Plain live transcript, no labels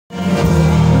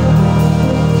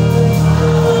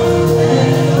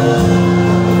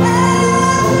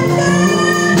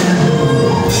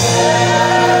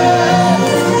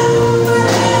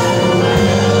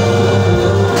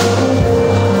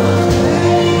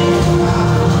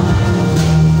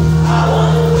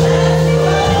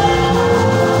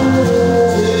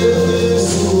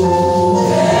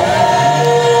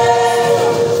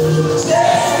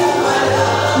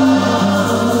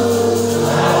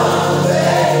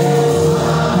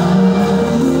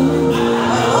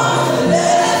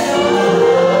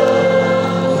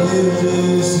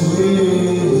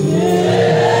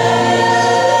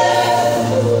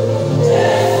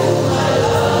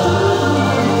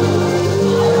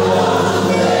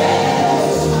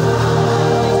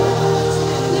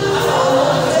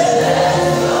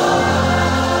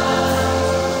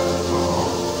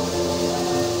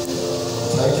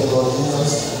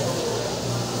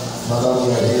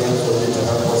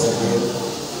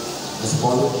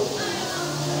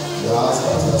ask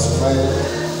that your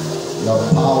strength, your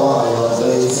power, and your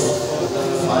grace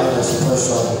find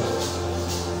expression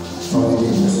from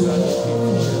within.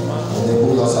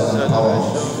 Enable us and empower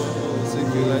us.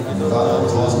 God,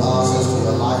 unto us access to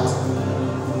your light.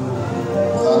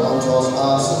 God, unto us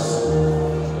access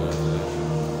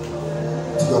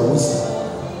to your wisdom.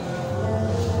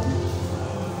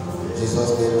 In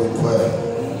Jesus' name we pray.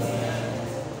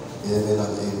 Amen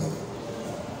and amen.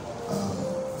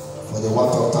 For the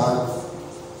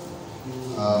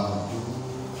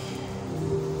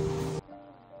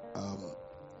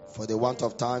want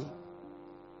of time,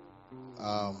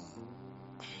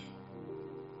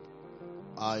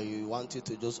 I want you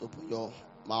to just open your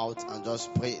mouth and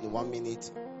just pray in 1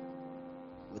 minute.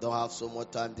 We don't have so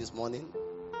much time this morning.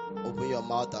 Open your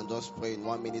mouth and just pray in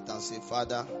 1 minute and say,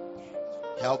 Father,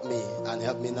 help me and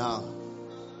help me now.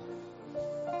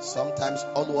 Sometimes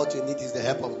all what you need is the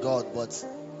help of God, but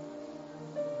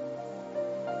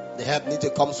the help needs to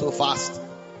come so fast.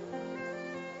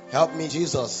 Help me,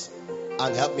 Jesus,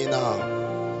 and help me now.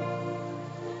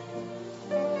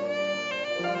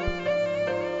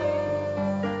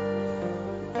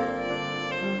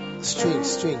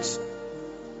 Strings.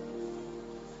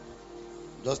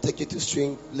 Just take it to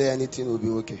string, play anything will be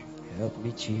okay. Help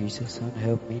me, Jesus, and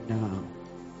help me now.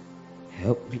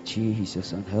 Help me,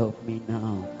 Jesus, and help me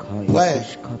now. Pray.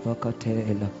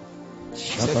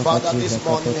 Say, Father, this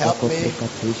morning help me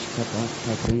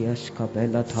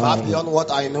far beyond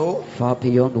what I know, far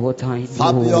beyond what I know,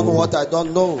 far beyond what I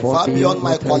don't know, far beyond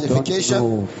my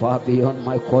qualification, far beyond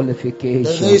my qualification.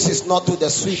 The race is not to the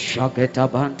swift,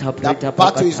 the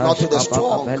battle is not to the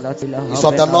strong, it's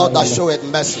of the Lord that showeth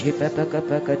mercy.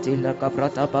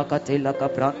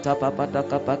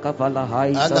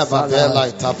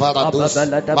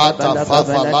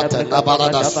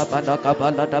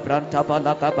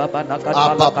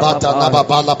 Ababata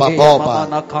nababala baboba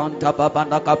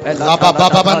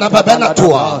nabababa nababena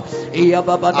tua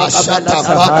ashata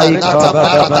bata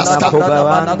natabara daska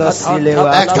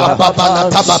ekababa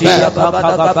natababe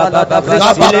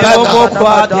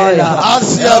nababena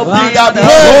asia bida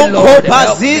bongo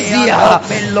pazizia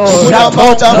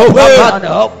shabota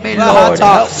help me Lord,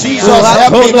 Jesus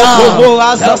help me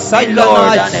now, help me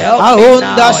Lord,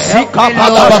 ahonda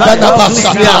shikabala babena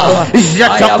basia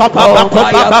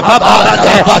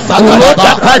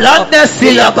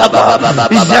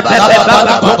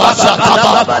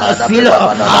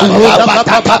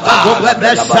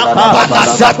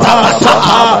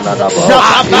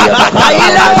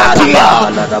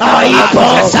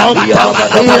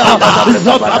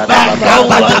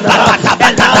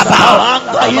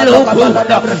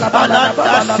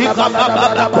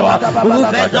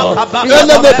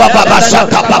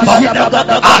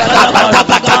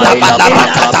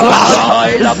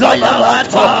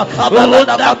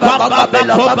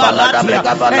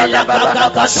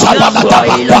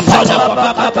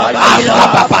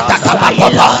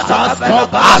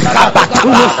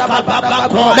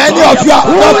Many of you have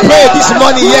not prayed this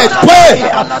morning yet. Pray.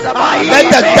 Let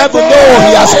the devil know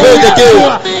he has prayed again.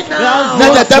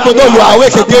 Let the devil know you are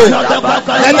awake again.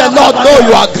 Let the Lord know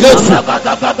you are grateful.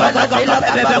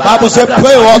 The Bible says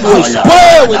pray always.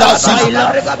 Pray without ceasing.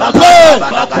 Pray.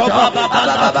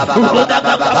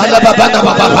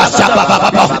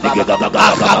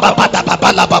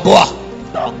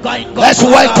 Let's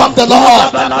welcome the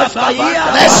Lord.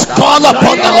 Let's call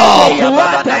upon the Lord.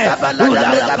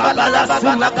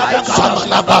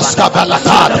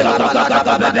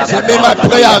 So may my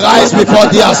prayer rise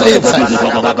before thee as incense.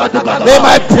 May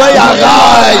my prayer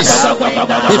rise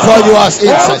before you as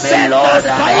incense.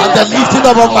 And the lifting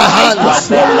up of my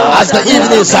hands as the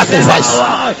evening sacrifice.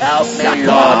 Help me,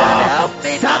 Lord, help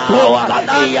me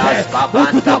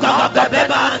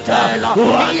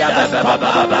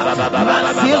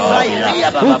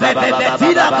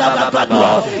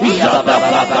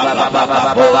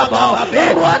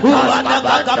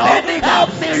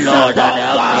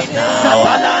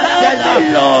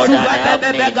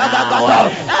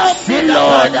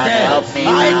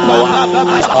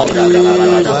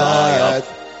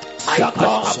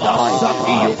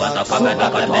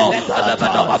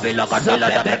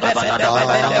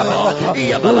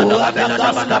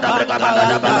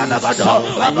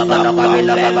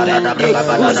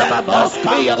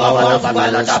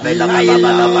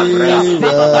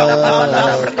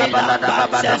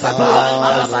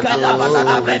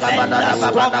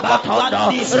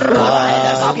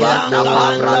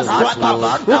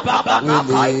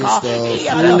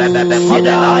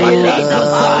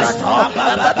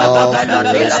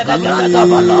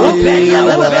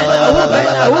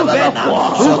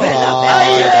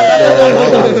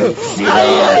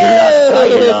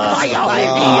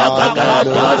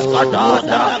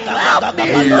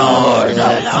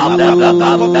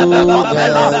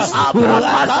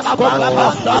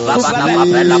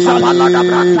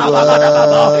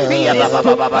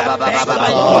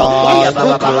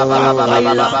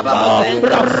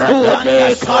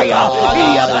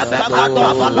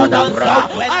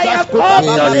I have come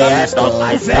to the end of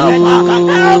myself.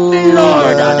 Help me,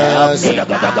 Lord, and help me now.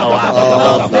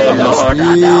 Help me, Lord,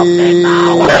 and help me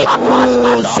now.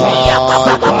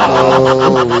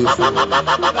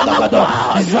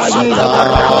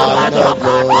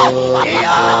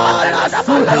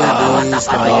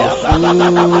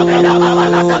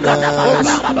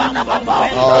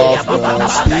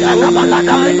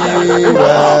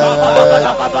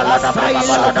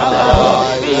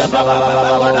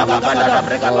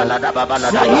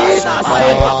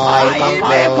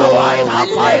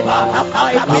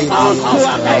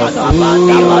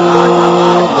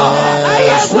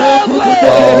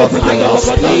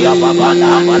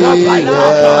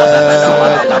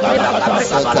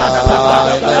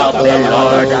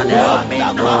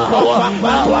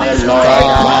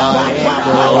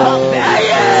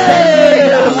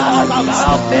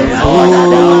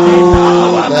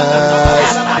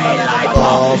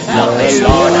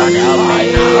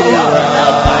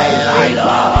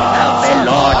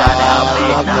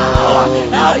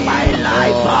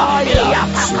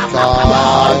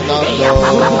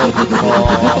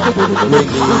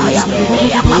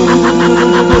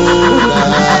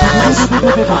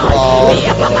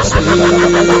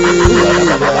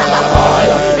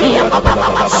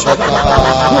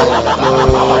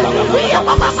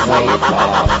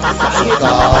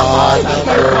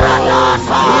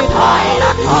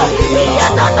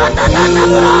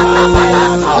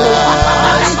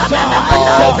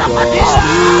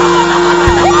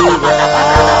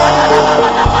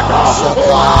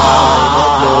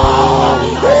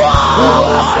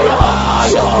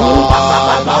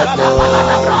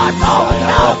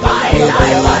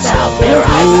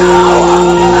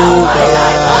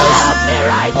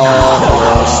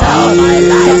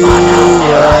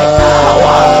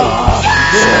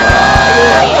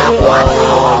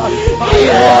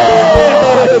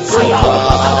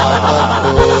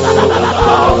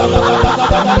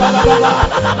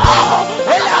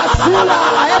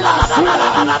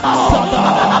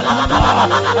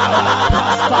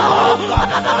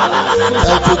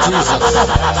 Thank you, Jesus.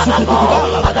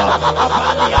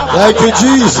 Thank you,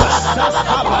 Jesus.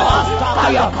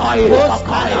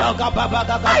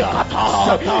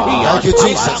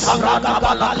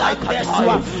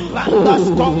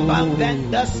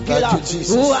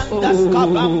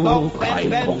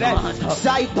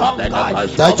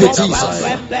 Thank you, Jesus.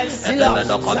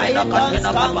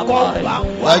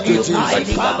 Thank you,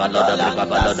 Jesus.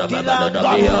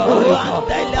 Help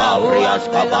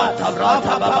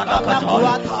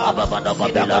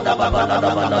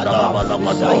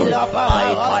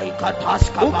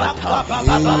me,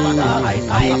 Lord, help me, Lord,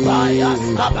 help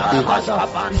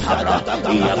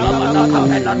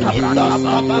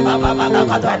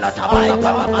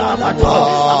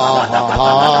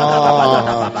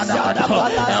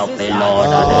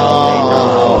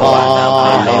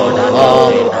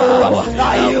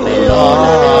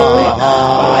me now.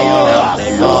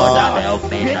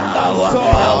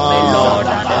 Help me, Lord, help me now. Help me, Lord,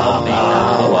 help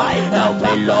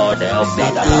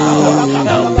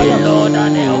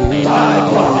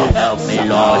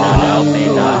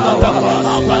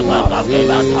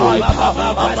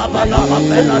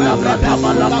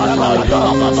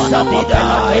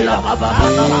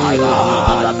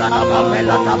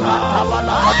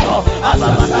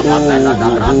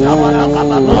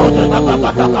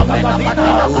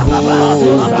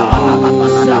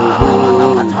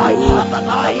now. Help me, Lord, help me now.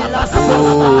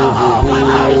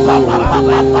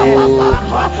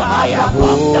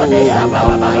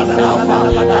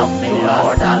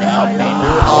 Help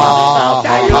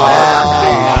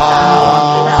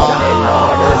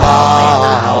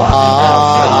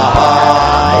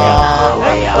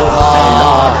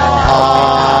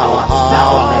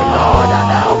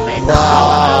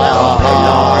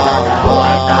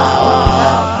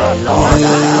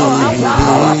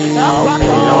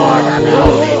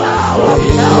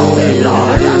me, Lord, help me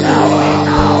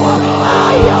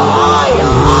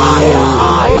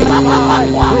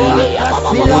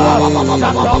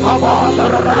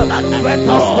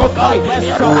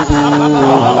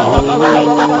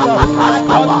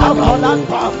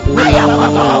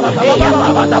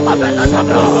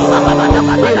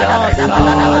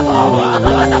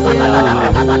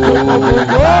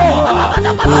now.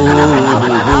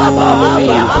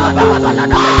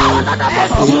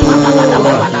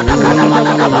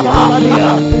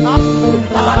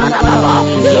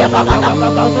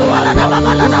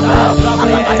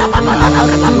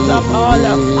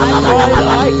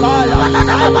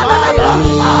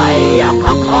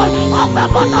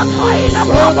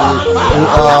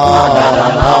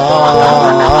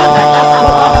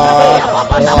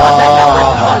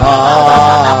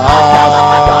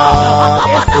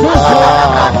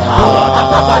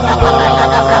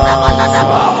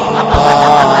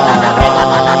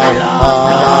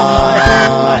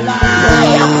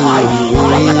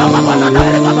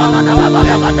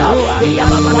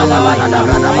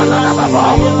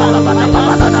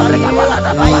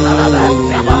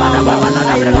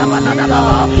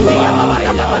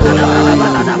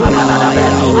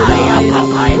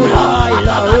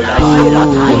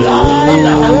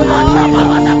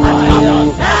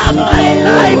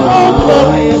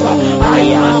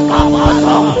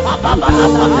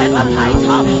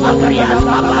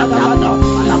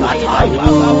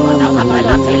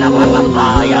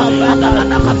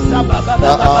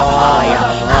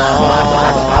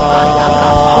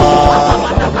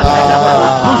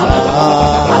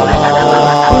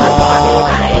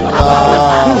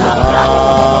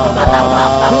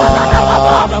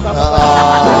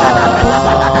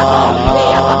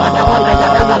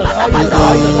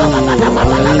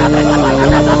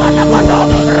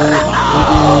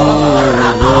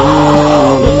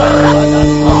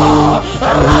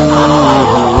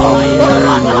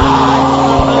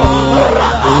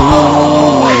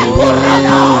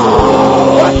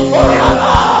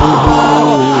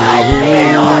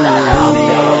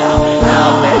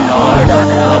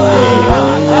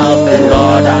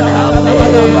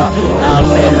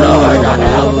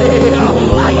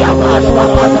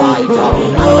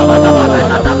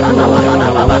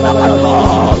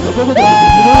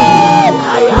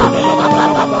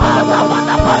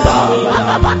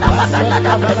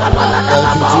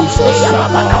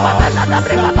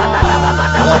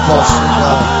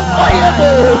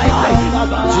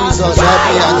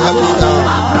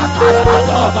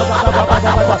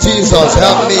 Jesus,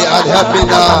 help me and help me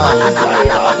now.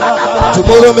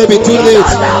 Tomorrow may be too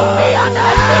late.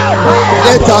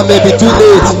 Later may be too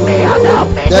late.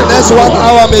 The next 1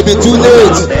 hour may be too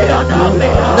late.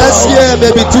 Next year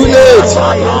may be too late.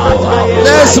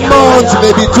 Next month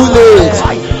may be too late.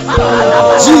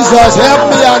 Jesus, help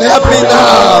me and help me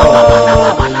now.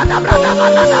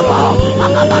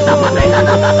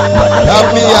 Help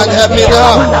me and help me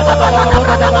now.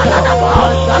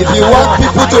 If you want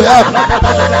people to help,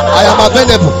 I am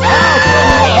available.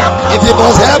 If you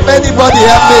must help anybody,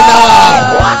 help me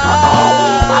now.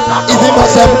 If you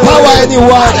must empower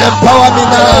anyone, empower me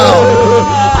now.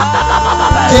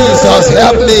 Jesus,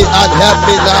 help me and help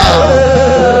me now.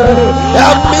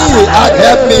 Help me and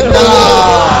help me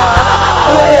now.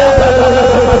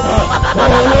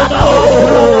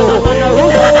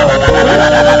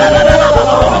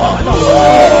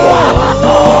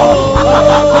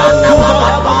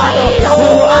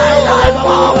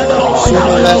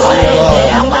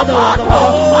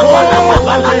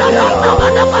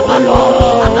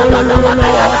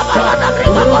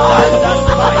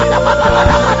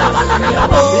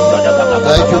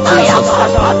 Thank you,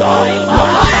 Jesus.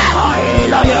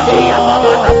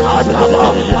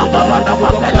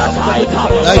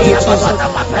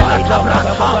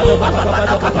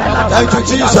 Thank you,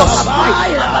 Jesus.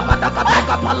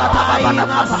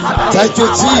 Thank you, Jesus. Thank you,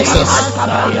 Jesus.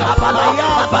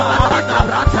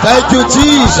 Thank you,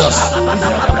 Jesus.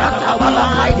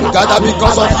 We gather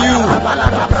because of you.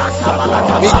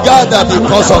 We gather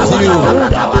because of you.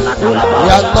 We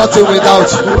are nothing without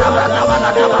you.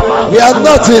 We are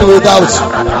nothing without you.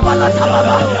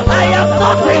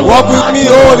 Walk with me,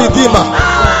 oh Redeemer.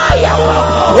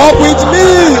 Walk with me,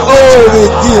 oh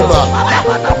Redeemer.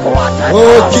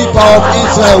 Oh Keeper of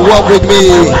Israel, walk with me.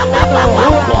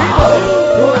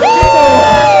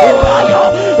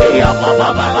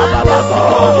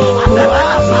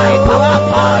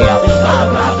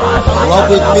 Walk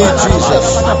with me, Jesus.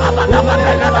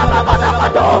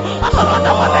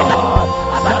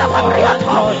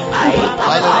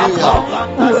 Hallelujah.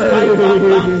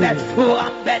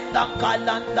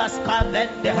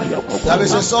 There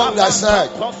is a song that said,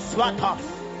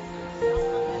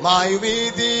 my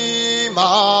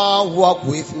Redeemer, walk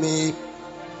with me.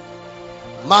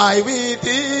 My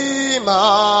Redeemer,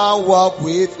 walk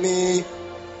with me.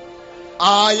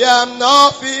 I am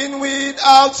nothing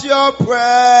without your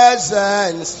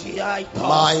presence.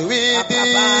 My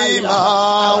Redeemer,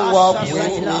 walk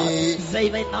with me.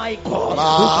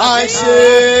 My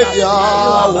Savior,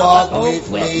 walk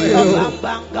with me.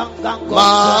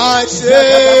 My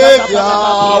Savior,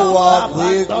 walk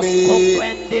with me.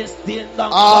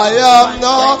 I am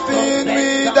nothing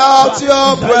without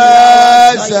your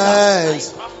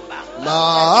presence.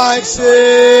 My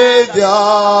Savior,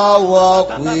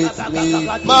 walk with me.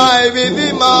 My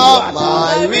Redeemer,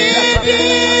 my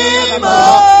Redeemer,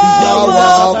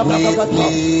 walk with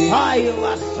me.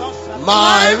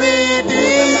 My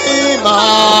Redeemer,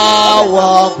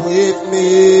 walk with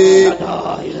me.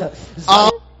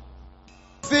 I'm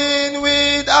nothing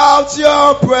without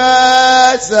your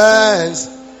presence.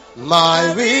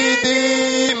 My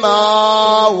Redeemer,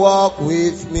 walk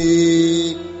with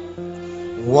me.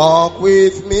 Walk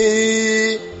with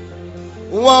me,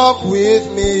 walk with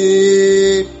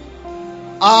me.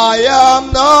 I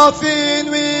am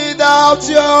nothing without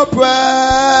your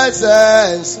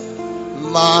presence.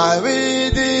 My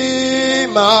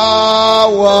Redeemer,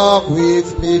 walk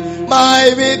with me. My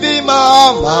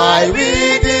Redeemer, my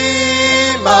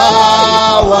Redeemer,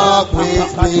 walk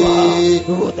with me.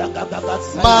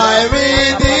 My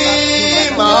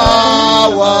Redeemer,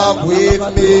 walk with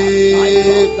me.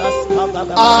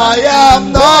 I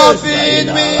am nothing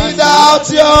without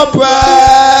your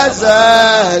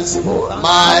presence.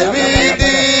 My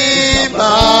Redeemer,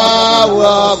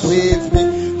 walk with me.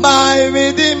 My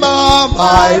Redeemer,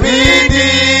 my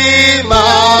Redeemer,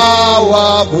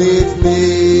 walk with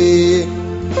me.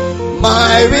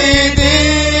 My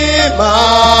Redeemer,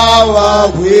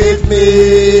 walk with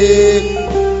me.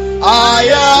 I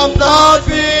am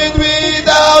nothing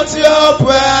without your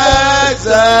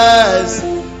presence.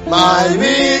 My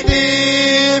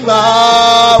Redeemer,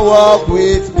 walk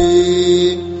with me.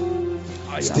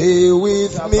 Stay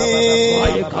with me.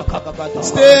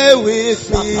 Stay with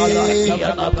me.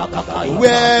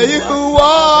 Where you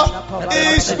are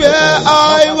is where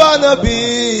I wanna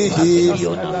be.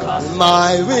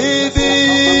 My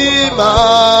Redeemer,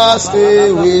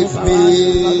 stay with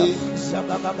me.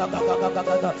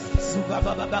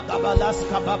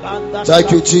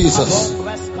 Thank you, Jesus.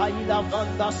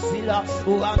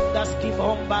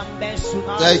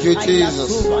 Thank you,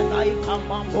 Jesus.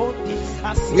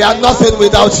 We are nothing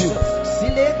without you.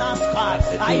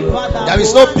 There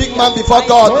is no big man before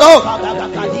God. No.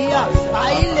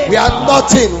 We are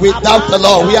nothing without the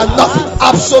Lord. We are nothing.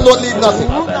 Absolutely nothing.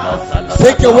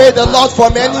 Take away the Lord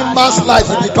from any man's life,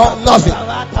 he becomes nothing.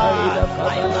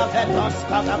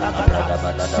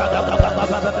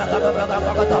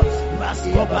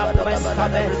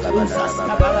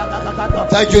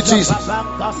 Thank you, Jesus.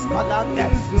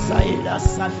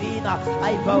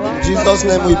 In Jesus'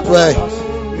 name we pray.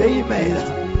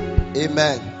 Amen.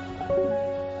 Amen.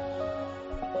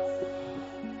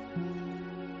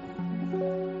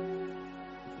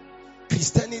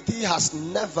 Christianity has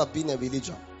never been a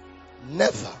religion.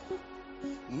 Never.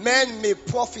 Men may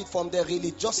profit from the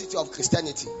religiosity of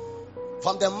Christianity,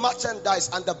 from the merchandise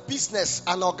and the business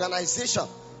and organization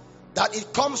that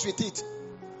it comes with it.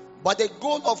 But the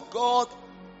goal of God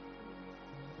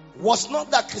was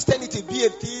not that Christianity be a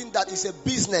thing that is a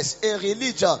business, a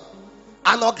religion,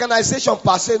 an organization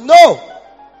per se. No.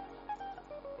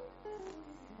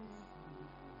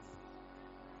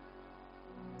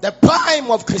 The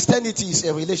prime of Christianity is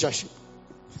a relationship.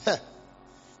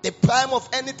 The prime of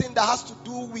anything that has to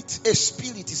do with a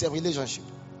spirit is a relationship.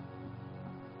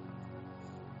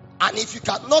 And if you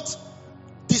cannot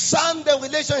discern the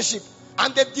relationship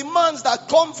and the demands that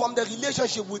come from the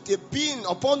relationship with a being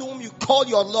upon whom you call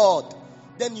your Lord,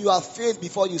 then you have failed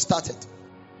before you started.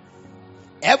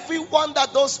 Everyone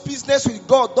that does business with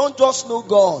God don't just know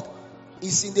God,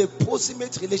 is in a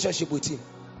proximate relationship with Him.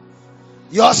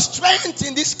 Your strength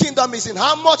in this kingdom is in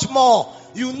how much more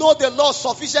you know the Lord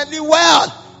sufficiently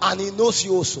well, and He knows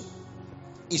you also.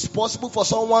 It's possible for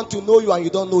someone to know you and you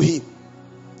don't know Him.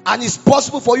 And it's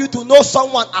possible for you to know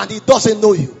someone and he doesn't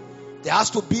know you. There has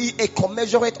to be a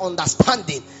commensurate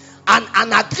understanding and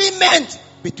an agreement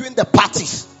between the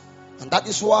parties. And that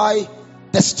is why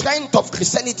the strength of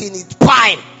Christianity in its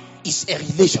prime is a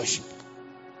relationship.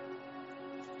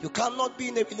 You cannot be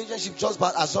in a relationship just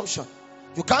by assumption.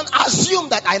 You can't assume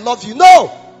that I love you.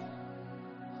 No.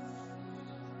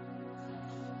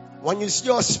 When you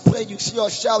see us pray, you see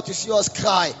us shout, you see us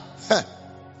cry,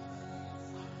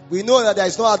 we know that there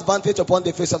is no advantage upon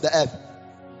the face of the earth.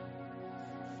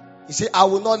 He said, I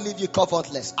will not leave you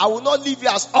comfortless. I will not leave you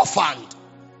as orphaned.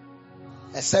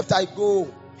 Except I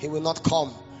go, He will not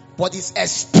come. But it's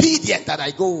expedient that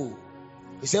I go.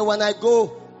 He said, when I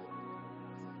go,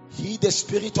 He, the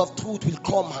Spirit of truth, will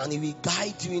come and he will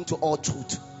guide you into all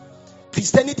truth.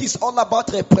 Christianity is all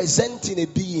about representing a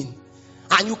being.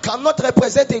 And you cannot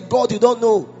represent a God you don't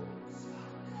know.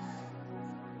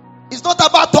 It's not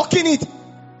about talking it.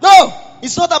 No.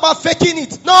 It's not about faking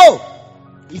it. No.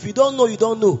 If you don't know, you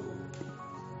don't know.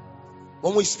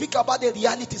 When we speak about the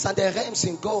realities and the realms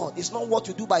in God, it's not what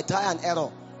you do by trial and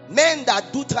error. Men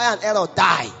that do trial and error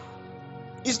die.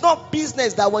 It's not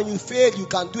business that when you fail, you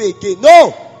can do again.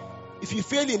 No. If you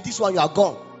fail in this one, you are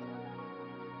gone.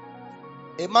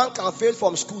 A man can fail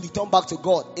from school, return back to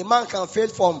God. A man can fail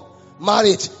from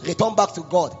marriage, return back to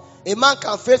God. A man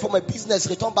can fail from a business,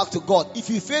 return back to God. If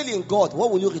you fail in God,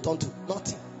 what will you return to?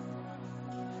 Nothing.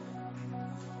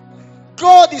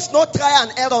 God is not trial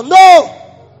and error. No.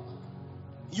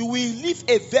 You will live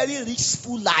a very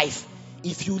richful life.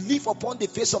 If you live upon the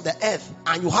face of the earth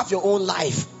and you have your own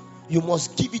life, you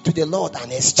must give it to the Lord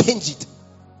and exchange it.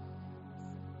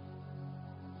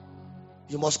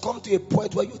 You must come to a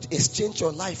point where you exchange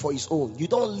your life for his own. You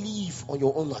don't live on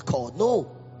your own accord. No.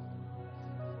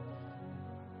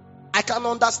 I can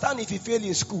understand if you fail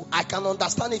in school. I can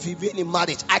understand if you fail in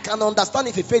marriage. I can understand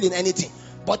if you fail in anything.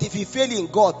 But if you fail in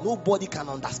God, nobody can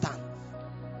understand.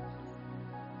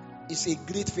 It's a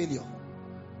great failure.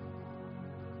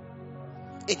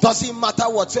 It doesn't matter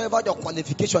whatsoever your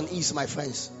qualification is, my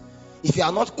friends. If you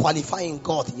are not qualifying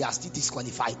God, you are still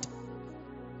disqualified.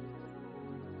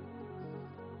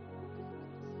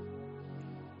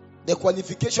 The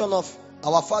qualification of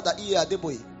our father E.A.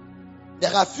 Adeboye.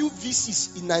 There are few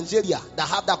VCs in Nigeria that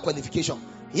have that qualification.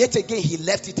 Yet again, he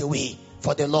left it away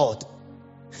for the Lord.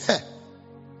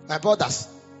 My brothers,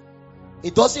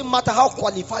 it doesn't matter how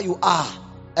qualified you are.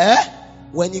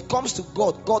 When it comes to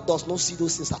God, God does not see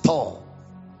those things at all.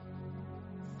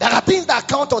 There are things that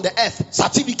count on the earth,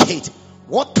 certificate.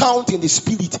 What counts in the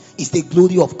spirit is the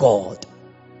glory of God.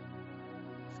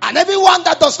 And everyone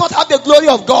that does not have the glory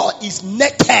of God is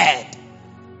naked.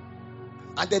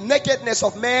 And the nakedness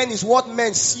of men is what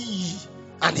men see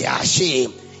and they are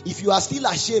ashamed. If you are still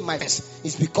ashamed, my friends,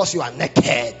 it's because you are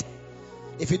naked.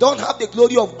 If you don't have the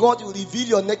glory of God, you reveal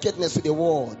your nakedness to the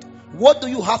world. What do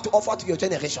you have to offer to your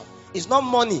generation? It's not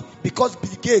money, because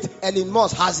Bill Gates, Elon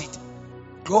Musk has it.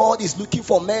 God is looking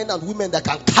for men and women that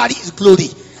can carry his glory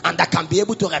and that can be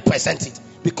able to represent it.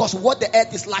 Because what the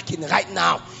earth is lacking right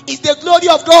now is the glory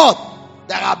of God.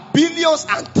 There are billions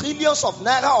and trillions of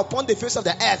naira upon the face of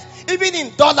the earth, even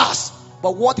in dollars.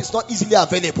 But what is not easily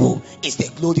available is the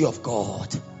glory of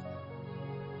God.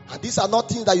 And these are not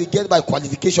things that you get by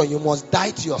qualification. You must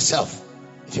die to yourself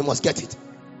if you must get it.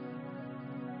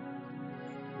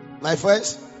 My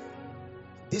friends,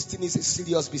 this thing is a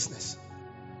serious business.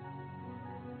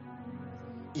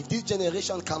 If this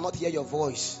generation cannot hear your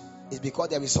voice, it's because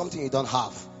there is something you don't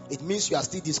have. It means you are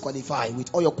still disqualified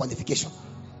with all your qualification.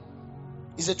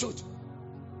 It's the truth.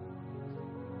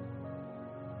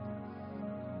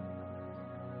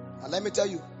 And let me tell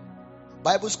you,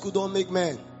 Bible school don't make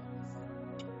men.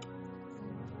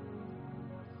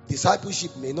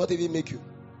 Discipleship may not even make you.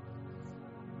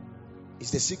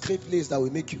 It's the secret place that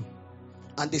will make you.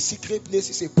 And the secret place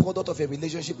is a product of a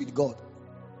relationship with God.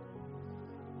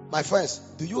 My friends,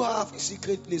 do you have a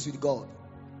secret place with God?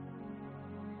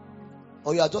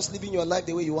 Or you are just living your life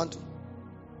the way you want to?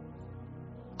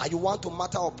 And you want to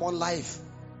matter upon life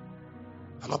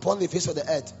and upon the face of the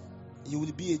earth, you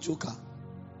will be a joker.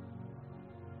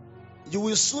 You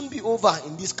will soon be over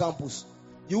in this campus.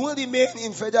 You won't remain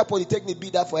in Federal Polytechnic, be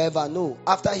there forever. No.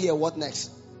 After here, what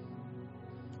next?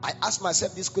 I asked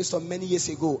myself this question many years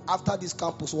ago. After this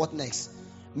campus, what next?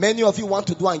 Many of you want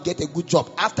to do and get a good job.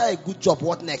 After a good job,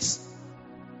 what next?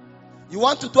 You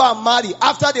want to do and marry.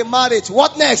 After the marriage,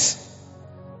 what next?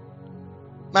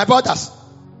 My brothers,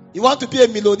 you want to be a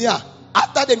millionaire.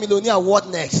 After the millionaire, what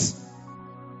next?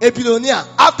 A billionaire.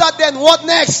 After then, what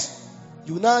next?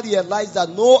 You now realize that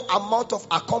no amount of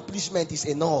accomplishment is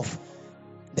enough.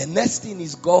 The next thing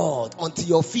is God. Until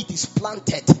your feet is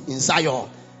planted in Zion,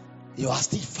 you are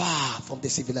still far from the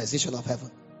civilization of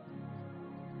heaven.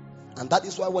 And that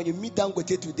is why when you meet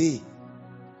Dangote today,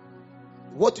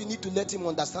 what you need to let him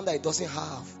understand that he doesn't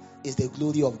have is the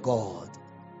glory of God.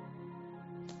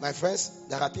 My friends,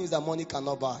 there are things that money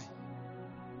cannot buy.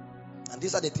 And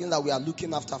these are the things that we are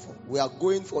looking after for. We are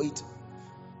going for it.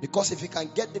 Because if you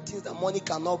can get the things that money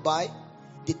cannot buy,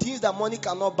 the things that money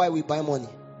cannot buy will buy money.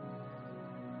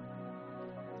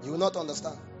 You will not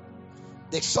understand.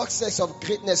 The success of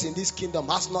greatness in this kingdom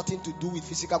has nothing to do with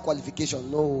physical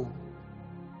qualification. No.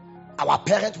 Our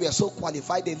parents were so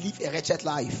qualified, they live a wretched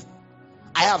life.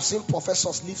 I have seen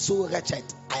professors live so wretched.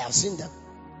 I have seen them.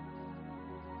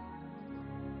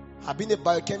 I've been a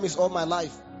biochemist all my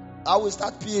life. I will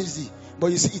start PhD.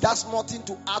 But you see, it has nothing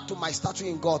to add to my stature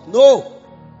in God. No.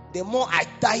 The more I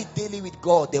die daily with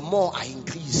God, the more I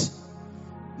increase.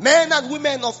 Men and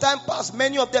women of time past,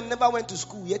 many of them never went to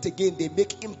school. Yet again, they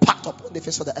make impact upon the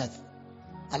face of the earth.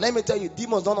 And let me tell you,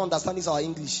 demons don't understand this our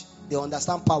English. They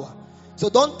understand power. So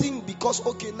don't think because,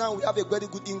 okay, now we have a very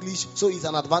good English, so it's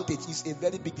an advantage. It's a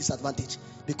very big disadvantage.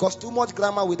 Because too much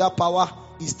grammar without power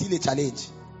is still a challenge.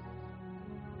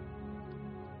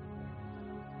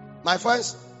 My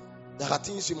friends, there are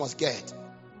things you must get.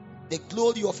 The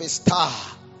glory of a star.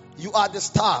 You are the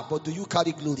star, but do you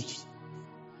carry glory?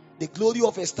 The glory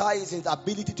of a star is its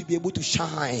ability to be able to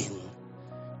shine.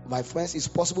 My friends, it's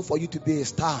possible for you to be a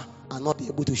star and not be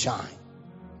able to shine.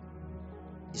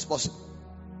 It's possible.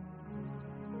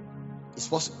 It's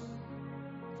possible.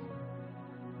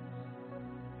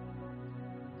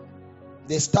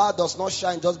 The star does not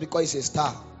shine just because it's a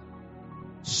star.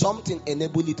 Something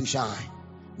enables it to shine.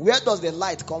 Where does the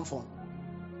light come from?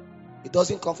 It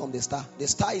doesn't come from the star. The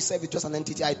star itself is just an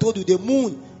entity. I told you the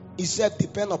moon itself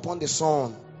depends upon the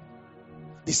sun.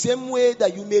 The same way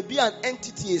that you may be an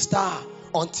entity, a star,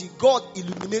 until God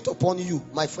illuminates upon you,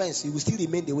 my friends, you will still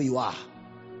remain the way you are.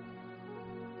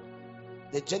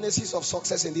 The genesis of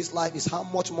success in this life is how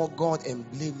much more God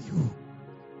emblem you.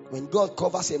 When God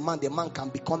covers a man, the man can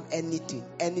become anything.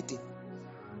 Anything.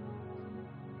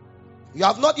 You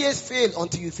have not yet failed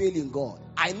until you fail in God.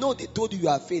 I know they told you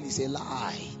have failed. It's a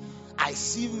lie. I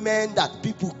see men that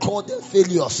people call them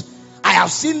failures. I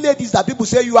have seen ladies that people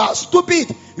say you are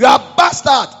stupid, you are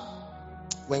bastard.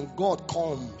 When God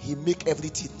comes, He make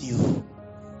everything new.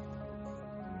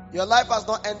 Your life has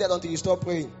not ended until you stop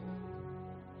praying.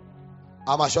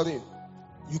 I'm assuring you.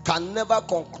 You can never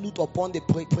conclude upon the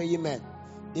praying men.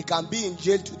 They can be in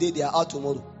jail today, they are out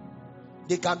tomorrow.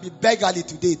 They can be beggarly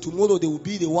today, tomorrow they will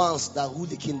be the ones that rule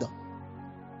the kingdom.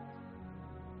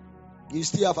 You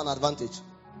still have an advantage.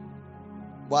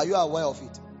 But are you aware of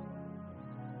it?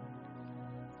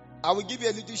 I will give you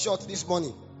a little short this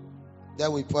morning.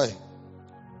 Then we pray.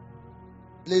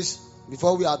 Please,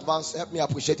 before we advance, help me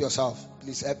appreciate yourself.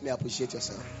 Please help me appreciate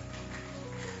yourself.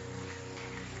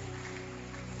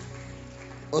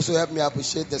 Also help me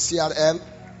appreciate the CRM,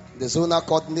 the zonal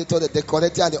coordinator, the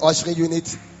decorator, and the ushering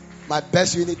unit. My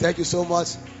best unit, thank you so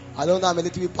much. I don't know, I'm a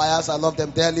little bit pious. I love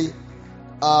them dearly.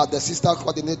 The sister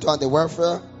coordinator and the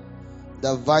welfare.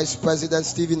 The vice president,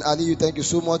 Stephen Ali, thank you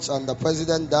so much. And the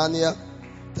president, Daniel,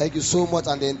 thank you so much.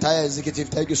 And the entire executive,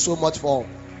 thank you so much for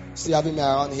still having me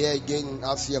around here again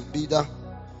as CF leader.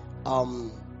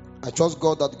 I trust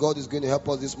God that God is going to help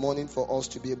us this morning for us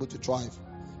to be able to thrive.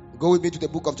 Go with me to the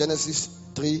book of Genesis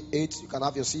 3:8. You can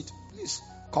have your seat. Please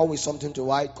come with something to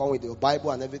write. Come with your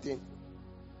Bible and everything.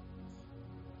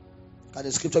 Can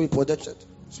the scripture be projected?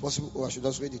 It's possible, or I should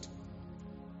just read it.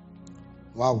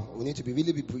 Wow, we need to be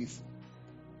really brief.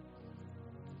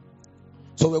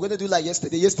 So we're going to do like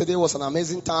yesterday. Yesterday was an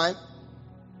amazing time.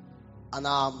 And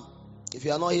if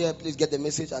you are not here, please get the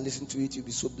message and listen to it. You'll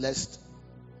be so blessed.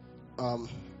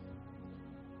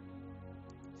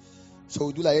 So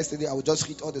we do like yesterday. I will just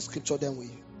read all the scripture, then we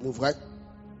move, right?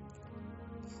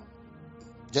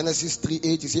 Genesis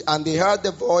 3:8, you see, and they heard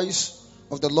the voice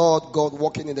of the Lord God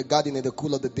walking in the garden in the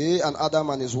cool of the day, and Adam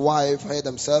and his wife hid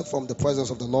themselves from the presence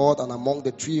of the Lord and among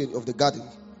the trees of the garden.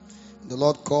 The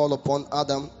Lord called upon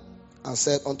Adam and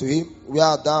said unto him, where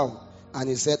art thou? And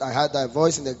he said, I heard thy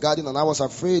voice in the garden, and I was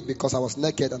afraid because I was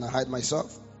naked, and I hid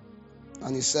myself.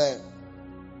 And he said,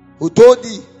 who told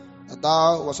thee that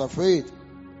thou was afraid?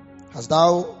 Hast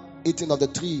thou eaten of the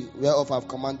tree whereof I have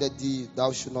commanded thee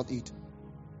thou should not eat?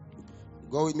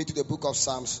 Go with me to the book of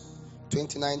Psalms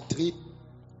 29:3.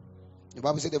 The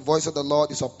Bible says the voice of the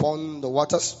Lord is upon the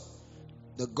waters.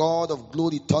 The God of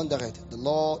glory thundereth. The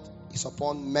Lord is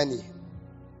upon many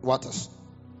waters.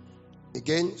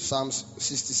 Again, Psalms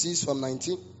 66 from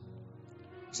 19. He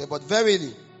said, but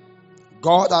verily,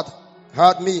 God hath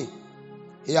heard me.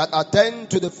 He hath attended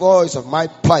to the voice of my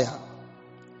prayer.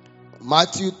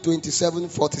 Matthew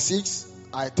 27:46.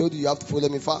 I told you have to follow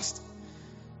me fast.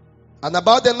 And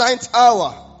about the 9th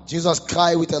hour, Jesus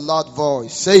cried with a loud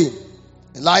voice, saying,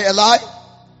 Eli, Eli,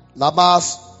 lama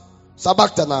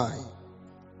sabachthani.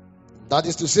 That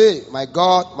is to say, my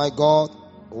God,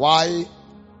 why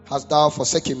hast thou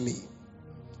forsaken me?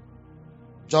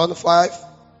 John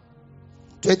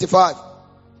 5:25.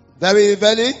 Very,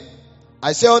 very,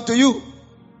 I say unto you,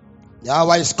 the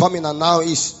hour is coming and now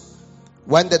is,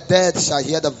 when the dead shall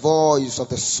hear the voice of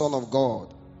the Son of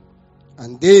God,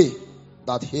 and they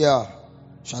that hear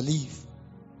shall live.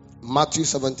 Matthew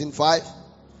 17:5.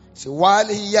 So while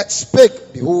he yet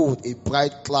spake, behold, a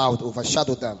bright cloud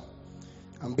overshadowed them.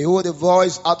 And behold, a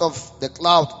voice out of the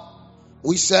cloud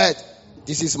We said,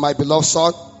 "This is my beloved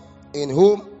Son, in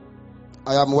whom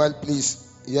I am well pleased.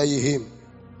 Hear ye him."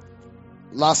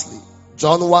 Lastly,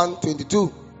 John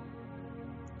 1:22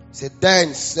 said,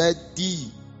 Then said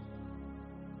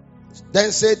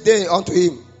they unto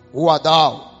him, "Who art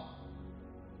thou?"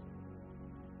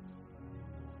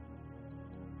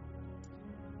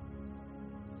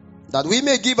 That we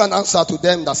may give an answer to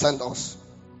them that sent us.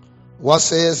 What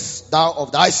sayest thou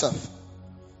of thyself?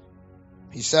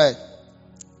 He said,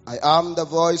 "I am the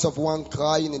voice of one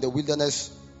crying in the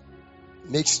wilderness,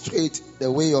 make straight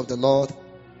the way of the Lord,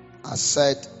 as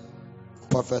said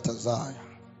Prophet Isaiah."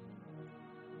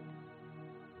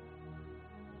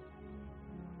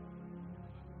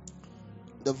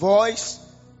 The voice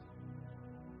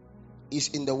is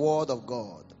in the Word of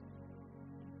God.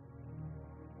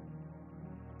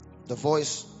 The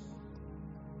voice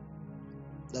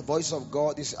of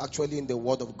God is actually in the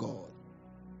Word of God.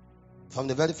 From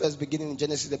the very first beginning in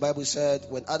Genesis, the Bible said,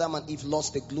 when Adam and Eve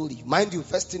lost the glory, mind you,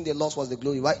 first thing they lost was the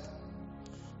glory, right?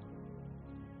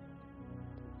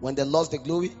 When they lost the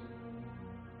glory,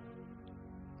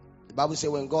 the Bible said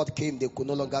when God came, they could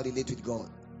no longer relate with God.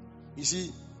 You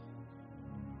see,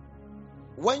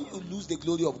 when you lose the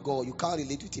glory of God, you can't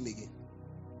relate with Him again.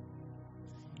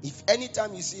 If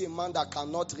anytime you see a man that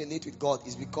cannot relate with God,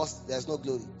 it's because there's no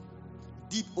glory.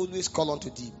 Deep always call unto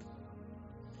deep.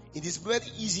 It is very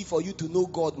easy for you to know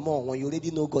God more when you already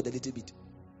know God a little bit.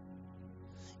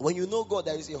 When you know God,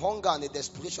 there is a hunger and a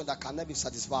desperation that can never be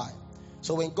satisfied.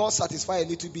 So when God satisfies a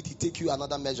little bit, He takes you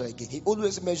another measure again. He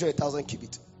always measures 1,000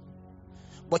 cubits.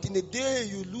 But in a day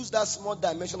you lose that small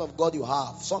dimension of God you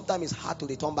have, sometimes it's hard to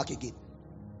return back again.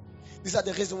 These are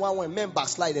the reasons why when men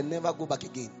backslide, they never go back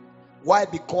again. Why?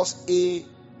 Because the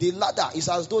ladder is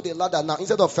as though the ladder now,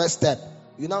 instead of first step,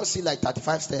 you now see like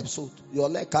 35 steps, so your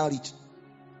leg can't reach.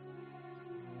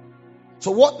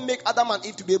 So what made Adam and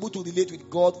Eve to be able to relate with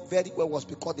God very well was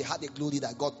because they had the glory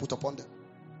that God put upon them.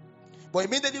 But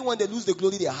immediately when they lose the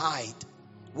glory, they hide.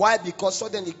 Why? Because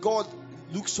suddenly God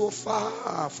looks so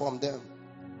far from them.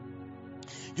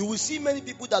 You will see many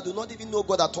people that do not even know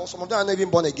God at all. Some of them are not even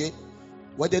born again.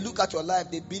 When they look at your life,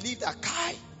 they believe that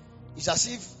it's as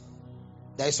if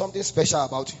there is something special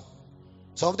about you.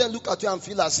 Some of them look at you and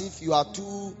feel as if you are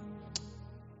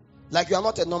like you are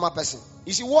not a normal person.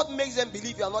 You see, what makes them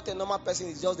believe you are not a normal person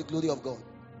is just the glory of God.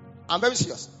 I'm very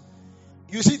serious.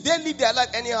 You see, they live their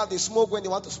life anyhow. They smoke when they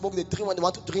want to smoke. They drink when they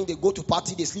want to drink. They go to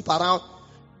party. They sleep around.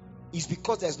 It's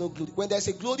because there's no glory. When there's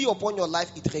a glory upon your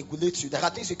life, it regulates you. There are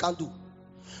things you can't do.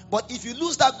 But if you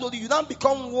lose that glory, you don't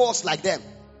become worse like them.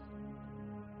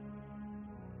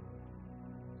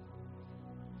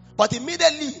 But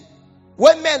immediately,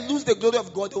 when men lose the glory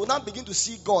of God, they will now begin to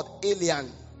see God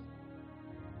alien.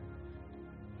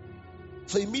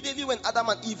 So immediately when Adam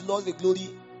and Eve lost the glory,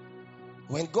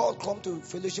 when God comes to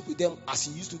fellowship with them as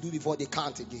He used to do before, they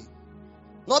can't again.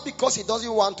 Not because He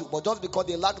doesn't want to, but just because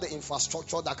they lack the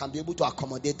infrastructure that can be able to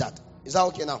accommodate that. Is that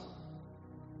okay now?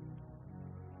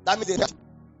 That means they...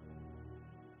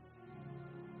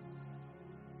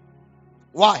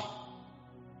 Why?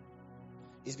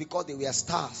 It's because they were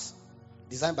stars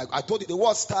designed by God. I told you the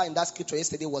word star in that scripture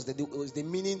yesterday was the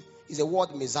meaning, is the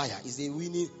word Messiah. Is the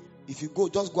meaning. If you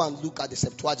just go and look at the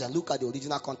Septuagint, look at the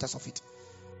original context of it.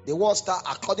 The word star,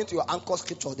 according to your anchor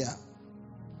scripture there.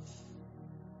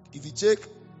 If you check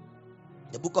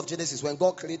the book of Genesis, when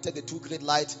God created the two great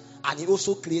lights, and He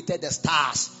also created the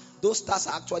stars. Those stars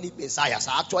are actually messiahs,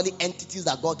 are actually entities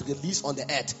that God released on the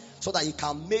earth, so that He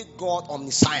can make God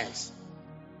omniscience.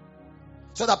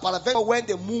 So that when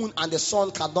the moon and the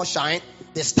sun cannot shine,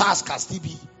 the stars can still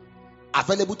be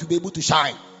available to be able to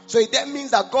shine. So it then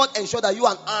means that God ensured that you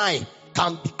and I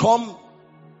can become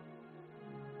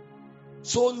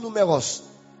so numerous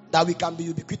that we can be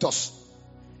ubiquitous.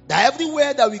 That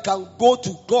everywhere that we can go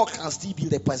to, God can still be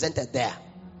represented there.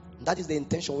 And that is the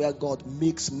intention where God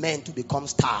makes men to become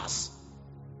stars.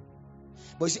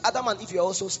 But you see, Adam and Eve are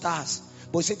also stars.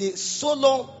 But you see, they so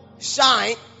long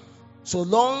shine, so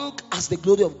long as the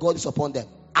glory of God is upon them.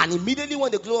 And immediately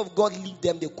when the glory of God leaves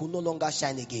them, they could no longer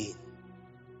shine again.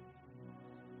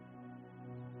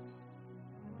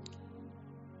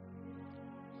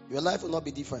 Your life will not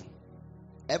be different.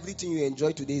 Everything you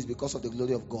enjoy today is because of the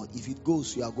glory of God. If it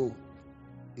goes, you are go.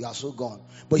 You are so gone.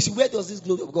 But you see, where does this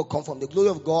glory of God come from? The glory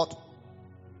of God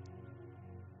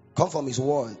come from His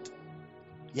word.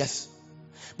 Yes.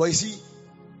 But you see,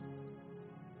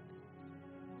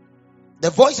 the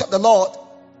voice of the Lord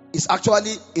is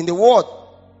actually in the word.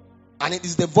 And it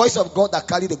is the voice of God that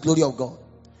carries the glory of God.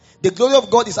 The glory of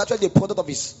God is actually the product of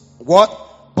His word.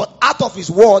 But out of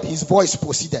His word, His voice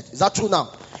proceeded. Is that true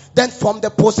now? Then from the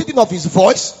proceeding of His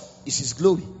voice, is his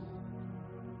glory.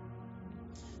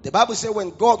 The Bible says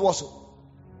when God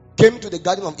came to the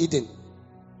Garden of Eden,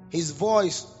 his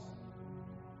voice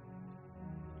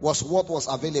was what was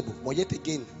available. But yet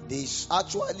again, they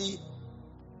actually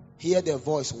hear the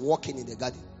voice walking in the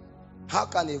garden. How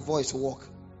can a voice walk?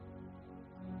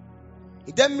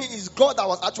 It then means it's God that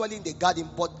was actually in the garden,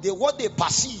 but what they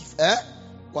perceive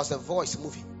was a voice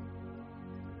moving.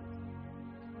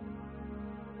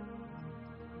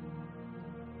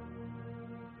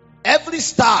 Every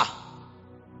star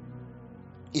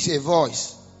is a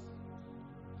voice.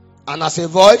 And as a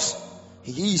voice,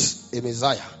 he is a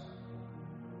Messiah.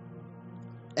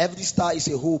 Every star is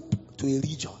a hope to a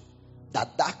region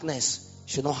that darkness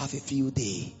should not have a field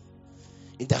day.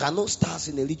 If there are no stars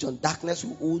in a region, darkness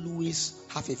will always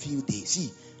have a field day.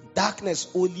 See, darkness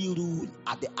only rule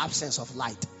at the absence of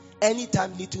light.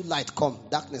 Anytime little light comes,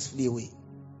 darkness flee away.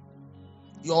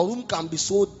 Your room can be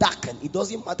so darkened, it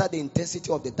doesn't matter the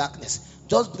intensity of the darkness.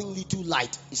 Just bring little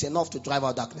light, it's enough to drive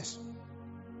out darkness.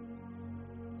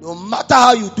 No matter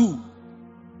how you do,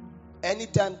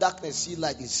 anytime darkness see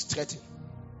light, is threatened.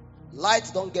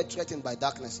 Light don't get threatened by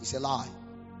darkness. It's a lie.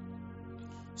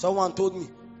 Someone told me,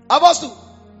 Apostle,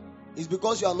 it's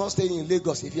because you are not staying in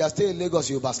Lagos. If you are staying in Lagos,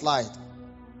 you backslide.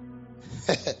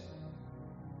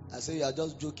 I say you are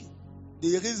just joking.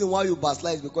 The reason why you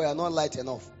backslide is because you are not light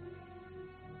enough.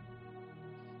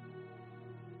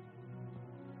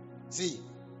 See,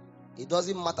 it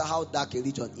doesn't matter how dark a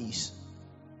region is.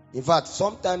 In fact,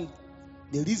 sometimes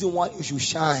the reason why you should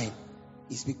shine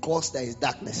is because there is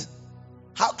darkness.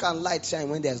 How can light shine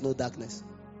when there is no darkness?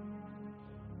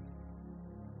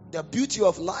 The beauty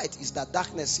of light is that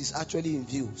darkness is actually in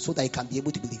view so that it can be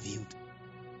able to be revealed.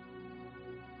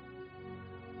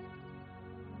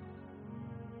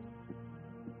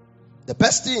 The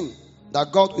best thing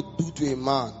that God will do to a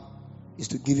man is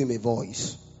to give him a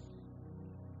voice.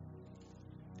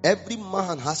 Every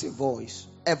man has a voice.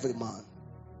 Every man.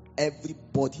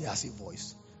 Everybody has a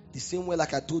voice. The same way,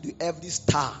 like I told you, every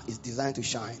star is designed to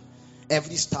shine.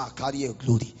 Every star carries a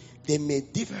glory. They may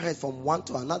differ from one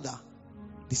to another.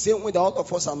 The same way that all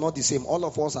of us are not the same. All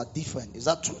of us are different. Is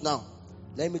that true now?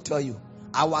 Let me tell you.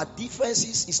 Our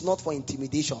differences is not for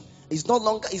intimidation. It's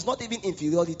not even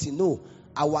inferiority. No.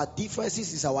 Our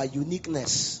differences is our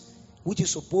uniqueness, which is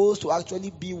supposed to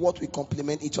actually be what we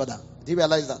complement each other. Do you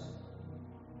realize that?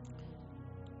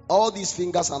 All these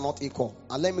fingers are not equal.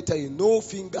 And let me tell you, no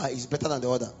finger is better than the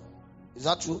other. Is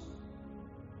that true?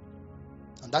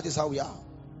 And that is how we are.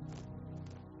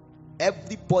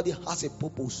 Everybody has a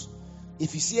purpose.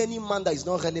 If you see any man that is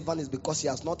not relevant, it's because he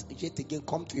has not yet again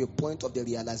come to a point of the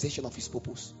realization of his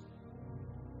purpose.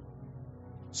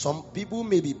 Some people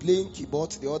may be playing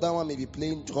keyboard, the other one may be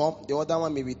playing drum, the other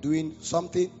one may be doing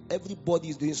something. Everybody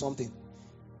is doing something.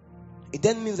 It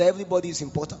then means that everybody is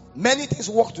important. Many things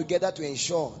work together to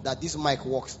ensure that this mic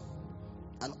works.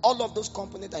 And all of those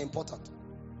components are important.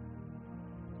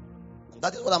 And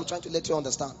that is what I'm trying to let you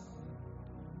understand.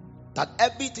 That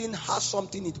everything has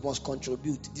something it must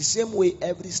contribute. The same way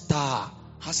every star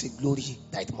has a glory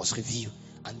that it must reveal.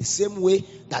 And the same way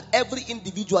that every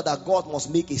individual that God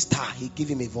must make a star, He give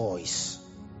him a voice.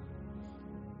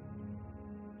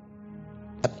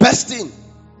 The best thing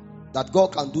that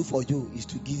God can do for you is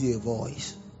to give you a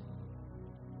voice.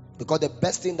 Because the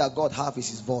best thing that God has is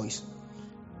His voice.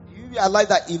 You realize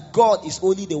that if God is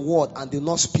only the word and did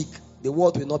not speak, the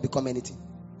word will not become anything.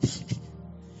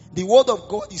 The word of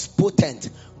God is potent,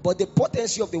 but the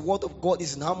potency of the word of God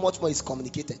is in how much more is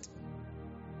communicated.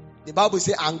 The Bible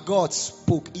says, and God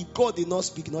spoke. If God did not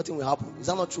speak, nothing will happen. Is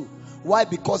that not true? Why?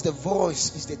 Because the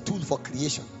voice is the tool for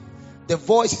creation. The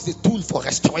voice is the tool for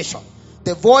restoration.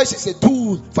 The voice is a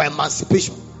tool for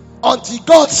emancipation. Until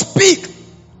God speak,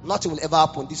 nothing will ever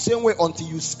happen. The same way until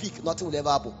you speak, nothing will ever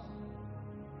happen.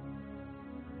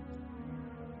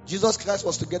 Jesus Christ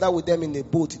was together with them in the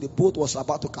boat. The boat was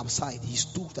about to capsize. He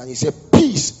stood and he said,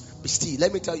 peace, be still.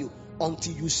 Let me tell you,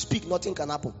 until you speak, nothing can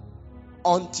happen.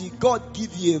 Until God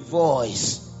give you a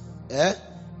voice,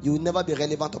 you will never be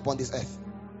relevant upon this earth.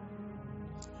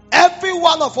 Every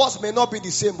one of us may not be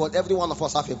the same, but every one of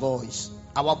us have a voice.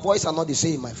 Our voice are not the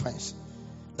same, my friends.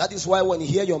 That is why when you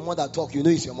hear your mother talk, you know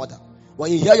it's your mother.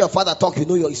 When you hear your father talk, you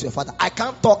know it's your father. I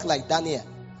can't talk like Daniel.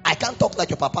 I can't talk like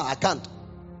your papa. I can't.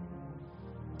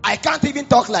 I can't even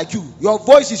talk like you. Your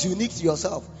voice is unique to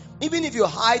yourself. Even if you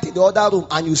hide in the other room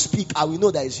and you speak, I will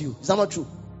know that it's you. Is that not true?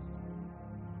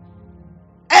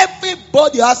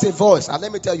 Everybody has a voice. And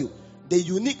let me tell you, the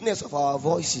uniqueness of our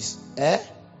voices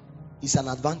is an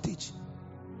advantage.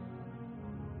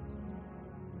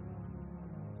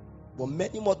 But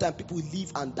many more times people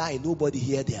live and die, nobody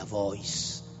hear their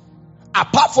voice.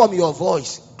 Apart from your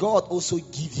voice, God also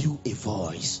gives you a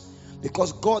voice.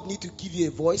 Because God needs to give you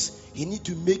a voice, He needs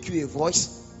to make you a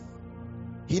voice.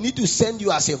 He needs to send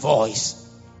you as a voice.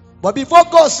 But before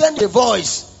God sends you a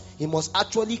voice, He must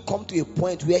actually come to a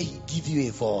point where He gives you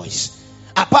a voice.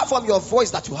 Apart from your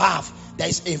voice that you have, there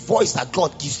is a voice that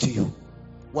God gives to you.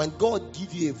 When God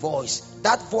gives you a voice,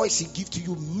 that voice He gives to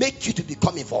you makes you to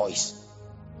become a voice.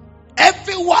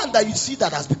 Everyone that you see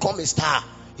that has become a star,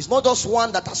 it's not just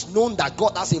one that has known that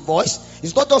God has a voice.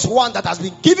 It's not just one that has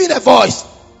been given a voice.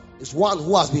 It's one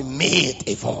who has been made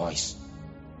a voice.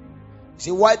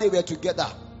 See, while they were together,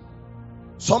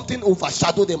 something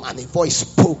overshadowed them and a voice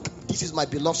spoke. This is my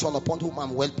beloved son upon whom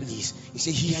I'm well pleased. He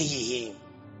said, hear ye him.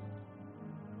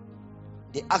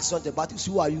 They asked John the Baptist,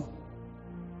 who are you?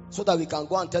 So that we can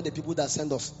go and tell the people that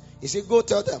send us. He said, go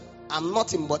tell them, I'm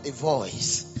nothing but a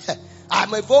voice.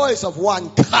 I'm a voice of one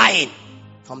crying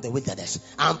from the wilderness.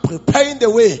 I'm preparing the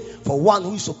way for one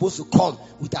who is supposed to come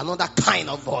with another kind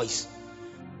of voice.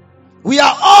 We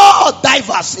are all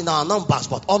diverse in our numbers,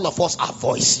 but all of us are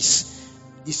voices.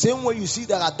 The same way you see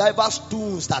there are diverse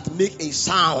tunes that make a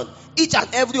sound. Each and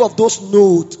every of those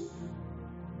notes,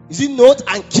 is it note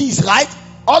and keys, right?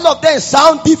 All of them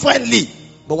sound differently.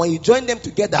 But when you join them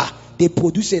together, they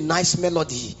produce a nice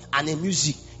melody and a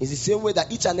music. It's the same way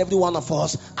that each and every one of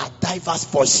us are diverse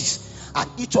voices. And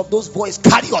each of those voices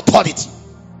carry authority.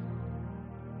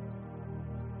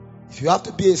 If you have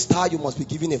to be a star, you must be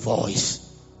given a voice.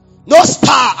 No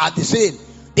star are the same.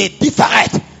 They differ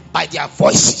by their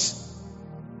voices.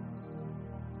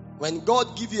 When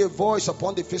God gives you a voice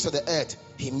upon the face of the earth,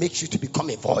 He makes you to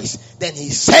become a voice. Then He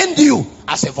sends you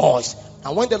as a voice.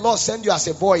 And when the Lord sends you as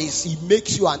a voice, He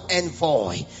makes you an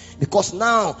envoy. Because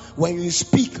now, when you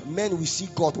speak, men will see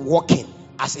God walking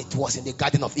as it was in the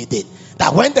Garden of Eden.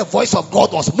 That when the voice of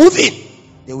God was moving,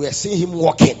 they were seeing Him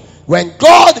walking. When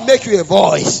God makes you a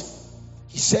voice,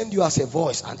 He sends you as a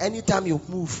voice. And anytime you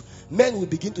move, men will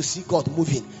begin to see God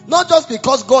moving. Not just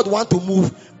because God wants to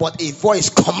move, but a voice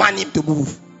commands Him to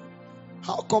move.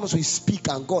 How comes we speak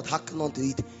and God hearken unto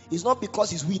it? It's not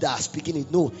because it's we that are speaking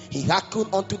it. No, He hearken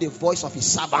unto the voice of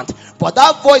His servant. But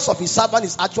that voice of His servant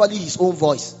is actually His own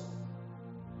voice.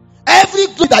 Every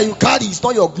glory that you carry is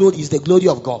not your glory, it's the glory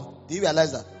of God. Do you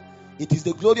realize that? It is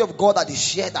the glory of God that is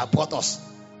shared that brought us.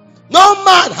 No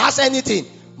man has anything.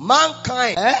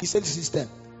 Mankind is a system.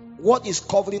 What is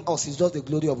covering us is just the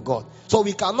glory of God. So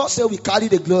we cannot say we carry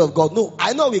the glory of God. No,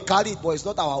 I know we carry it, but it's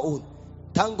not our own.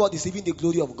 Thank God it's even the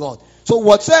glory of God. So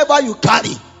whatever you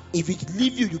carry, if it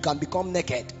leave you, you can become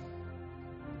naked.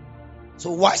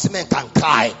 So wise men can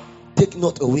cry, take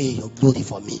not away your glory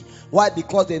from me. Why?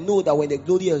 Because they know that when the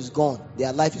glory is gone,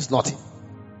 their life is nothing.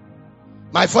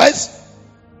 My friends,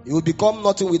 you will become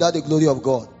nothing without the glory of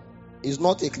God. It's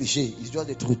not a cliche, it's just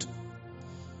the truth.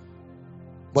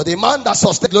 But the man that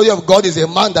sustains the glory of God is a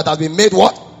man that has been made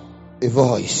what? A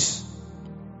voice.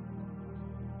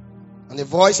 And the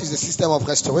voice is a system of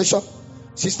restoration,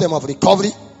 system of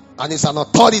recovery, and it's an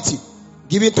authority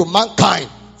given to mankind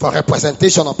for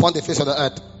representation upon the face of the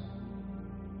earth.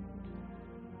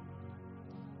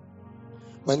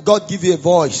 When God gives you a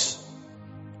voice,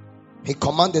 He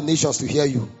commands the nations to hear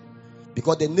you.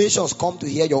 Because the nations come to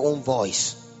hear your own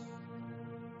voice.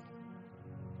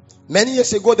 Many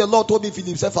years ago, the Lord told me,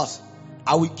 Philip Cephas,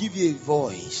 I will give you a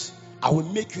voice. I will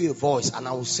make you a voice and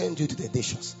I will send you to the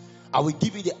nations. I will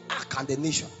give you the ark and the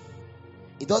nation.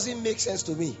 It doesn't make sense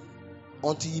to me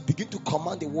until you begin to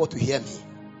command the world to hear me.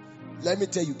 Let me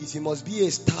tell you, if you must be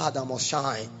a star that must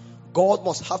shine, God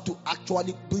must have to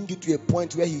actually bring you to a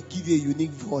point where He gives you a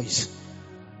unique voice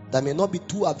that may not be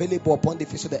too available upon the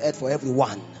face of the earth for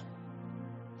everyone.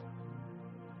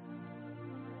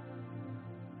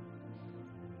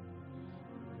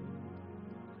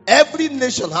 Every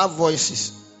nation has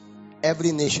voices.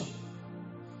 Every nation.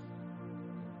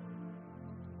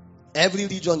 Every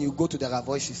region you go to, there are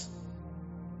voices.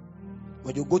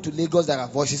 When you go to Lagos, there are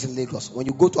voices in Lagos. When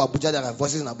you go to Abuja, there are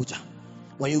voices in Abuja.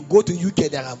 When you go to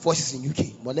UK, there are voices in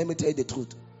UK. But let me tell you the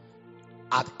truth.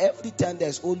 At every time,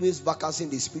 there's always vacancy in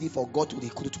the spirit for God to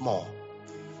recruit more.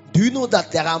 Do you know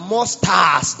that there are more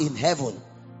stars in heaven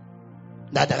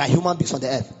than there are human beings on the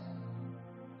earth?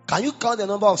 Can you count the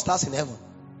number of stars in heaven?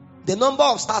 The number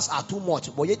of stars are too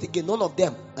much. But yet again, none of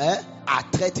them are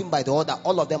threatened by the other.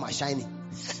 All of them are shining.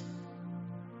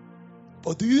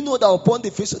 But do you know that upon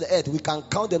the face of the earth, we can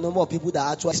count the number of people that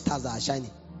are actually stars that are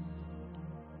shining?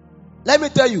 Let me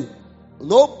tell you,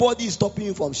 nobody is stopping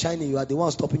you from shining. You are the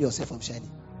one stopping yourself from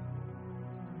shining.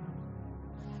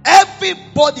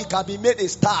 Everybody can be made a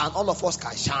star and all of us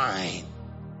can shine.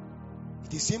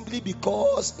 It is simply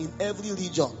because in every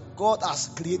region, God has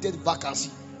created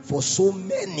vacancy for so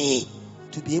many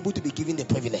to be able to be given the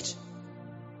privilege.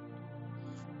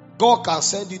 God can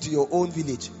send you to your own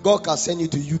village. God can send you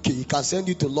to UK. He can send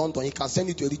you to London. He can send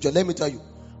you to a region. Let me tell you,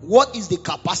 what is the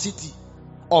capacity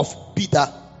of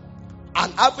Bida?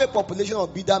 An average population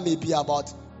of Bida may be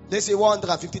about, let's say,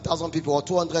 150,000 people or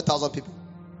 200,000 people.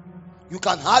 You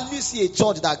can hardly see a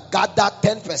church that gather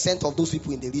 10% of those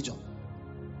people in the region.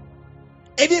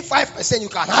 Even 5% you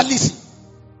can hardly see.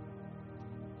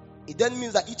 It then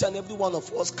means that each and every one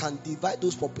of us can divide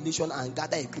those population and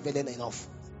gather equivalent enough.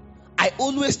 I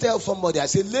always tell somebody, I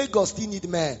say, Lagos still need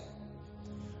men.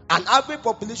 An average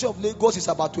population of Lagos is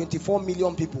about 24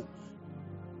 million people.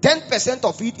 10%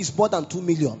 of it is more than 2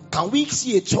 million. Can we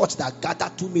see a church that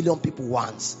gather 2 million people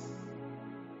once?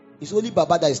 It's only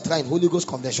Baba that is trying Holy Ghost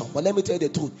conversion. But let me tell you the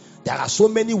truth. There are so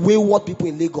many wayward people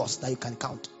in Lagos that you can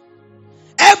count.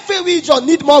 Every region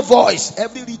need more voice.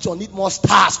 Every region need more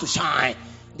stars to shine.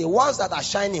 The ones that are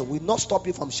shining will not stop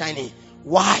you from shining.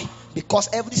 Why? Because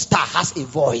every star has a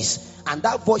voice. And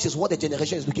that voice is what the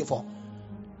generation is looking for.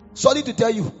 Sorry to tell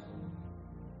you,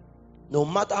 no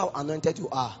matter how anointed you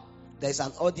are, there is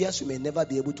an audience you may never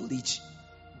be able to reach.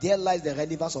 There lies the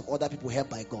relevance of other people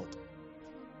helped by God.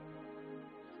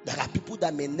 There are people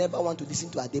that may never want to listen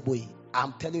to Adeboye.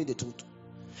 I'm telling you the truth.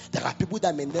 There are people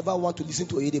that may never want to listen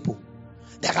to Oyedepo.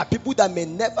 There are people that may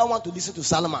never want to listen to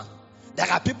Salman. There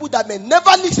are people that may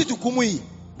never listen to Kumui,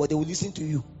 but they will listen to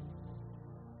you.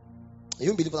 You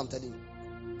don't believe what I'm telling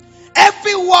you?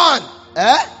 Everyone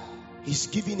is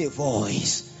giving a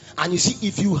voice. And you see,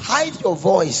 if you hide your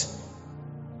voice,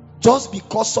 just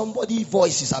because somebody's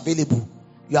voice is available,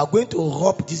 you are going to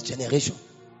rob this generation.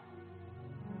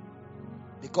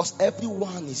 Because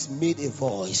everyone is made a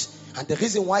voice. And the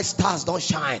reason why stars don't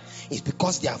shine is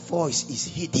because their voice is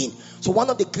hidden. So one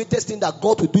of the greatest things that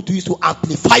God will do to you is to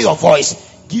amplify your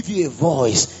voice. Give you a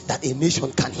voice that a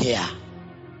nation can hear.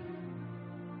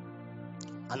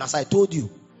 And as I told you,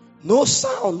 no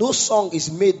sound, no song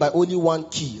is made by only one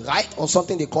key, right? Or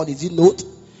something they call it note.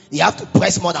 You have to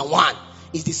press more than one.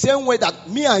 It's the same way that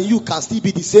me and you can still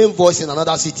be the same voice in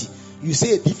another city. You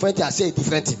say a different thing, I say a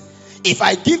different thing. If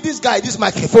I give this guy this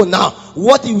microphone now,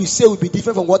 what he will say will be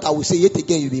different from what I will say. Yet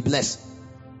again, you'll be blessed.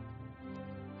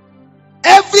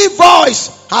 Every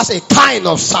voice has a kind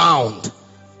of sound.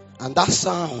 And that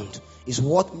sound is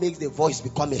what makes the voice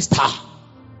become a star.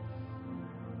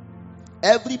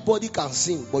 Everybody can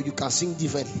sing, but you can sing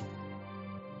differently.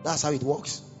 That's how it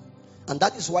works. And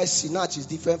that is why Sinach is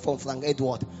different from Frank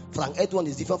Edward. Frank Edward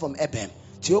is different from Ebem.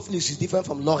 Theophilus is different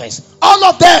from Lawrence. All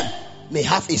of them may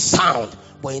have a sound,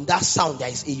 but in that sound there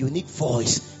is a unique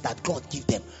voice that God gives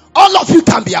them. All of you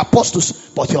can be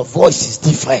apostles, but your voice is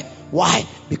different. Why?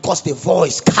 Because the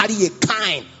voice carries a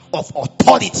kind of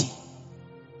authority.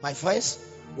 My friends,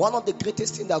 one of the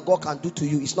greatest things that God can do to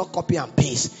you is not copy and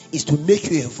paste, is to make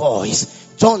you a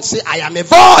voice. John said, I am a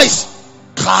voice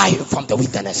crying from the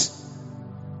wilderness.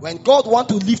 When God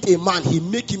wants to lift a man, he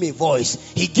make him a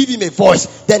voice. He give him a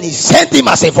voice. Then he sent him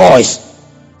as a voice.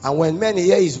 And when men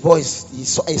hear his voice, he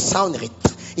sound,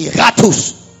 he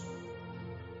rattles.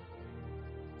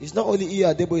 It's not only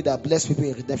here Adeboye that bless people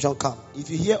in redemption camp.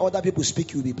 If you hear other people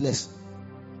speak, you'll be blessed.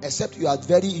 Except you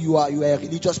are a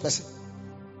religious person.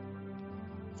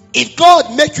 If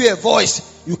God make you a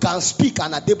voice, you can speak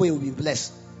and Adeboye will be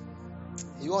blessed.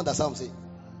 You understand what I'm saying?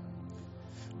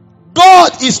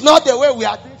 God is not the way we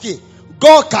are thinking.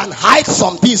 God can hide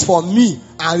some things from me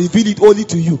and reveal it only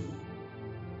to you.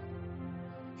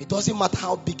 It doesn't matter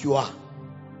how big you are.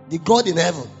 The God in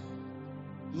heaven.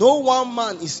 No one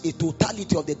man is a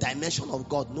totality of the dimension of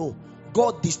God. No.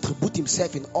 God distributes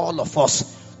himself in all of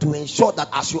us to ensure that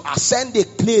as you ascend the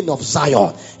plane of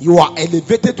Zion, you are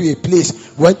elevated to a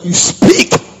place when you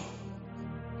speak,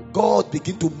 God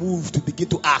begin to move, to begin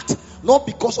to act. Not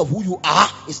because of who you are,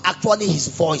 it's actually his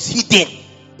voice hidden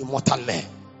in mortal man.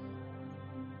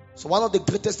 So one of the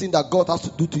greatest things that God has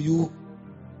to do to you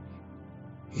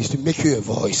is to make you a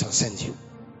voice and send you.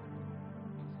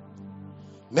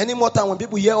 Many more times when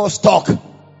people hear us talk,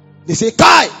 they say,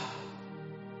 Kai!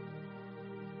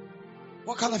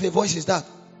 What kind of a voice is that?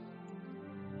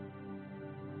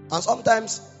 And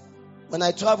sometimes when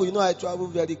I travel, I travel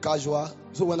very casual.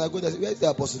 So when I go there, where is the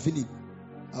Apostle Philip?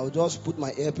 I will just put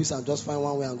my earpiece and just find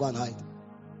one way and go and hide.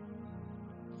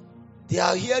 They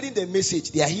are hearing the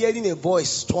message. They are hearing a voice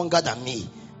stronger than me,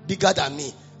 bigger than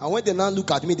me. And when they now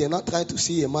look at me, they're not trying to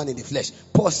see a man in the flesh.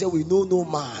 Paul said, we know no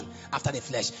man after the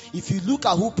flesh. If you look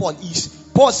at who Paul is,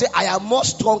 Paul said, I am more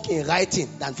strong in writing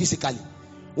than physically.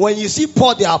 When you see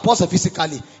Paul the apostle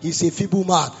physically, he's a feeble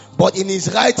man. But in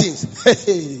his writings,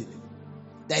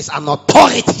 there is an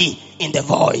authority in the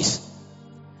voice.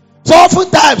 So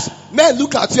oftentimes, men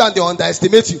look at you and they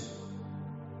underestimate you.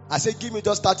 I say, give me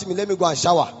just 30 minutes, let me go and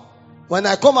shower. When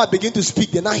I come and begin to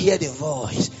speak, they now hear the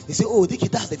voice. They say, oh,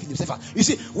 that's the Philip Cephas. You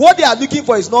see, what they are looking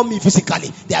for is not me physically.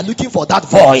 They are looking for that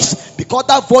voice. Because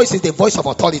that voice is the voice of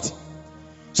authority.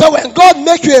 So when God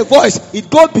makes you a voice, it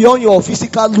goes beyond your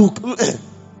physical look.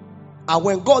 And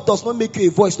when God does not make you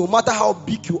a voice, no matter how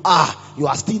big you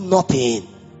are still nothing.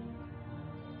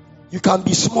 You can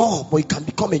be small, but you can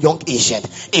become a young ancient.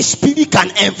 A spirit can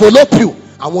envelop you.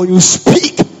 And when you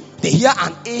speak, they hear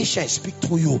an ancient speak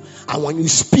to you. And when you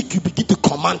speak, you begin to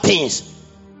command things.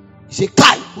 You say,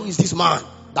 Kai, who is this man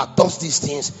that does these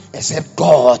things? Except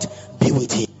God be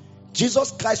with him.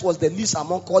 Jesus Christ was the least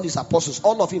among all his apostles.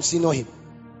 All of him senior him.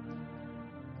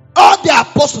 All the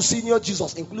apostles senior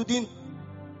Jesus, including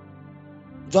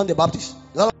John the Baptist.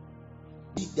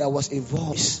 There was a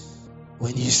voice.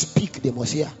 When you speak, they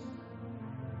must hear.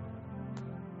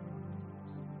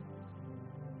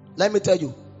 Let me tell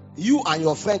you, you and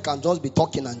your friend can just be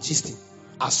talking and gisting,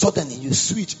 and suddenly you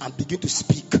switch and begin to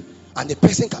speak, and the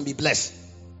person can be blessed.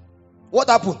 What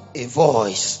happened? A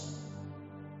voice.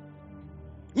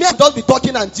 Me and just be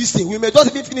talking and gisting. We may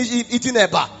just even finish eating a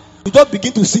bar. We just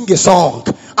begin to sing a song.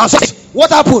 And so,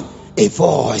 what happened? A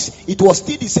voice. It was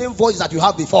still the same voice that you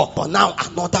had before, but now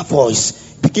another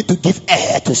voice. Begin to give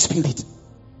air to spirit.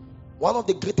 One of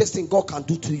the greatest things God can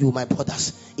do to you, my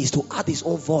brothers, is to add his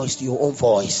own voice to your own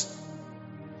voice.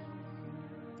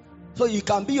 So you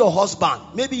can be your husband.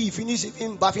 Maybe you finish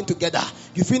even bathing together.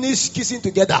 You finish kissing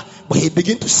together. But he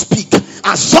begin to speak.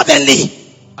 And suddenly,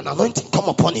 an anointing come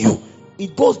upon you.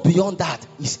 It goes beyond that.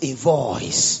 It's a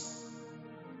voice.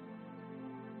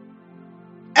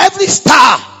 Every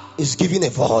star is given a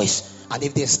voice. And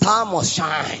if the star must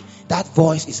shine, that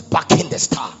voice is backing the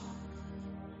star.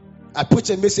 I preached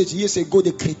a message years ago,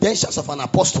 the credentials of an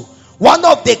apostle. One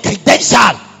of the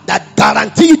credentials that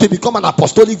guarantee you to become an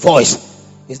apostolic voice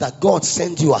is that God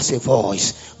sends you as a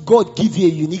voice. God gives you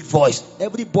a unique voice.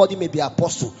 Everybody may be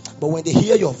apostle, but when they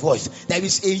hear your voice, there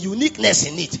is a uniqueness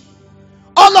in it.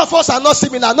 All of us are not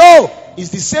similar. No, it's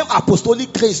the same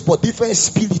apostolic grace, but different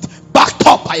spirit, backed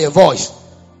up by a voice.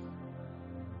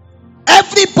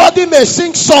 Everybody may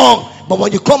sing song, but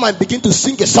when you come and begin to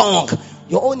sing a song,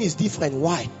 your own is different.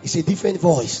 Why? It's a different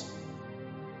voice.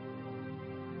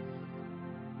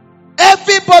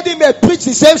 Everybody may preach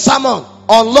the same sermon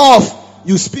on love.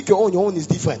 You speak your own is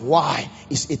different. Why?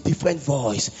 It's a different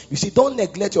voice. You see, don't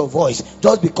neglect your voice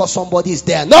just because somebody is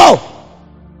there. No!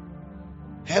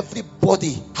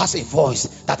 Everybody has a voice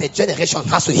that a generation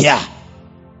has to hear.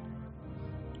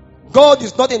 God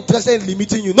is not interested in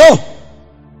limiting you. No!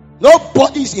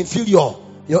 Nobody is inferior.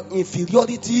 Your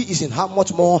inferiority is in how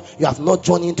much more you have not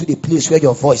journeyed into the place where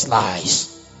your voice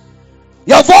lies.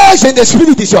 Your voice in the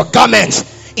spirit is your garment.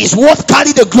 It's what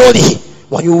carry the glory.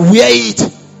 When you wear it,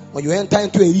 when you enter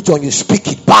into a region, you speak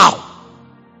it. Bow.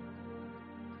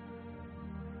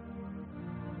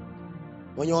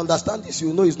 When you understand this,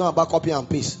 you know it's not about copy and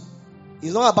paste.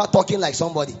 It's not about talking like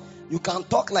somebody. You can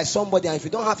talk like somebody, and if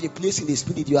you don't have a place in the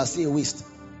spirit, you are still a waste.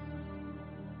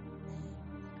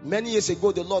 Many years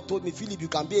ago, the Lord told me, Philip, you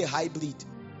can be a hybrid.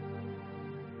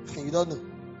 You don't know.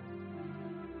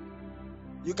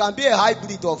 You can be a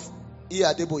hybrid of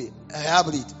Adeboye, a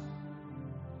hybrid.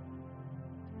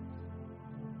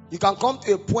 You can come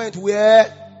to a point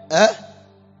where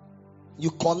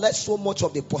you collect so much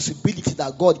of the possibility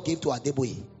that God gave to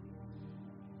Adeboye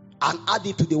and add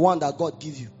it to the one that God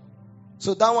gives you.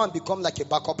 So that one becomes like a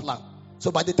backup plan.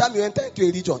 So by the time you enter into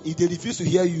a region, if they refuse to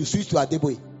hear you, you switch to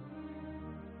Adeboye.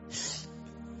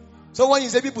 So when you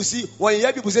hear people say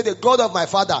the God of my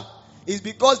father, it's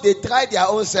because they tried their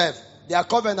own self. Their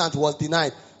covenant was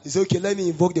denied. He said, okay, let me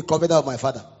invoke the covenant of my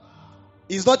father.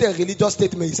 It's not a religious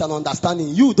statement, it's an understanding.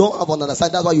 You don't have an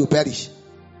understanding, that's why you perish.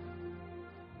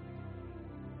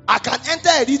 I can enter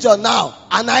a region now,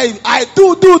 and I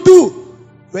do.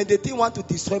 When the thing want to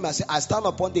destroy me, I say, I stand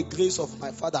upon the grace of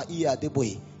my father,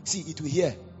 Adeboye. See, it will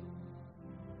hear.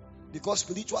 Because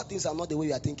spiritual things are not the way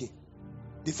you are thinking.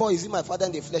 Before, is it my father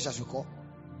in the flesh as you call?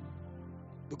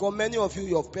 Because many of you,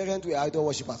 your parents were idol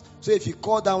worshippers. So if you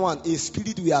call that one, a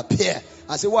spirit will appear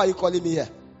and say, why are you calling me here?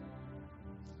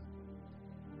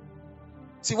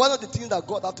 See, one of the things that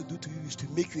God has to do to you is to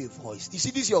make you a voice. You see,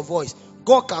 this is your voice.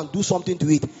 God can do something to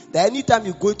it. That anytime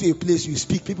you go to a place, you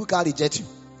speak, people can't reject you.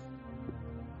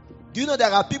 Do you know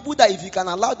there are people that if you can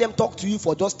allow them talk to you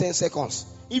for just 10 seconds,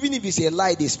 even if it's a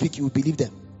lie they speak, you will believe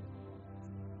them.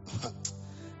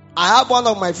 I have one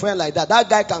of my friends like that. That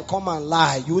guy can come and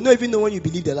lie. You will not even know when you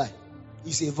believe the lie.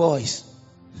 It's a voice.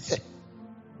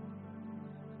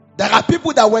 There are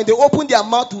people that when they open their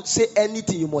mouth to say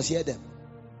anything, you must hear them.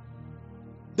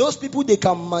 Those people, they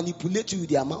can manipulate you with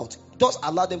their mouth. Just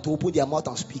allow them to open their mouth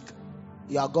and speak.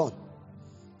 You are gone.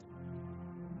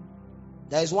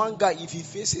 There is one guy, if he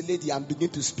faces a lady and begin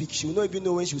to speak, she will not even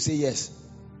know when she will say yes.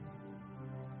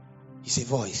 It's a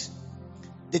voice.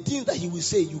 The things that he will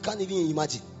say, you can't even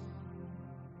imagine.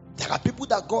 There are people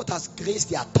that God has graced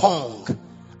their tongue,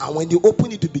 and when they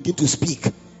open it to begin to speak,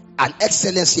 an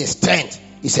excellency, a strength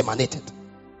is emanated.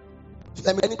 So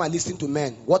let me, anyone listening to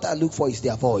men, what I look for is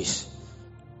their voice.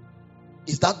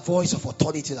 It's that voice of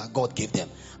authority that God gave them.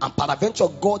 And peradventure,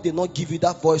 God did not give you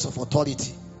that voice of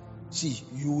authority. See,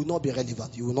 you will not be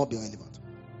relevant. You will not be relevant.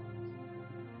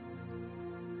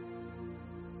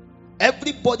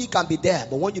 Everybody can be there,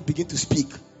 but when you begin to speak,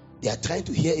 they are trying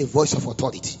to hear a voice of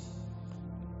authority.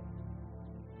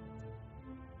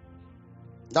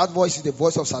 That voice is the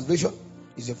voice of salvation,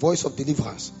 is the voice of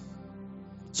deliverance.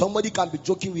 Somebody can be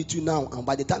joking with you now, and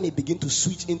by the time you begin to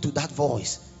switch into that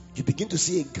voice, you begin to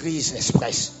see a grace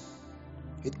express.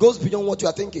 It goes beyond what you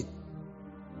are thinking.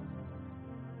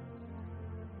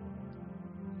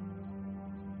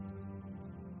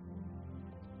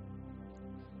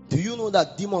 Do you know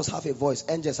that demons have a voice?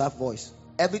 Angels have voice.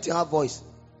 Everything have voice.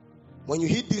 When you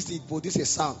hit this, it produces a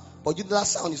sound. But you know that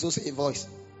sound is also a voice.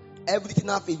 Everything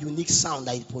have a unique sound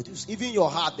that it produces. Even your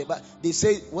heart, they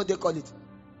say, what they call it?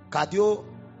 Cardiogram,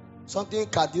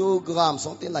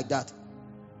 something like that.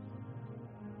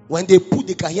 When they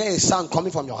can hear a sound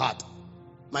coming from your heart.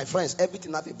 My friends,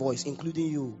 everything have a voice, including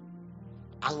you.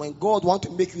 And when God wants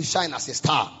to make you shine as a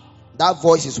star, that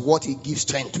voice is what He gives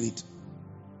strength to it.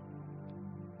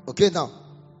 Okay, now,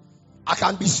 I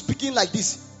can be speaking like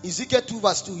this. Ezekiel 2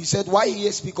 verse 2, he said, why he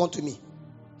speak unto me?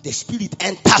 The Spirit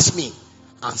enters me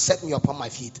and set me upon my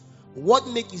feet. What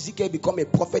makes Ezekiel become a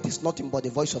prophet is nothing but the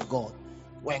voice of God.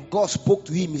 When God spoke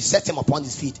to him, he set him upon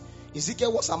his feet.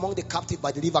 Ezekiel was among the captive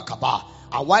by the river Kabar.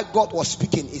 And while God was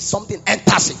speaking, is something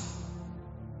enters him.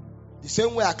 The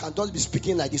same way I can just be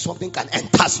speaking like this, something can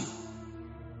enter you.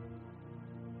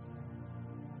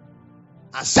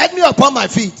 And set me upon my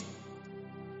feet.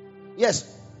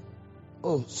 Yes.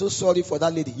 Oh, so sorry for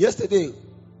that lady. Yesterday,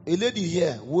 a lady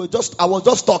here, I was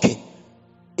just talking.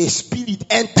 A spirit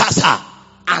enters her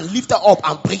and lifts her up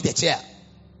and break the chair.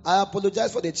 I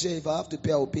apologize for the chair. If I have to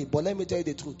pay, I will pay. But let me tell you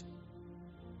the truth.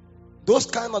 Those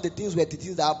kind of the things were the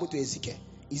things that happened to Ezekiel.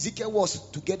 Ezekiel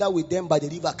was together with them by the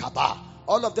river Kabar.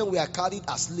 All of them were carried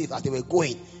as slaves as they were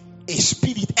going. A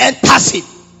spirit enters him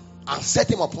and set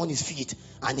him upon his feet,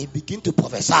 and he began to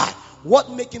prophesy.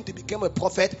 What made him to become a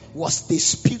prophet was the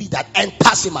spirit that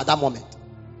enters him at that moment.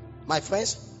 My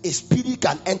friends, a spirit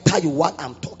can enter you while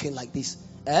I'm talking like this.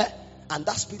 And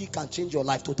that spirit can change your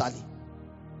life totally.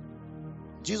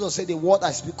 Jesus said, the word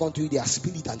I speak unto you, their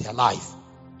spirit and their life.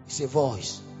 It's a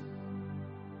voice.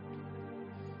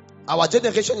 Our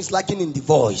generation is lacking in the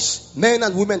voice. Men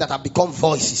and women that have become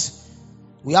voices.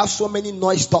 We have so many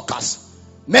noise talkers.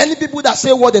 Many people that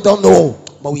say what they don't know,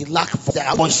 but we lack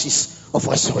their voices of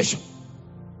restoration.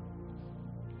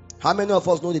 How many of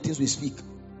us know the things we speak?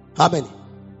 How many?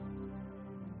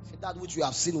 That which we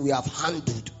have seen, we have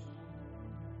handled.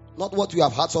 Not what we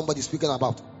have heard somebody speaking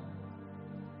about.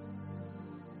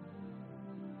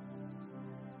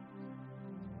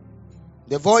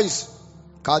 The voice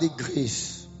carry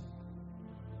grace.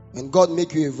 When God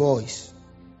make you a voice,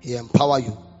 He empower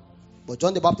you. But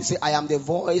John the Baptist said, I am the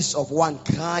voice of one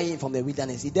crying from the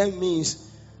wilderness. It then means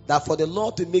that for the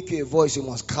Lord to make you a voice, you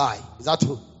must cry. Is that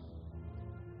true?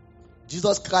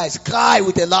 Jesus Christ, cry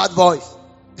with a loud voice.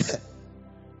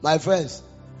 My friends,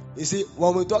 you see,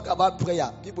 when we talk about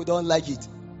prayer, people don't like it.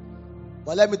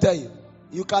 But let me tell you,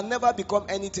 you can never become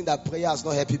anything that prayer has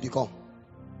not helped you become.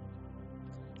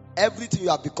 Everything you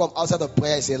have become outside of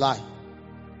prayer is a lie.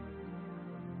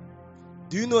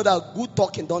 Do you know that good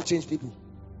talking don't change people?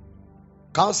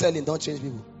 Counseling don't change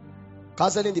people.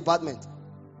 Counseling department.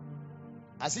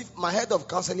 As if my head of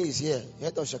counseling is here.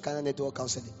 Head of Shekinah Network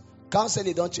Counseling.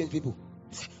 Counseling don't change people.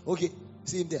 Okay,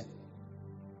 see him there.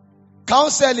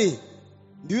 Counseling.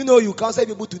 Do you know you counsel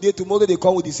people today, tomorrow they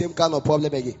come with the same kind of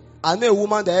problem again? I know a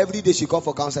woman that every day she comes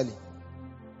for counseling.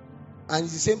 And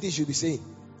it's the same thing she'll be saying.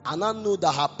 And I know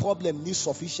that her problem needs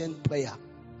sufficient prayer.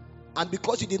 And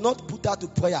because you did not put her to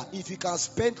prayer, if you can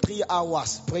spend 3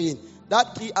 hours praying,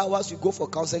 that 3 hours you go for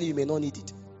counseling, you may not need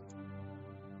it.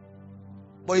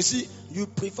 But you see, you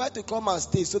prefer to come and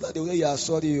stay so that they will say, you are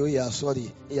sorry, oh, you are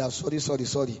sorry, you are sorry,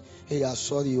 sorry. Hey, you are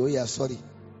sorry, oh, you are sorry.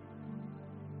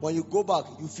 When you go back,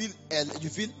 you feel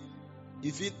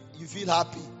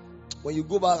happy. When you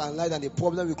go back and lie down, the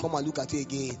problem will come and look at you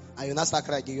again, and you not start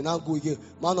crying again. You now go again,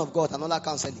 man of God, another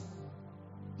counseling.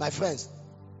 My friends,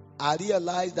 I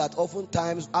realize that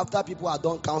oftentimes after people are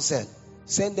done counsel,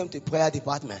 Send them to prayer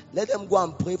department. Let them go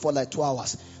and pray for like 2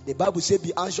 hours. The Bible says,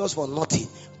 be anxious for nothing,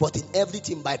 but in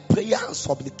everything by prayer and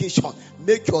supplication,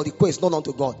 make your request known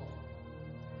unto God.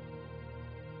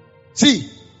 See,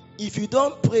 if you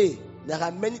don't pray, there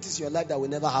are many things in your life that will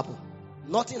never happen.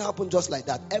 Nothing happened just like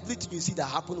that. Everything you see that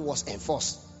happened was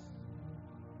enforced.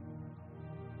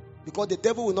 Because the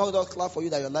devil will not just clap for you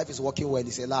that your life is working well.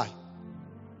 It's a lie.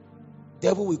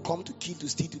 Devil will come to kill, to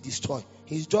steal, to destroy.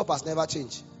 His job has never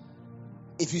changed.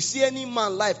 If you see any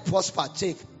man life prosper,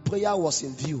 check, prayer was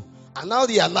in view. And now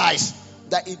realize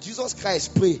that if Jesus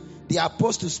Christ pray, the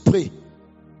apostles pray,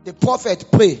 the prophet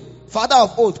pray, father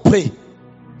of old pray.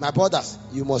 My brothers,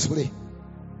 you must pray.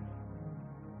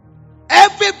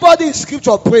 Everybody in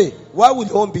scripture pray. Why would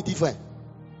your own be different?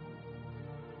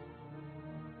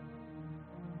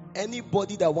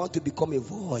 Anybody that wants to become a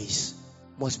voice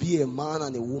must be a man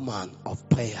and a woman of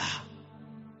prayer.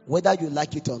 Whether you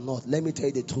like it or not, let me tell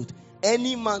you the truth.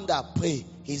 Any man that pray,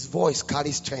 his voice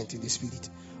carries strength in the spirit.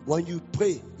 When you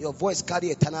pray, your voice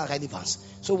carries eternal relevance.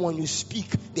 So when you speak,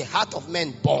 the heart of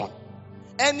men burn.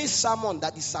 Any sermon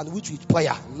that is sandwiched with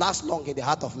prayer lasts long in the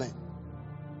heart of men.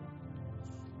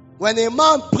 When a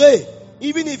man pray,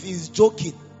 even if he's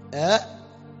joking,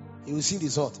 he will see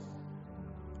result.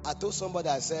 I told somebody,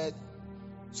 I said,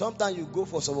 sometimes you go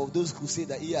for some of those crusades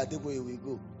that here at the way we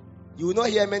go. You will not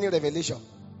hear many revelations,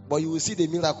 but you will see the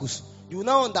miracles. You will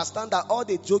now understand that all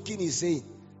the joking is saying,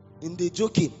 in the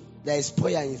joking, there is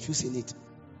prayer infused in it.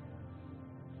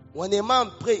 When a man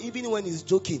pray, even when he's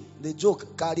joking, the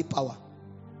joke carry power.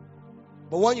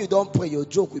 But when you don't pray, your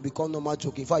joke will become normal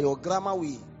joke. In fact, your grammar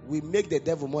will make the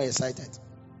devil more excited.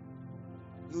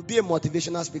 You'll be a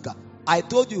motivational speaker. I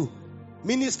told you,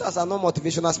 ministers are not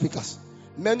motivational speakers.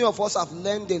 Many of us have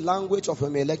learned the language of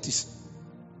electors,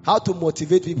 how to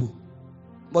motivate people.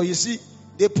 But you see,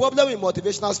 the problem with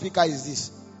motivational speaker is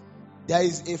this. There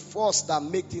is a force that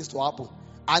makes things to happen.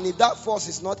 And if that force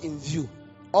is not in view,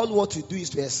 all what you do is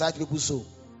to excite people's soul.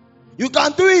 You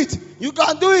can do it. You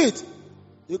can do it.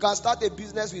 You can start a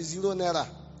business with 0 naira.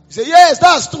 You say, yes,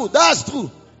 that's true. That's true.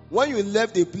 When you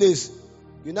left the place,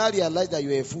 you now realize that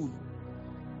you're a fool.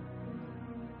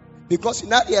 Because you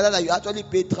now realize that you actually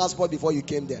paid transport before you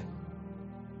came there.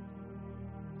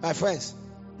 My friends.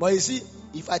 But you see,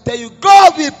 if I tell you,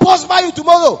 God will prosper you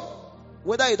tomorrow,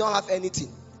 whether you don't have anything,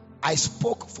 I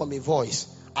spoke from a voice.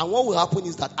 And what will happen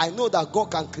is that I know that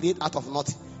God can create out of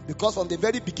nothing. Because from the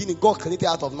very beginning, God created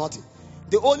out of nothing.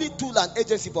 The only tool and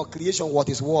agency for creation was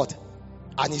His word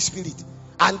and His spirit.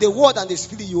 And the word and the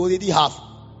spirit you already have.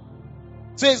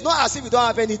 So it's not as if you don't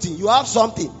have anything. You have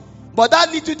something. But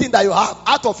that little thing that you have,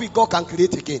 out of it, God can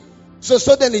create again. So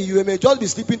suddenly you may just be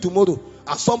sleeping tomorrow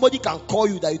and somebody can call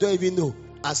you that you don't even know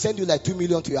and send you like 2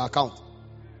 million to your account.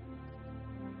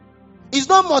 It's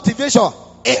not motivation.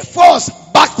 A force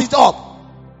backed it up.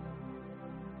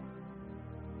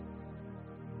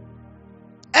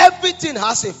 Everything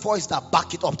has a force that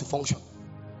back it up to function.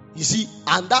 You see,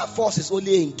 and that force is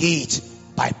only engaged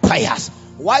by prayers.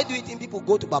 Why do you think people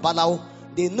go to Babalawo?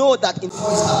 They know that in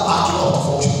force that back it up to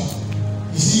function.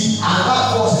 You see, and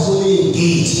that force is only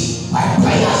engaged by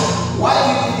prayers. Why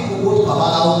do you think people go to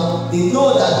Babalawo? They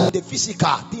know that in the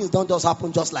physical, things don't just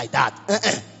happen just like that.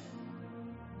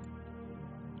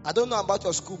 I don't know about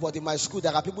your school, but in my school,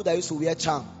 there are people that used to wear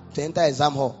charm to enter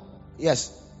exam hall.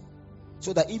 Yes.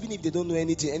 So that even if they don't know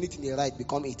anything they write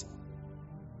become it.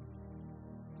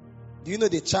 Do you know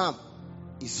the charm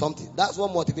is something? That's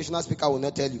what motivational speaker will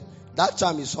not tell you. That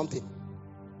charm is something.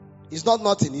 It's not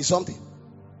nothing, it's something.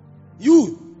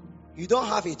 You don't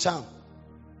have a charm.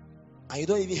 And you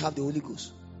don't even have the Holy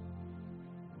Ghost.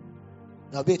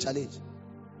 There'll be a challenge.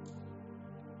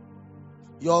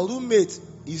 Your roommate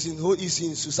is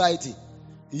in society.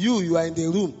 You are in the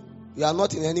room. You are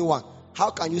not in anyone. How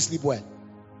can you sleep well?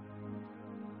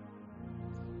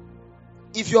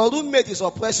 If your roommate is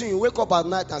oppressing you, wake up at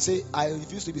night and say, I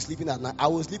refuse to be sleeping at night. I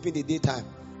will sleep in the daytime.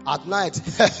 At night,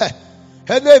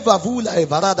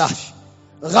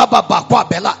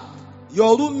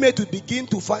 your roommate will begin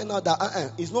to find out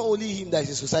that it's not only him that is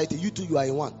in society. You too, you are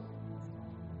in one.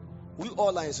 We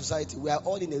all are in society. We are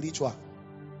all in a ritual.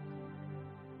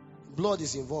 Blood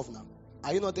is involved now.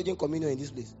 Are you not taking communion in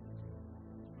this place?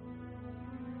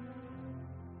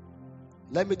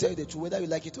 Let me tell you the truth, whether you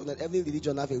like it or not, every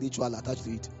religion has a ritual attached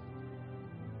to it.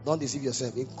 Don't deceive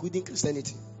yourself, including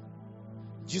Christianity.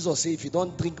 Jesus said, if you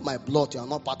don't drink my blood, you are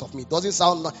not part of me. Doesn't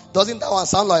that one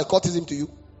sound like a cultism to you?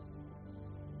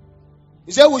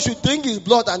 He said we should drink his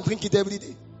blood and drink it every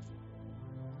day.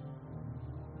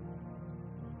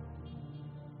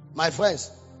 My friends,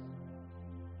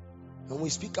 when we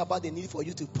speak about the need for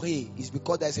you to pray, it's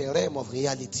because there's a realm of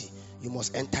reality. you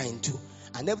must enter into.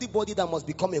 And everybody that must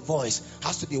become a voice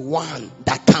has to be one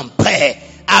that can pray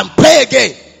and pray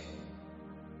again.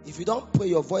 If you don't pray,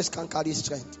 your voice can't carry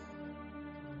strength.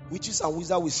 Witches and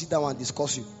wizards will sit down and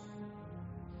discuss you.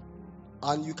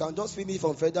 And you can just finish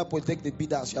from Federal Polytechnic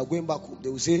bidders. You are going back home. They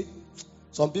will say,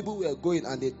 some people were going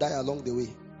and they die along the way.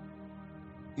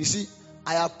 You see,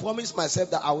 I have promised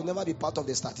myself that I will never be part of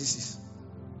the statistics.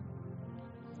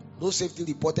 No Safety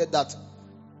reported that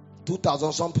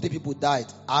 2,000 something people died.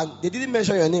 And they didn't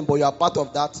mention your name, but you are part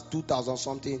of that 2,000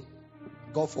 something.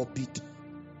 God forbid.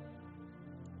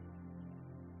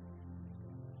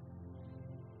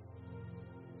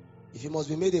 If you must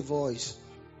be made a voice,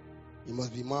 you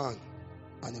must be man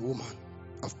and a woman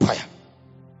of prayer.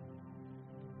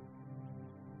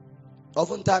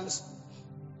 Oftentimes,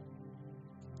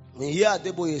 when you hear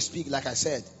Adeboye speak, like I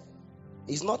said,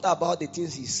 it's not about the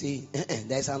things he's saying.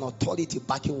 There's an authority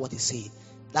backing what he's saying.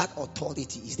 That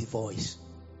authority is the voice.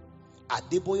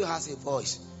 Adeboye has a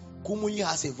voice. Kumuyi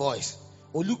has a voice.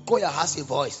 Olukoya has a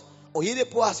voice.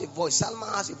 Oyedepo has a voice.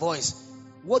 Salma has a voice.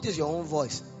 What is your own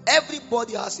voice?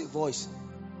 Everybody has a voice.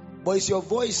 But is your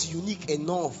voice unique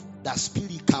enough that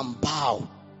spirit can bow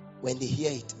when they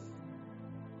hear it?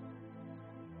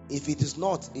 If it is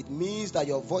not, it means that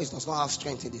your voice does not have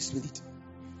strength in the spirit.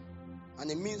 And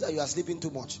it means that you are sleeping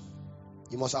too much.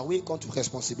 You must awaken to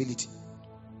responsibility.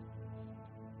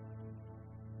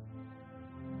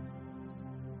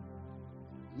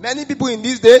 Many people in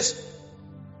these days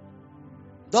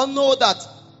don't know that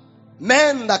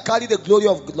men that carry the glory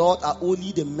of God are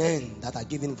only the men that are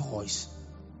given voice.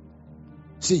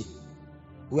 See,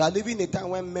 we are living in a time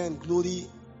when men glory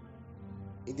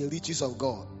in the riches of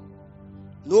God.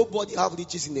 Nobody have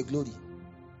riches in the glory.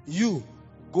 You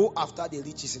go after the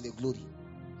riches in the glory.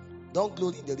 Don't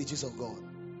glory in the riches of God.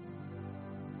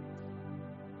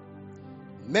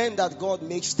 Men that God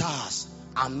makes stars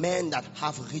are men that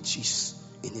have riches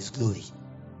in His glory.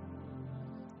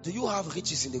 Do you have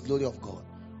riches in the glory of God?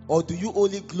 Or do you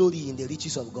only glory in the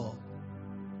riches of God?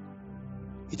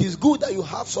 It is good that you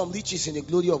have some riches in the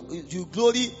glory of God. You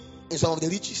glory in some of the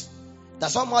riches. That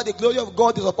somehow the glory of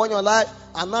God is upon your life,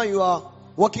 and now you are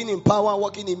walking in power,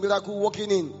 walking in miracle,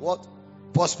 walking in what?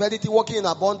 Prosperity, walking in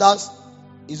abundance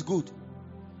is good.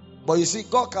 But you see,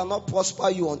 God cannot prosper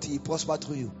you until He prospers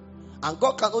through you. And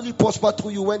God can only prosper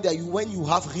through you when you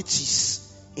have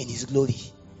riches in His glory.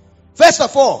 First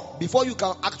of all, before you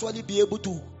can actually be able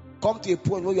to come to a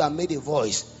point where you are made a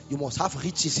voice, you must have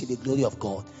riches in the glory of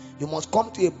God. You must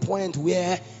come to a point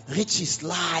where riches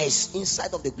lies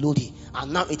inside of the glory,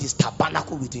 and now it is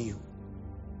tabernacle within you.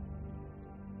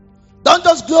 Don't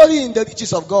just glory in the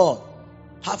riches of God.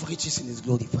 Have riches in His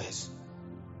glory first.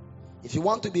 If you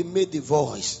want to be made the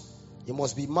voice, you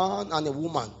must be man and a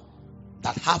woman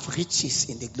that have riches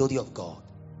in the glory of God.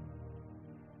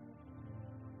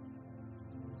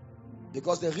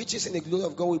 Because the riches in the glory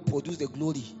of God will produce the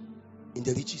glory in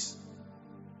the riches.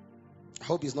 I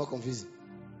hope it's not confusing.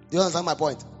 Do you understand my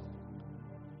point?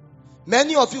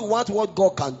 Many of you want what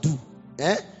God can do,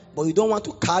 but you don't want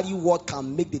to carry what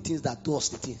can make the things that does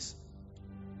the things.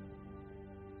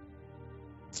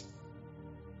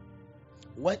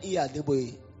 When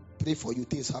Adeboye pray for you,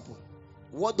 things happen.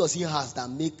 What does he has that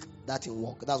make that thing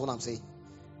work? That's what I'm saying.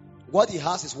 What he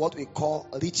has is what we call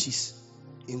riches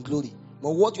in glory.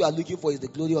 But what you are looking for is the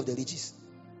glory of the riches.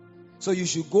 So you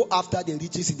should go after the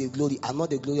riches in the glory and not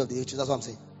the glory of the riches. That's what I'm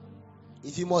saying.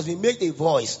 If you must be made a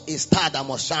voice, a star that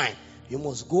must shine, you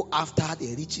must go after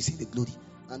the riches in the glory.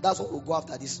 And that's what we'll go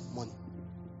after this morning.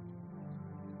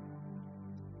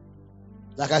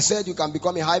 Like I said, you can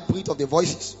become a hybrid of the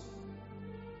voices.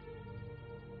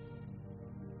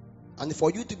 And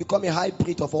for you to become a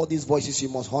hybrid of all these voices, you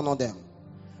must honor them.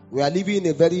 We are living in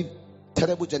a very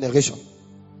terrible generation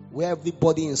where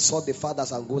everybody insult the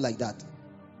fathers and go like that.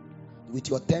 With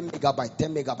your 10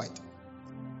 megabyte.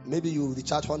 Maybe you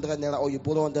recharge 100 naira or you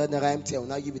borrow 100 naira MTN, will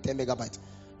now give you 10 megabyte.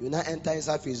 You now enter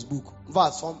inside Facebook. In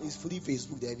fact, some is free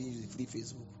Facebook. They even use free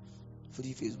Facebook.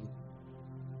 Free Facebook.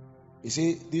 You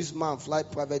see, this man fly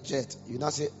private jet. You now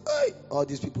say, hey, all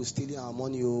these people stealing our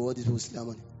money, all these people stealing our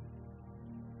money.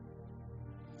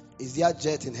 Is there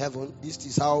jet in heaven? This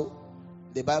is how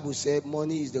the Bible says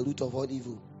money is the root of all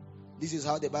evil. This is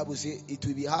how the Bible says it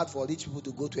will be hard for rich people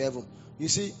to go to heaven. You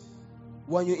see,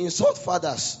 when you insult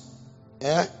fathers,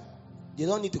 they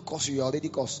don't need to curse you. You already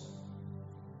cursed.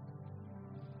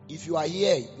 If you are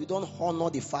here, you don't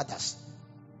honor the fathers,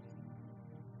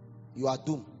 you are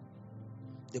doomed.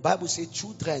 The Bible says,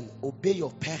 children, obey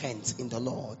your parents in the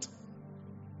Lord.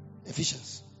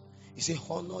 Ephesians. You say,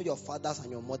 honor your fathers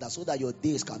and your mothers so that your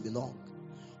days can be long.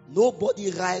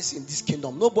 Nobody rise in this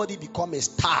kingdom. Nobody become a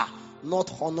star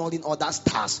not honoring other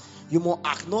stars. You must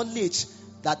acknowledge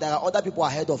that there are other people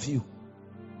ahead of you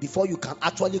before you can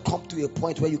actually come to a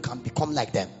point where you can become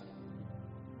like them.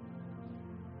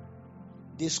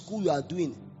 The school you are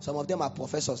doing, some of them are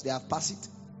professors, they have passed it.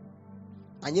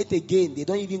 And yet again, they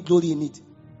don't even glory in it.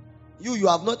 You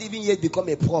have not even yet become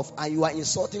a prof, and you are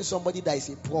insulting somebody that is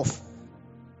a prof.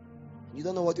 You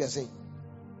don't know what you are saying.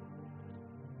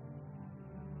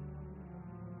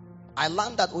 I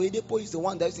learned that Oyedepo is the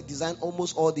one that used to design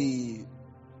almost all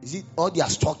their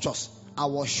structures. I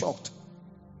was shocked.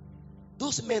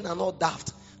 Those men are not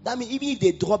daft. That means even if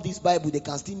they drop this Bible, they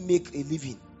can still make a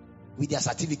living with their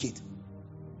certificate.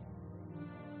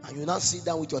 And you now sit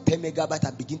down with your 10 megabyte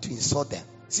and begin to insult them.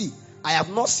 See, I have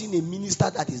not seen a minister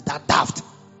that is that daft.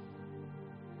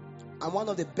 I'm one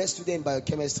of the best students in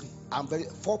biochemistry. I'm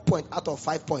 4 point out of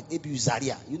 5 point. Abu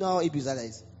Zaria. You know how Abu Zaria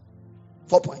is?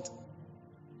 4 point.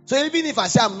 So even if I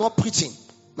say I'm not preaching,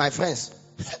 my friends,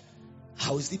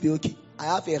 I will still be okay. I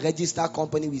have a register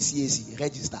company with CAC.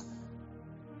 Register.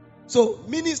 So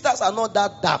ministers are not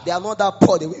that daft. They are not that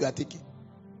poor the way you are thinking.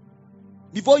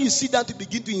 Before you sit down to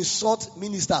begin to insult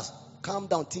ministers, calm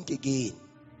down, think again.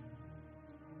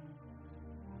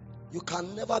 You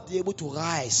can never be able to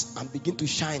rise and begin to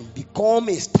shine, become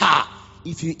a star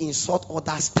if you insult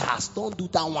other stars. Don't do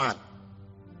that one.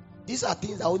 These are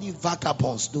things that only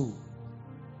vagabonds do.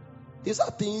 These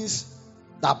are things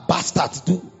that bastards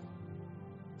do.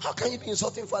 How can you be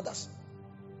insulting fathers?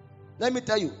 Let me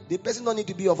tell you, the person don't need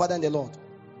to be your father in the Lord.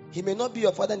 He may not be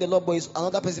your father in the Lord, but he's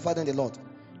another person father in the Lord.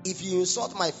 If you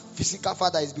insult my physical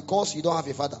father, it's because you don't have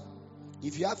a father.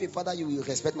 If you have a father, you will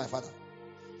respect my father.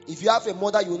 If you have a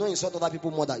mother, you will not insult other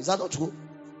people's mother. Is that not true?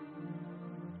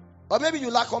 Or maybe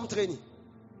you lack home training.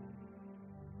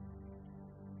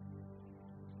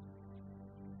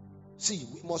 See,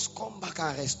 we must come back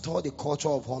and restore the culture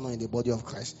of honor in the body of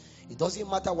Christ. It doesn't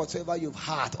matter whatsoever you've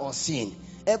had or seen.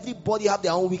 Everybody have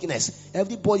their own weakness.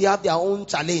 Everybody have their own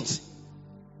challenge.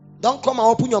 Don't come and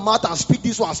open your mouth and speak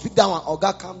this one, speak that one. Oh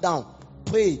God, calm down.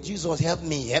 Pray, Jesus, help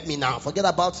me now. Forget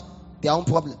about their own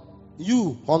problem.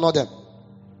 You honor them.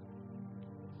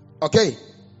 Okay.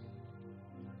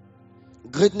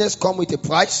 Greatness comes with a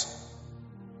price.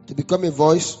 To become a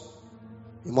voice,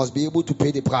 you must be able to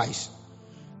pay the price.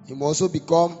 You must also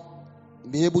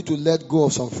be able to let go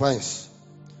of some friends.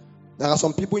 There are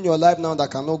some people in your life now that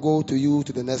cannot go to you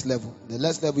to the next level. The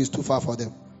next level is too far for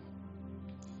them.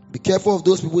 Be careful of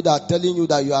those people that are telling you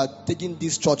that you are taking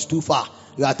this church too far.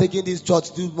 You are taking this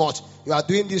church too much. You are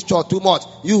doing this church too much.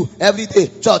 You, every day,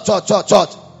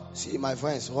 church. See, my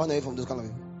friends, run away from those kind of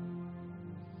people.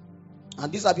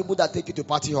 And these are people that take you to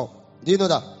party hall. Do you know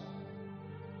that?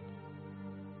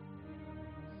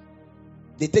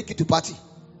 They take you to party.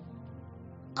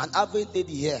 An average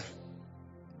lady here,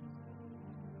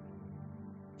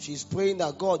 she's praying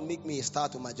that God make me a star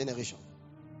to my generation.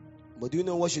 But do you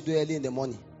know what she do early in the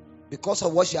morning? Because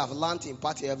of what she have learned in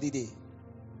party every day.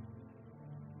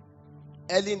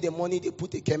 Early in the morning, they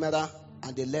put a camera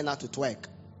and they learn how to twerk.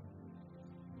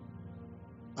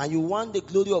 And you want the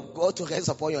glory of God to rest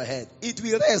upon your head. It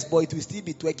will rest, but it will still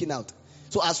be twerking out.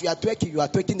 So as you are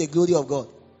twerking the glory of God.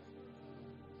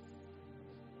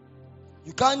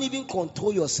 You can't even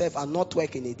control yourself and not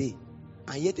twerk in a day.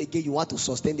 And yet again, you want to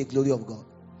sustain the glory of God.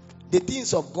 The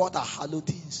things of God are hallowed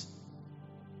things.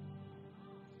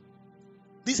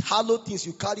 These hallowed things,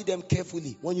 you carry them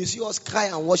carefully. When you see us cry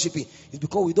and worshiping, it's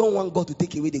because we don't want God to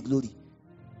take away the glory.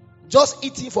 Just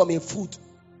eating from a food,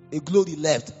 a glory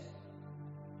left.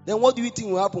 Then what do you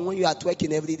think will happen when you are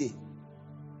twerking every day?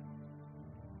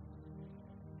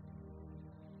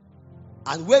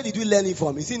 And where did you learn it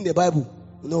from? It's in the Bible.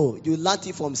 No, you learned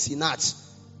it from Sinach.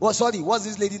 What's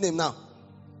this lady name now?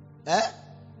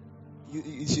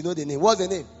 You should know the name. What's the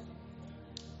name?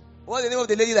 What's the name of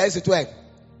the lady that used to twerk?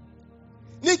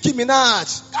 Nicki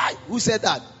Minaj. Who said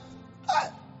that?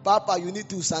 Papa, you need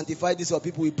to sanctify this for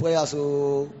people with prayer.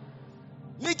 So,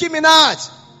 Nicki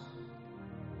Minaj.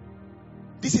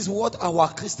 This is what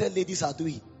our Christian ladies are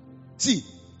doing. See,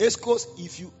 escorts,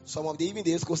 even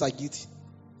the escorts are guilty.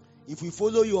 If we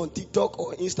follow you on TikTok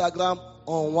or Instagram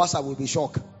or on WhatsApp, we'll be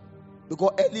shocked.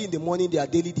 Because early in the morning, their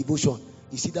daily devotion,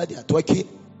 you see that they are twerking,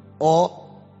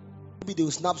 or maybe they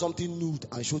will snap something nude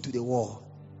and show to the wall.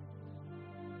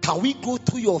 Can we go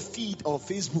through your feed on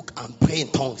Facebook and pray in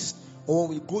tongues? Or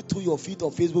when we go through your feed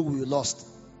on Facebook, we will lost.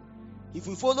 If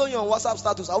we follow you on WhatsApp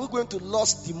status, are we going to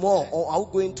lust the more, or are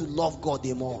we going to love God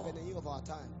the more?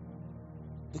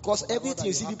 Because everything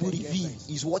you see people reveal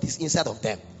is what is inside of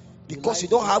them. Because you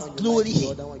don't have glory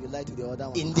in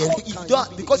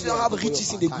the because you don't have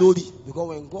riches in the glory. Because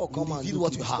when God comes and reveal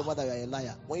what you have, that you are a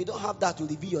liar. When you don't have that, you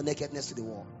reveal your nakedness to the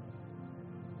world.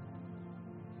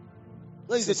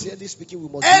 No, sincerely speaking, we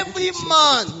must every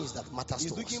man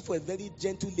is looking for a very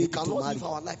gentle lady to marry. Live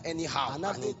our life anyhow, and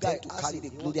not guy to carry the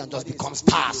glory and just become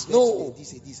stars. No,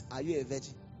 are you a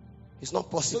virgin? It's not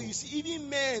possible. So you see, even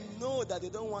men know that they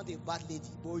don't want a bad lady,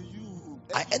 but you.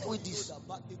 I end with this.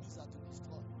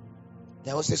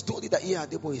 There was a story that Nehemiah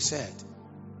Then said.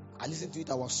 I listened to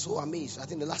it. I was so amazed. I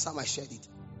think the last time I shared it.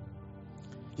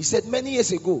 He said many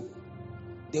years ago,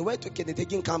 they went to Kennedy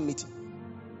camp meeting.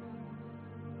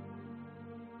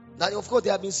 Now, of course,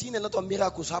 they have been seeing a lot of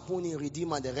miracles happen in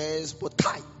Redeem and the rest. But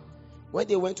when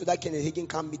they went to that Kennedy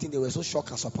camp meeting, they were so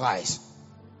shocked and surprised.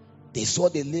 They saw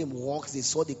the lame walk. They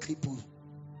saw the cripple.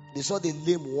 They saw the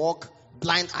lame walk.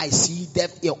 Blind eye see,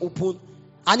 deaf ear open.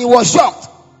 And he was shocked.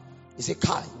 He said,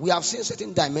 Kai, we have seen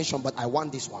certain dimension, but I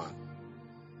want this one.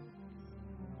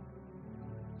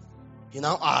 He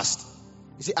now asked.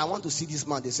 He said, I want to see this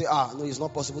man. They say, no, it's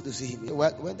not possible to see him.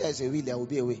 Well, when there is a will, there will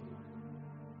be a way.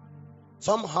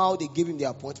 Somehow they gave him the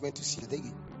appointment to see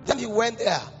him. Then he went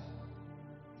there.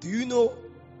 Do you know?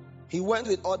 He went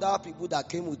with other people that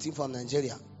came with him from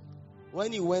Nigeria.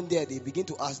 When he went there, they begin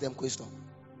to ask them questions.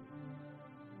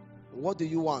 What do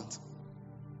you want?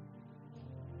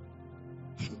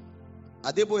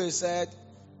 Adeboye said,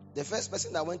 the first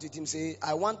person that went with him said,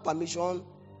 I want permission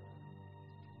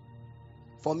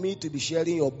for me to be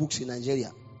sharing your books in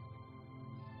Nigeria.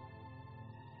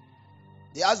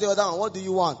 They asked the other one, what do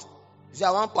you want? He said,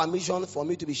 I want permission for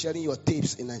me to be sharing your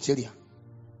tapes in Nigeria.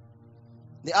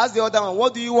 They asked the other one,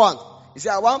 what do you want? He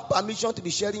said, I want permission to be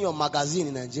sharing your magazine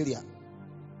in Nigeria.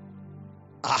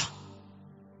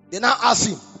 They now ask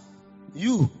him,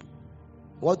 you,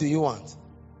 what do you want?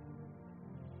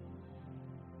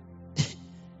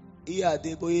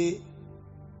 Adeboye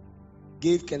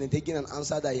gave Kenneth an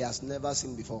answer that he has never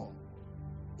seen before.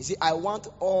 He said, I want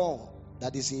all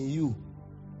that is in you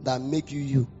that make you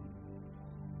you.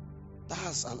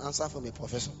 That's an answer from a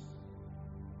professor.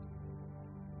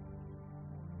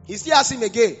 He still asked him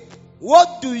again,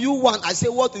 what do you want? I said,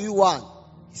 what do you want?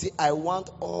 He said, I want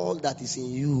all that is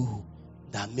in you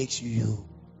that makes you you.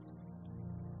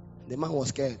 The man was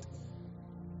scared.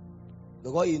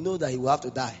 Because he knew that he will have to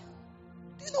die.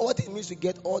 Do you know what it means to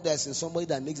get all that's in somebody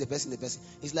that makes the person the person?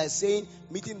 It's like saying,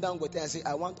 meeting Dangote and say,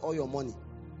 I want all your money.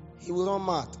 He will run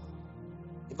mad.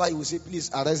 In fact, he will say, please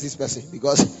arrest this person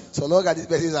because so long as this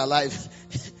person is alive.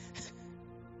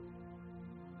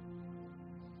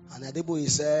 And Adeboye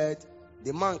said,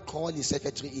 the man called his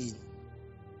secretary in.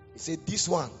 He said, this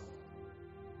one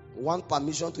want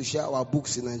permission to share our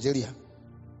books in Nigeria.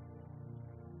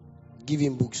 Give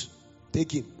him books.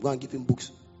 Take him. Go and give him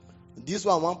books. This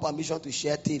one want permission to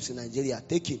share tapes in Nigeria.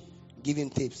 Take him. Give him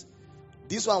tapes.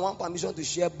 This one want permission to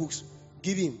share books.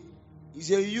 Give him. He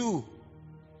said, you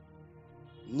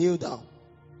kneel down.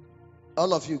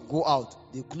 All of you go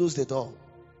out. They close the door.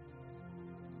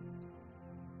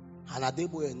 And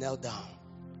Adeboye knelt down.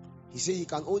 He said he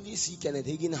can only see Kenneth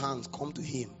Hagin's hands come to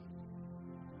him.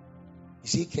 He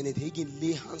said Kenneth Hagin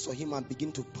lay hands on him and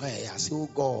begin to pray. I said, oh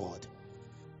God,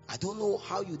 I don't know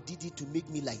how you did it to make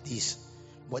me like this.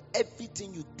 But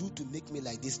everything you do to make me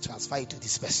like this, transfer it to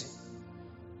this person.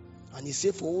 And he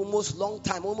said for almost long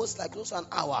time, almost like close to an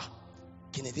hour,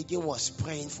 Kenneth Hagin was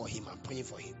praying for him and praying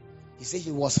for him. He said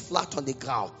he was flat on the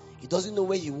ground. He doesn't know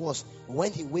where he was.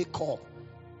 When he wake up,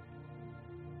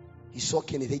 he saw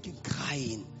Kenneth Hagin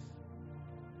crying.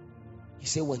 He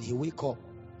said when he wake up,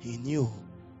 he knew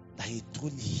that he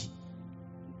truly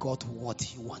got what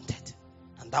he wanted.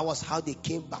 And that was how they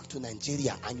came back to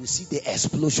Nigeria. And you see the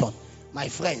explosion. My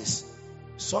friends,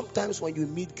 sometimes when you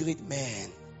meet great men,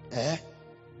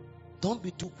 don't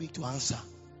be too quick to answer.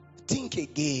 Think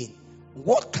again.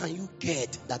 What can you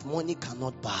get that money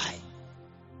cannot buy?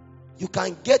 You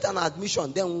can get an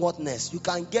admission, then what next? You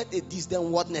can get a this,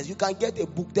 then what next? You can get a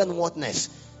book, then what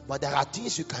next? But there are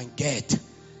things you can get,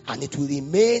 and it will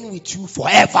remain with you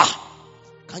forever.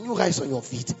 Can you rise on your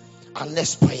feet and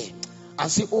let's pray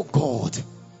and say, oh God,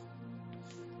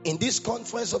 in this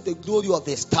conference of the glory of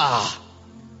the star,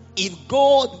 if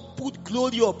God put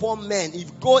glory upon men,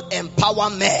 if God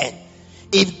empower men,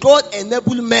 if God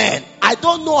enable men, I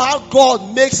don't know how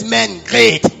God makes men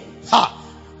great.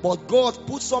 But God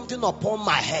put something upon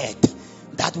my head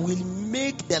that will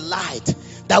make the light,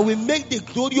 that will make the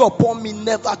glory upon me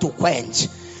never to quench.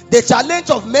 The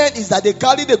challenge of men is that they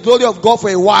carry the glory of God for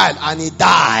a while and it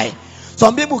die.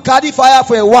 Some people carry fire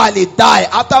for a while, it die.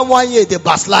 After 1 year, they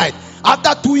backslide.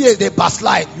 After 2 years, they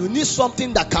backslide. You need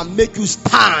something that can make you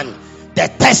stand the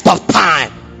test of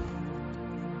time.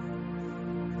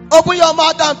 Open your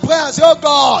mouth and pray and say, oh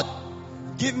God,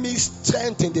 give me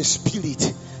strength in the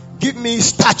spirit. Give me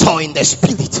stature in the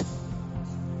spirit.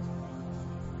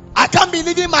 I can't be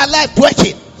living my life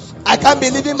working. I can't be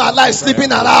living my life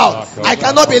sleeping around. I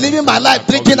cannot be living my life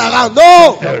drinking around.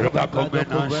 No.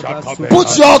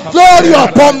 Put your glory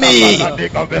upon me.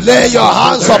 Lay your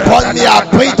hands upon me and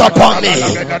breathe upon me.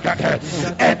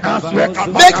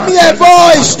 Make me a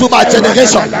voice to my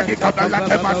generation.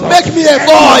 Make me a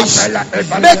voice.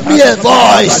 Make me a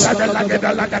voice.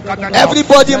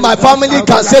 Everybody in my family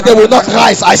can say they will not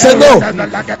rise. I say no.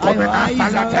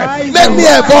 Make me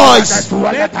a voice.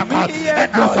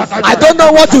 I don't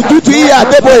know what to do to you, I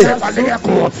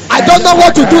don't know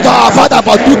what to do to our father,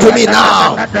 but do to me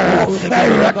now.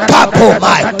 Capo,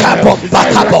 my capo,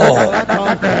 bacabo.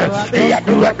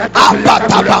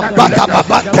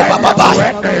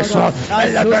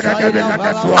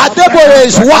 Adeboye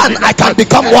is one, I can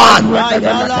become one.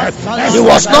 He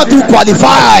was not to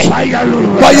qualify,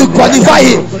 but you qualify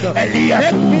him.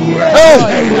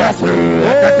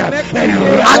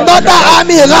 Another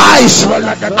army rise,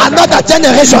 another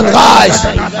generation rise.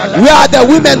 We are the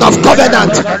women of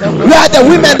covenant. We are the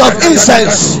women of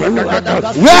incense.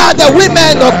 We are the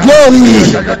women of glory.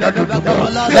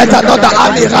 Let another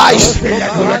army rise.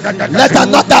 Let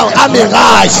another army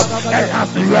rise.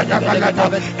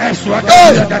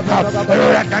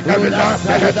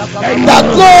 The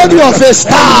glory of a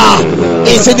star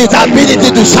is in its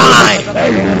ability to shine.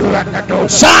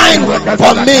 Shine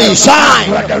for me.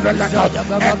 Shine.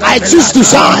 I choose to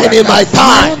shine in my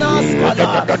time.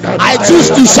 I choose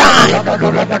to shine.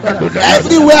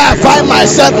 Everywhere I find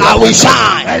myself, I will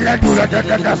shine.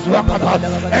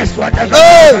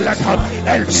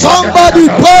 Somebody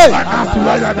pray.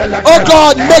 Oh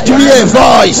God, make me a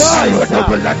voice.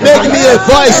 Make me a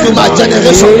voice to my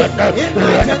generation.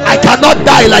 I cannot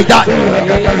die like that.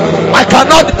 I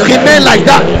cannot remain like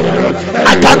that.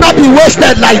 I cannot be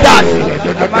wasted like that.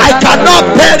 I cannot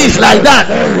perish like that.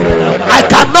 I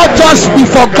cannot just be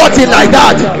forgotten like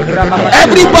that.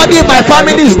 Everybody in my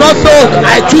family is not known.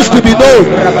 I choose to be known.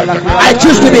 I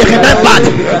choose to be remembered.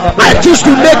 I choose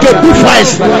to make a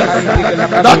difference.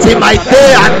 Not in my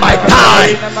day and my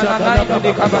time.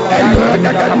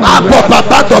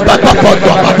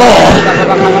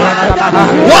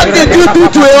 What did you do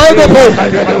to Eonobo?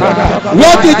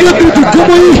 What did you do to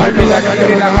Kumui?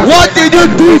 What did you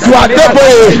do to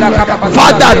Adeboye?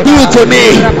 Father, do it to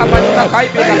me.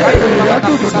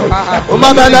 Oh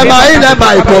my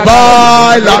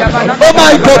Kobala, oh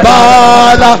my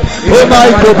Kobala, oh my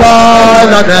Kobala,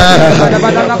 oh my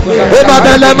Kobala, oh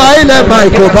my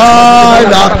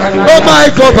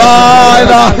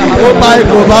Kobala, oh my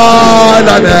Kobala,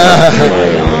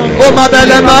 oh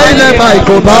my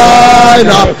Kobala,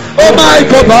 oh my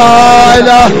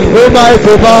Kobala, oh my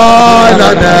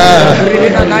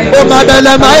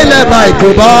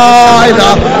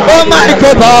Kobala, oh my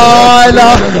Kobala,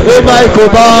 oh my Kobala, oh my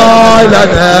Kobala,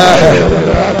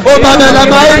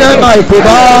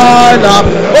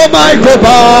 oh my Kobala, oh my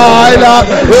Kobala,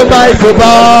 oh my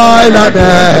Kobala,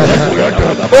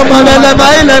 oh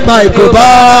my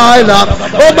Kobala,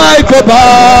 oh my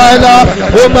Kobala,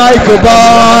 oh my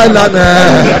Kobala,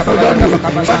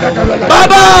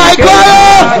 Baba,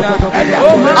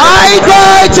 I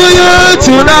cry to you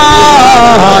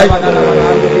tonight.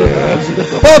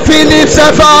 Oh, Philip,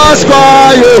 Cephas,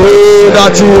 cry you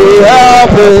that you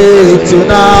help me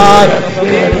tonight.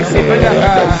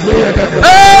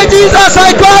 Hey, Jesus,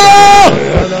 I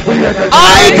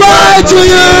cry to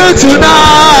you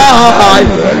tonight.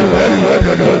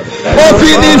 Oh,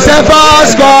 Philip,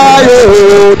 Cephas, cry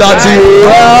you that you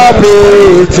help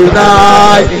me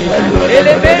tonight.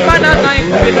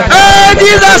 Hey,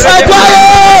 Jesus, I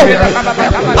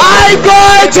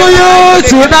cry to you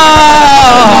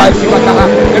tonight.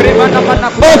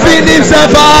 Oh, Philip,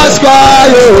 Cephas, cry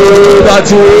you that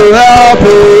you help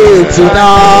me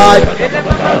tonight.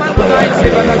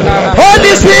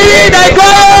 Holy Spirit,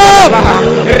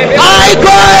 I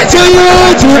cry to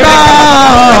you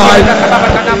tonight.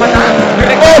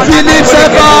 Oh, Philip,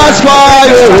 Cephas, cry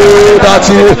you that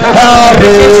you help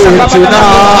me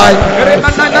tonight.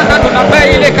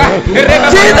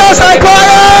 Jesus, I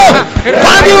cry,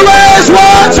 can you raise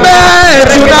watchmen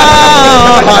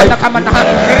tonight?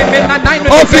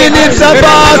 Oh, Philip,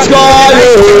 Cephas, cry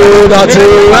you that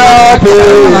you help me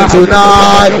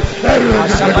tonight.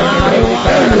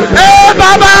 Hey,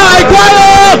 Baba,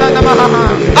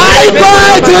 I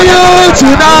cry to you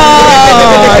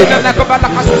tonight.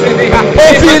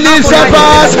 Oh, Philip,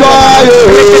 Cephas, cry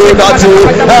you that you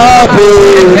help me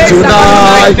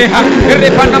tonight.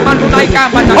 life.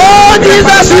 Oh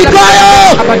Jesus, we cry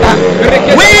out.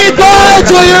 We go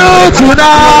to you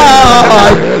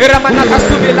tonight.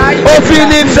 Oh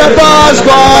Philip Cephas,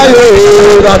 cry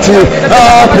out that you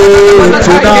are here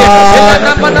tonight.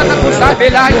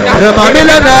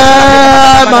 Mamilene,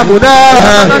 mamune.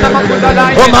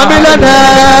 Oh mamilene,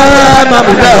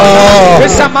 mamune.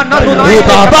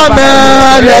 Ibaba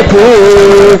meleku.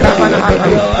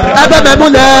 Ebe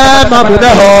memule, mamune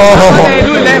ho.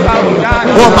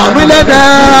 Oh mamilene,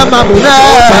 mamune.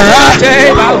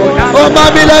 Oh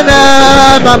mamilene,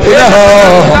 mamune ho.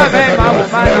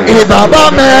 Ibaba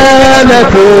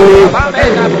meleku.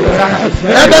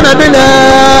 Ebe memule,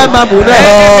 mamune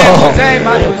ho.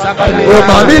 Oh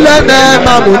mamilene,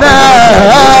 mamune.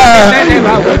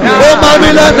 Oh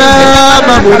mamilene,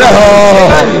 mamune ho.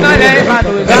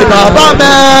 Ibaba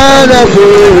meleku.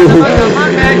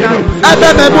 Ebe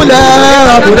memule,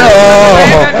 mamune ho.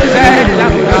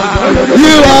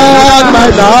 You are my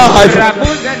life.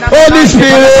 Holy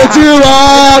Spirit, you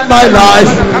are my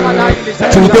life.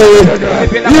 Today,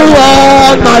 you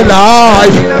are my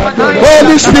life.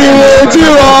 Holy Spirit,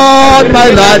 you are my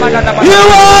life. You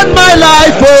are my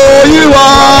life, oh, you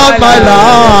are my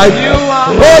life.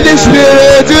 Holy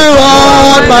Spirit, you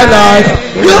are my life.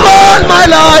 You are my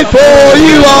life, oh,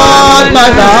 you are my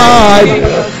life.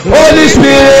 Holy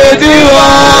Spirit, you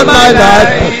are my life.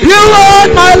 You are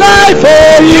my life,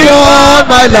 oh, you are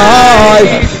my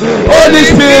life. Holy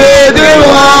Spirit, you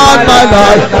are my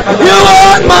life. You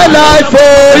are my life,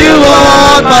 oh, you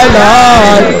are my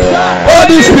life.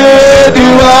 Holy Spirit,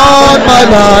 you are my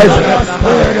life.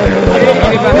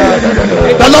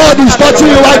 The Lord is touching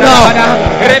you right now.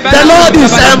 The Lord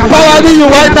is empowering you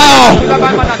right now.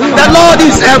 The Lord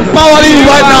is empowering you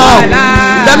right now.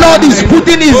 The Lord is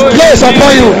putting His grace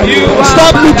upon you.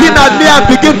 Stop looking at me and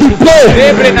begin to pray.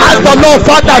 Ask the Lord,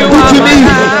 Father, do to me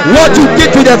what you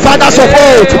did to the fathers of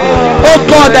old. Oh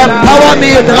God, empower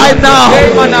me right now.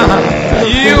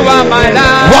 You are my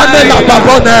life.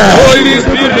 Holy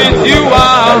Spirit, you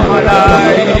are my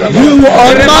life. You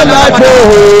are my life.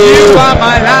 You are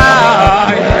my life.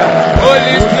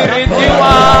 Holy Spirit, you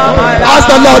are my life. Ask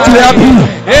the Lord to help you.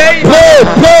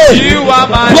 Pray. You are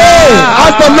my life.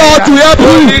 Ask the Lord to help you.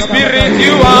 Holy Spirit,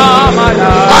 you are my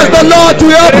life. Ask the Lord to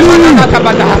help you.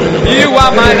 You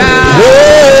are my life.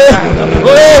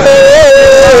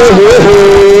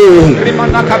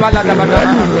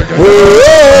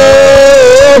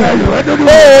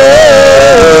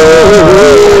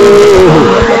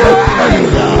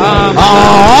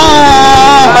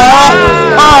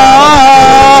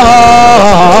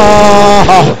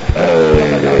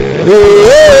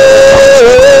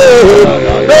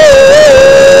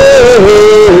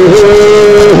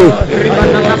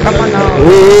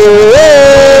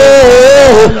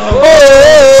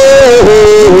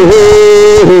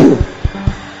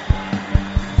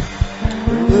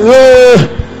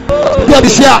 God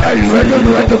is here.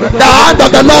 The hand of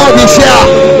the Lord is here.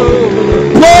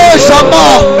 Pray some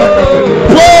more.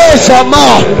 Pray some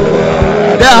more.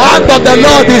 The hand of the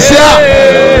Lord is here.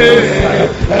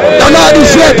 The Lord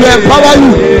is here to empower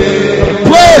you.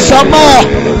 Pray some more.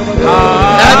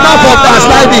 Enough of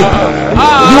backsliding.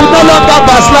 You no longer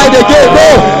backslide again.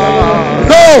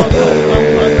 No.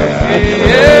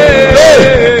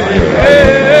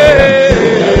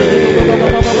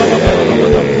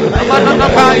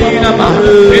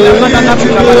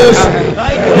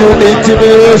 Build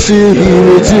intimacy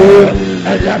with you.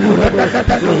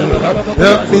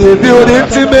 Help me build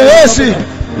intimacy.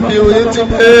 Build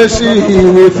intimacy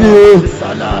with you.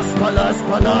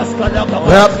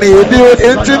 Help me build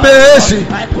intimacy.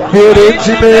 Build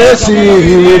intimacy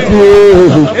with you.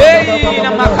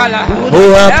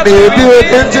 Oh, help me build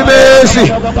intimacy.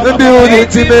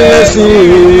 Build intimacy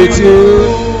with you.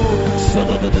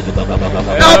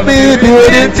 Help me build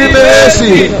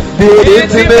intimacy with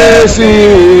you.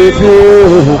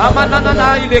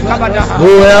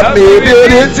 Oh, help me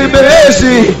build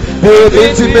intimacy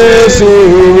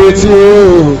with you.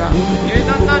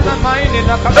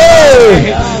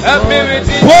 Hey,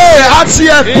 pray, ask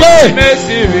here, pray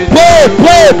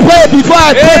before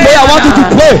I pray. I want you to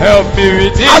pray.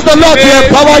 Ask the Lord to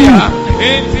empower you.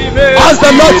 Ask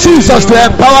the Lord Jesus to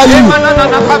empower you.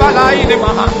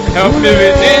 Help me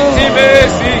with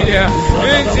intimacy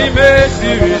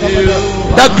with you.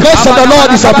 The grace of the Lord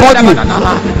is upon you.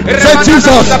 Say,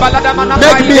 Jesus,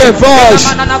 make me a voice.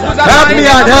 Help me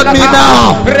and help me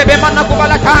now.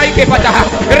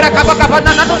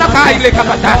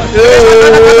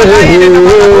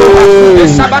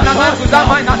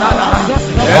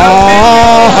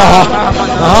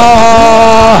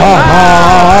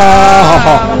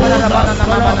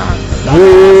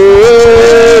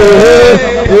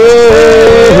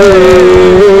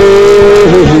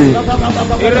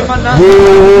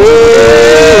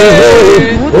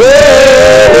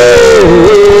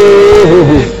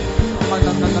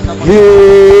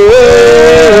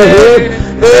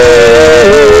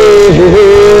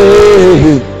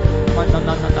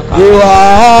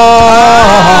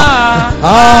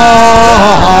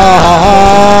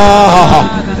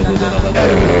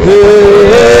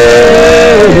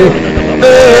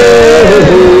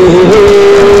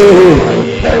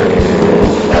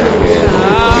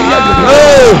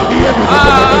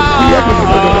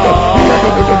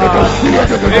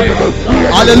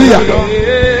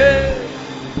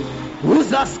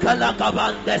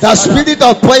 The spirit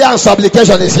of prayer and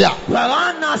supplication is here.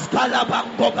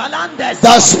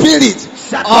 The spirit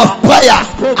of prayer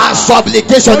and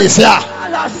supplication is here.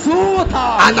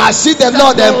 And I see the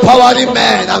Lord empowering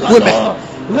men and women.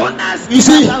 You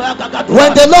see,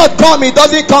 when the Lord comes, He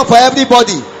doesn't come for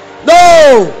everybody.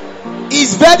 No,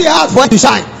 it's very hard for Him to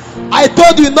shine. I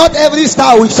told you, not every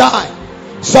star will shine.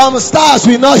 Some stars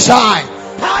will not shine.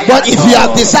 But if you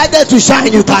have decided to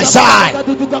shine, you can shine.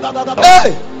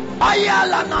 Hey!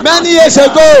 Many years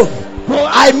ago,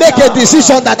 I make a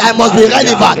decision that I must be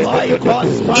relevant.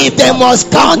 If they must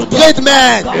count great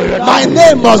men, my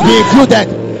name must be included.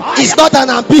 It's not an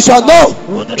ambition, no.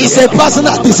 It's a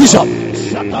personal decision.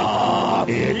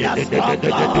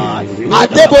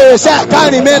 Adebo say I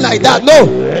can't remain like that, no.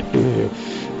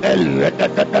 A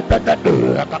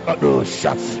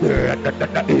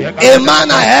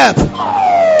man I help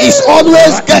is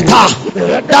always better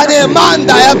than a man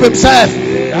that help himself.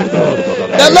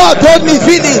 The Lord told me,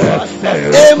 Philip,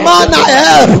 a man I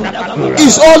help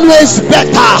is always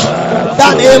better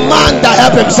than a man that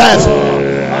help himself.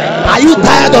 Are you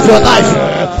tired of your life?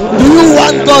 Do you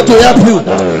want God to help you?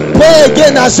 Pray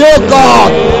again and say, oh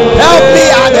God, help me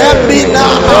and help me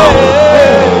now.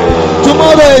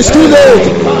 Tomorrow is too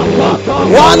late.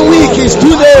 1 week is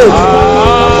too late.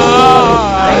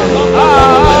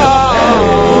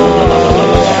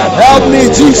 Help me,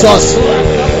 Jesus.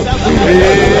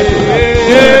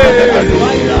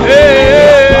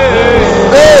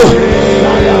 Hey,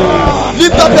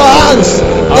 lift up your hands.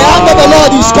 The hand of the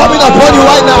Lord is coming upon you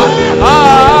right now.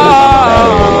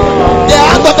 The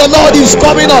hand of the Lord is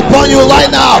coming upon you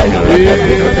right now.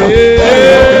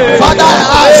 Father, I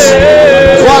ask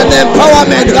for an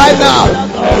empowerment right now.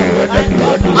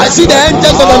 I see the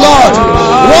angels of the Lord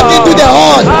walking to the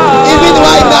hall, even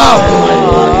right now.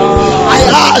 I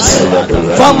ask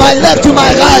from my left to my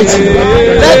right,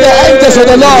 let the angels of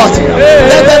the Lord,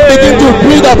 let them begin to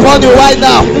breathe upon you right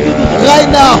now. Right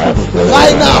now,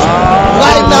 right now,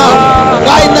 right now,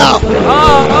 right now.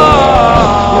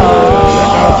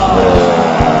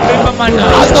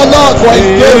 Ask the Lord for His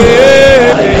glory.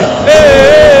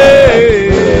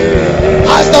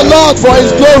 Ask the Lord for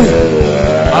His glory.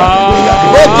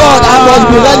 Oh God, I must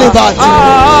be relevant.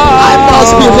 I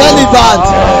must be relevant.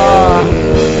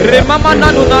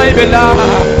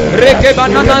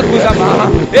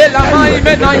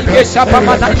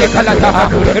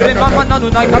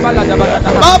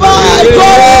 Baba,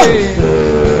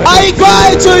 I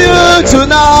cry to you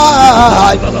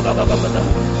tonight.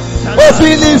 Oh,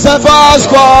 Philip Cephas,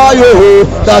 cry you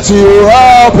that you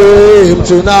help him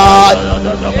tonight.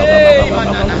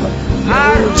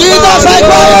 Jesus, I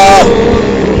cry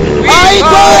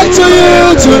to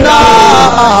you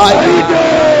tonight.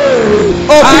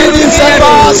 Oh, Philip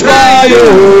Cephas, cry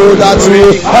you that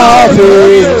you help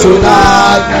him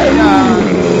tonight.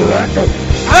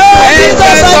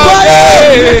 Jesus, I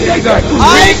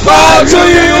cry to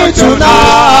you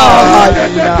tonight.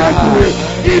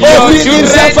 Oh, Philip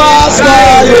Cephas,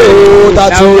 cry you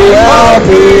that you help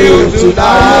him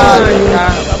tonight.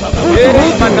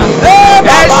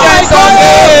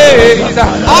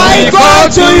 I call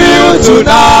to you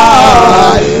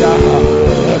tonight.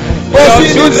 Oh,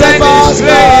 Philip Cephas,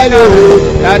 cry you.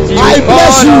 I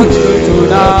bless you.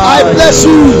 I bless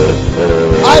you.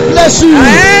 I bless you. I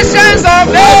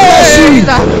bless you.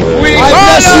 We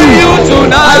call on you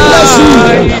tonight. I bless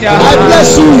you. I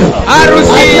bless you. I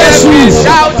bless you. I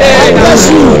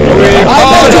bless you. I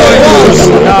make your voice.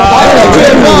 I make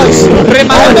your voice. I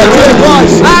make your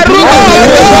voice. I make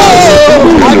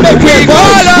your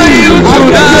voice.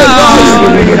 I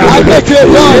make your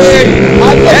voice. I make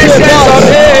your voice.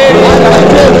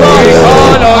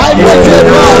 I make your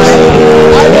voice. I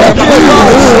make your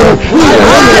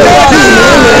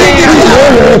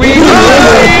voice. We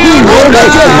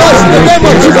make your voice in the name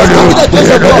of Jesus. Come to the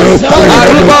place of God.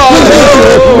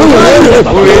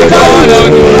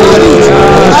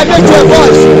 I make you a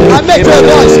voice. I make you a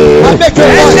voice. I make you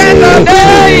a voice.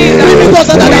 Because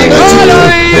of that I make you a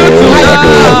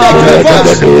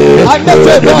voice. I make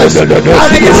you a voice. I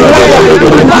give you the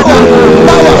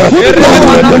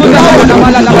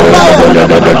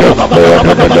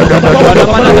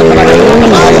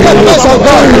voice of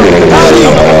God.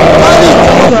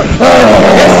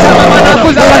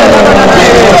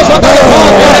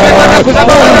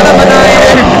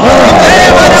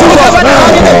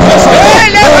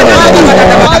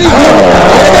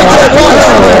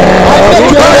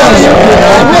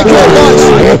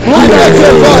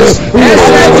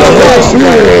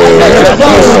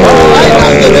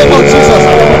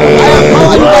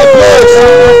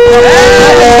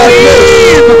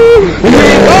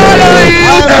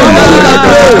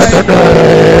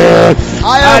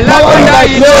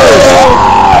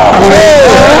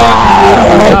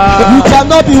 You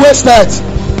cannot be wasted.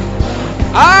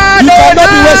 You cannot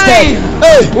be wasted.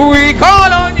 Hey. We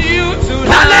call on you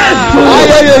tonight.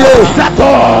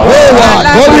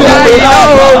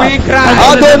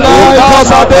 Adonai,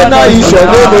 because Adonai is your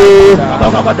name.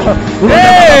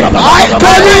 I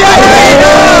call you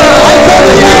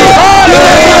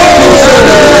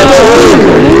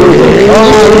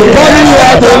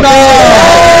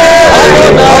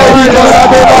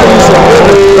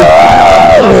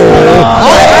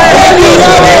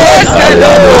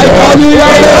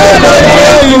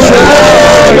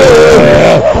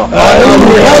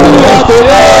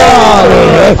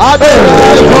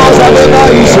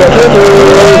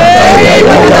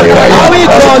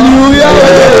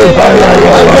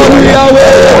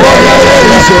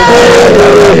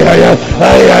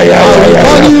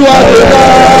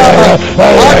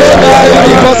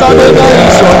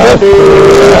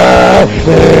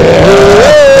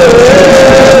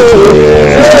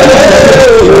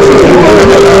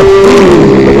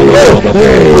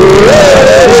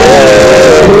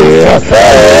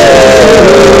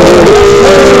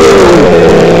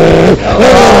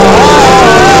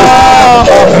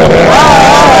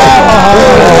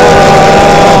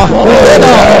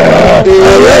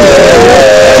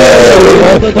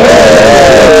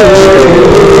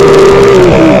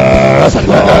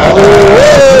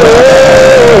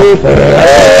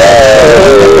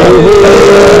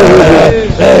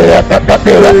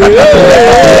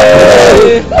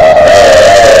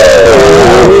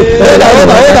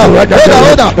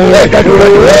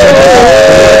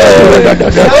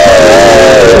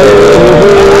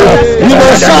You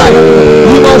must shine.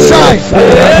 You must shine.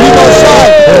 You must shine.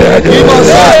 You must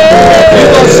shine. You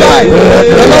must shine.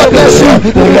 The Lord bless you.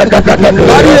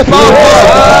 Body the power of God.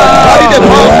 Body the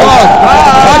power of God.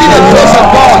 Body the grace of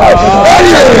God. Body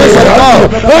the grace of God.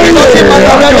 Nothing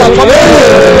matter where you are coming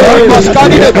from. You must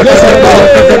carry the grace of God.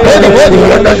 You must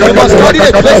carry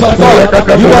the grace of God.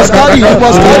 You must carry. You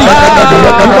must carry.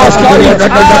 You must carry. You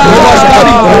must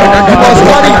carry.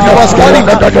 You must carry. You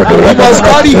must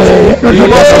carry. You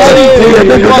must carry. You must carry.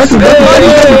 You must carry.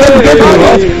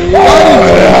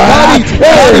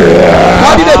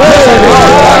 Carry the grace of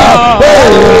God.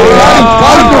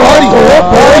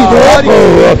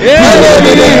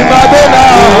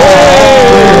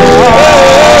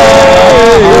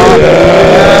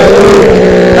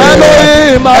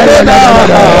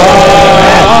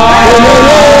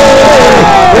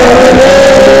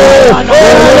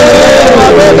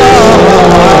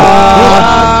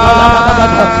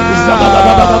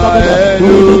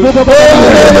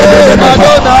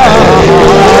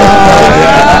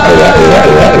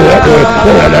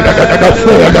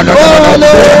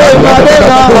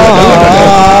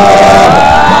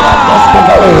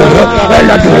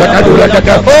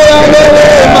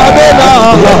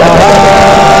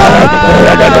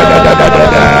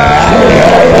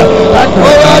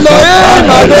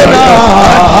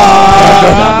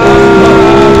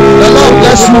 The Lord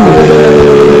bless you.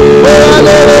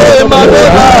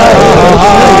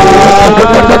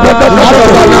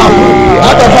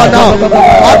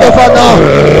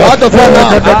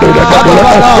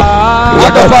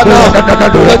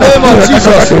 The name of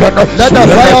Jesus. Let the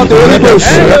fire of the Holy Ghost.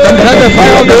 Let the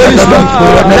fire of the Holy Spirit.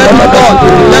 Let it burn.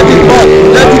 Let it burn.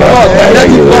 Let it burn. Let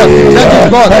it burn. Let it burn. Let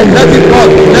it burn. Let it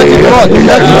burn. Let it burn.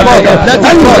 Let it burn. Let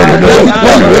it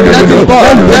burn. Let it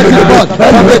burn. Let it burn.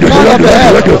 From the crown of the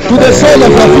head to the sole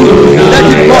of your feet. Let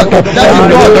it burn. Let it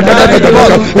burn. Let it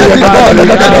burn. Let it burn.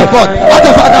 Let it burn. Out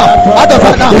of now. Out of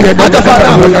now. Out of now.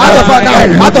 Out of now.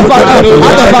 Out of now. Out of now.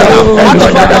 Out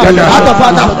of now. Out of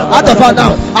now. Out of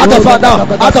now. Out of now. Out of now. Out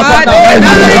of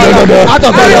now. Out of now. Out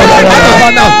of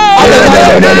now.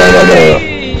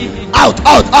 out,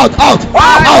 out, out, out,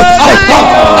 out, out,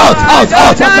 out, out,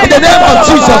 out, in the name of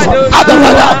Jesus, out of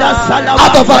her now,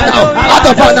 out of her now, out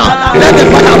of her now. Let the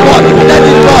fire burn, let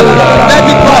it burn, let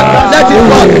it burn, let it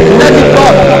burn, let it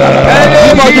burn.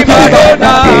 You must be delivered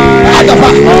out of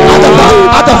her, out of her,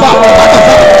 out of her, out of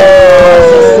her,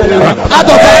 out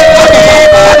of her, out of her,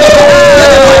 out of her. Let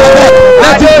it burn, let it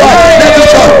burn, let it burn, let it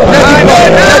burn, let it burn,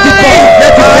 let it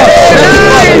burn, let it burn,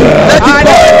 let it burn, let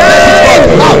it burn,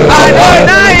 out, out, out.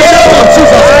 In the name of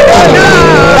Jesus,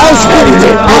 thou spirit,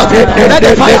 out. Let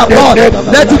the fire burn,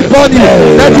 let it burn you,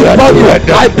 let it burn you.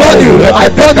 I burn you, I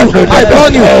burn you, I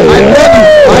burn you, I burn you,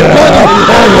 I burn you, I burn you,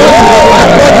 I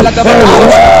burn you,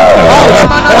 out,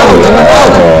 out, out,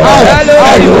 out,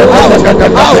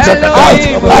 out, out, out,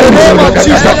 in the name of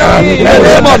Jesus, in the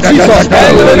name of Jesus, in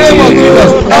the name of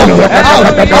Jesus, out,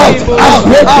 out, out, out,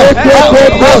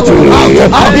 out,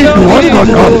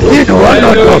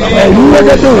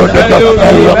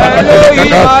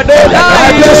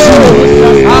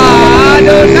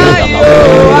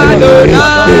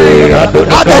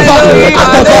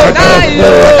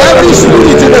 every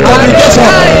spirit in the congregation,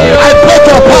 I break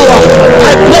your power,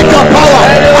 I break your power,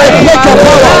 I break your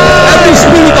power, every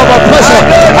spirit of oppression,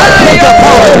 I break your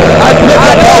power, I break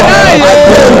your power, I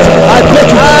break it, I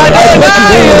break it, I break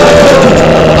it,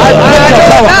 I break your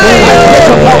power, I break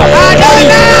your power, carry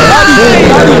it, carry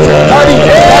it, carry it,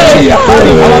 carry it, carry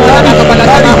it,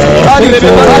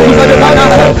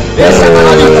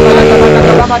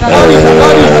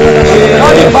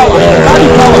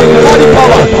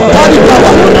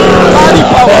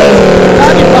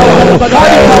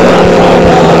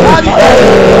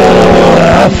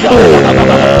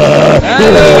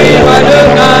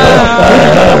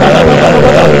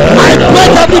 I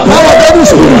break every power of every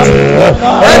spirit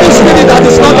that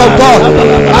is not of God.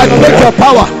 I break your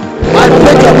power. I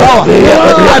break your power.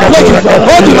 I break it.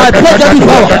 Hold you, I break every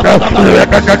power.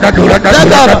 Let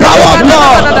the power of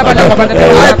God.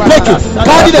 I break it.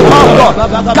 Carry the power of God.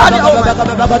 Carry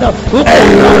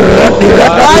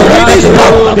I release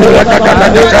power. The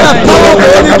power of the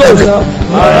Holy Ghost.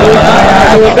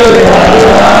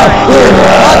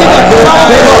 Carry the power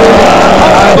of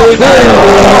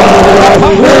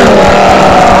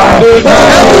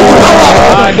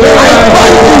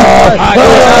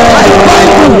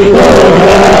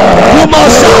you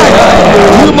must shine.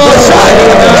 You must shine.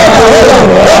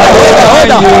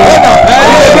 Hold on. In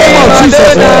the name of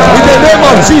Jesus. In the name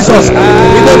of Jesus.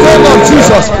 In the name of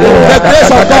Jesus. The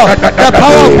grace of God. The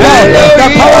power of God. The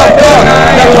power of God.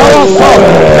 The power of God.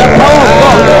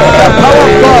 The power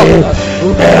of God. The power of God.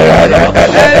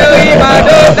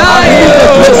 I believe the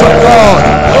grace of God.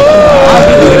 I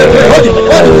believe the grace of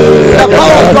God. The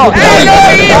power of God.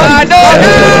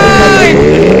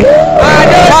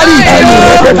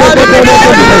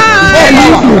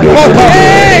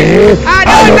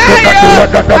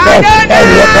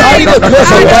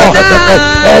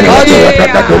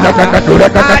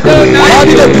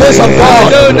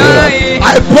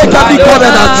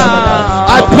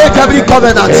 I break every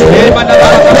covenant. I break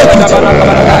every covenant.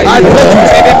 I break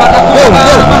it. No.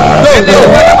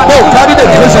 Carry the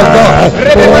grace of God.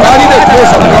 Carry the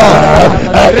grace of God.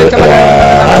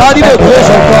 Carry the grace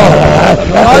of God.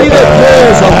 Carry the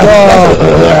grace of God.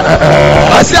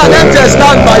 I see an angel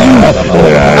stand by you.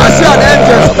 I see an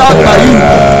angel stand by you.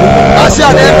 I see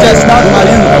an angel stand by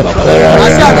you. I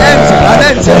see an angel stand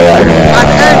by you. I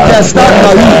see an angel stand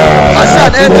by you. I see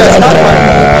an angel stand by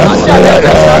you.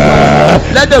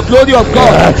 Let the glory of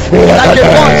God, like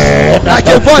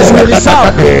a voice will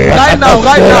resound right now.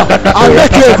 I'll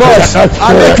make you a voice.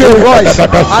 I'll make you a voice.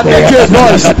 I'll make you a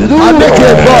voice. I'll make you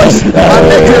a voice. I'll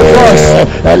make you a voice.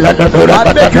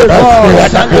 I'll make you a voice.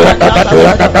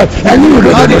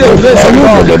 Carry the grace of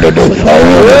God.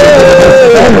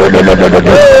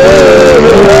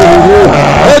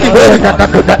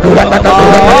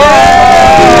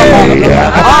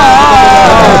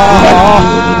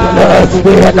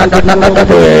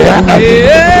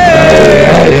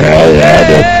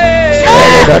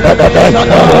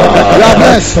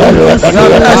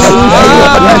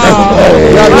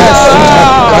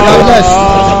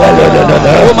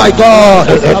 Oh my God.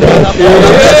 Carry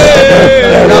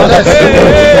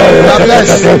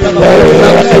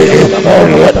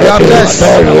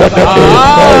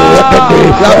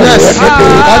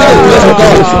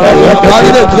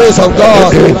the grace of God. Carry the grace of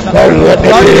God.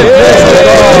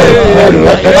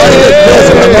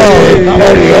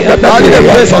 Carry the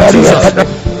grace of Jesus.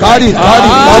 Carry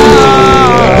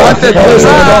the grace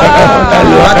of God.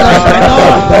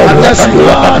 I bless you.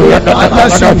 I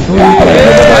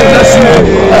bless you.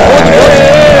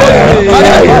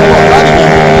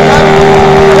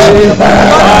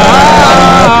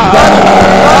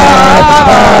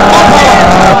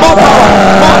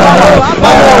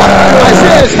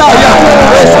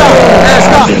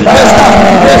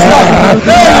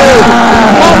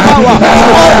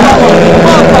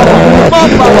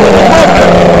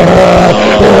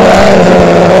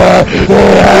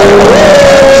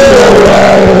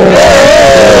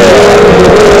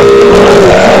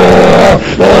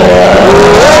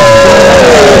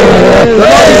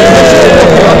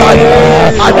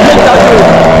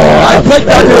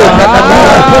 break that yoke.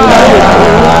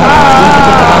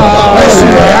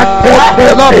 The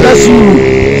Lord bless you.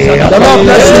 The Lord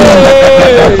bless you.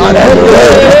 I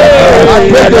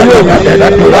break the yoke. I break the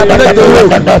yoke. I break the yoke.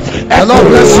 The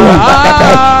Lord bless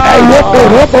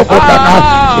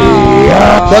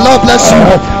you. The Lord bless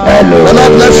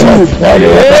you. The Lord bless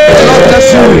you. The Lord bless you.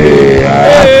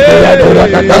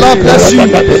 The Lord bless you. The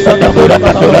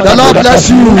Lord bless you. The Lord bless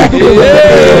you.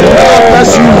 The Lord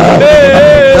bless you.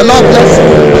 The Lord bless you.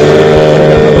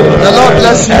 The Lord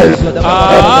bless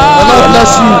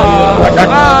you. The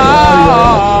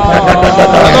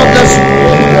Lord bless you.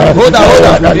 Hold on.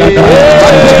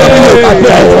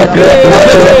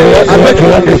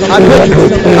 I break it.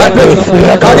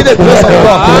 Carry the grace of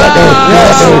God.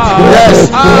 Yes.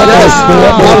 Power.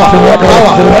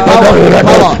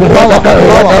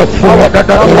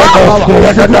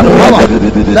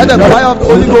 Let the fire of the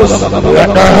Holy Ghost. Let the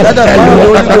fire of the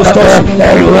Holy Ghost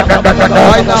touch you.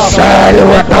 Right now.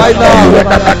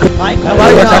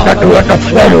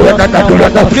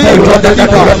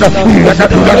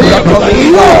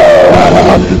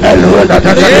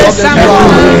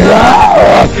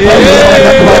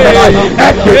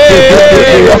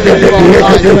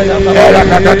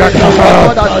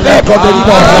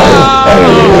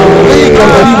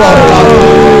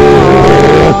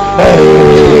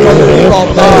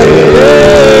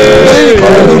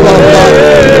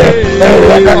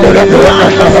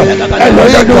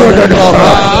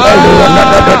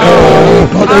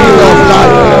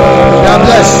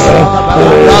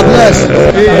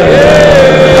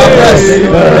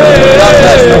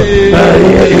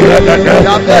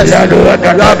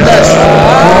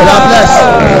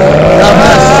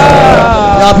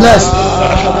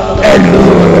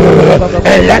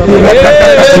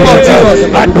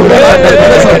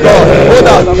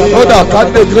 Hold on. Carry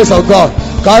the grace of God.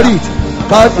 Carry it.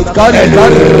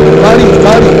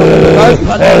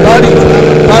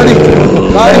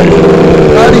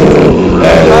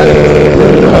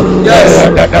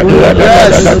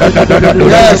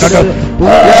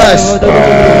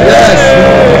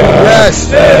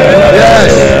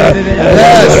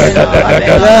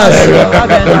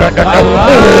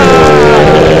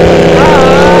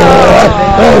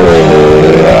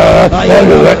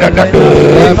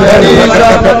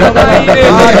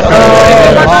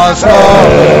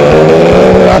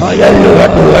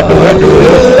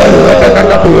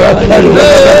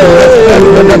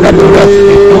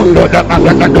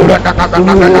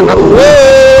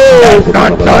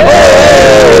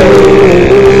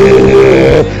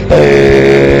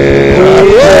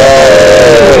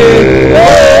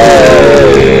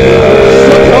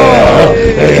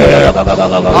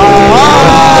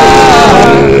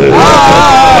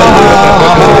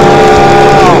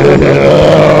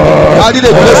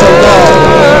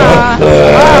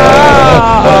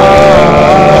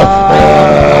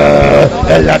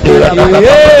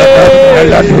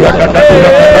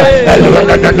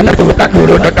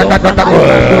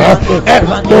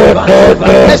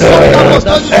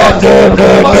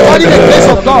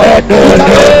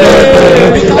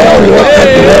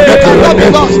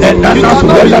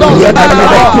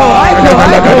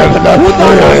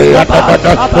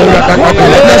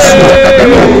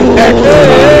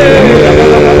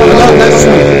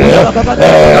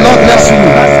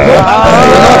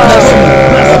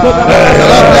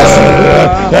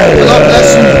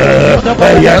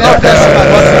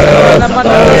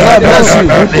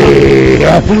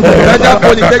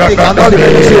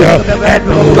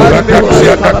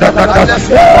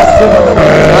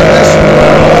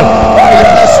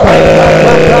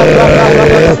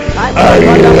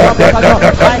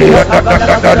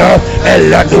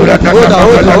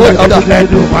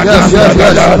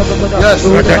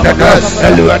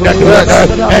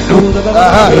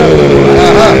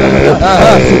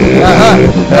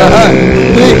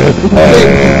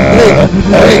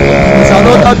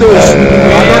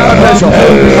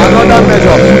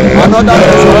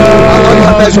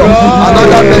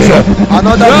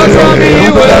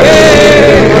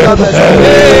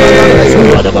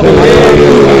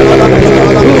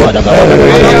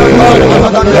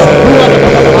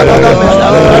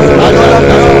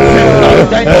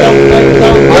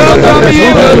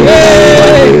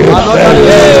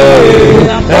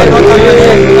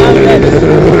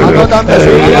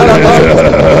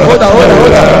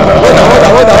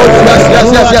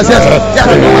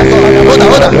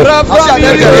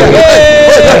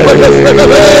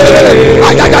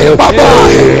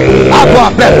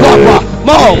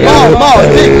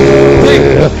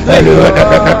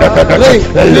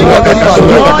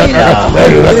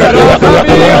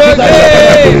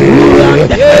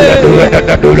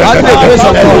 Carry the grace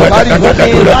of God.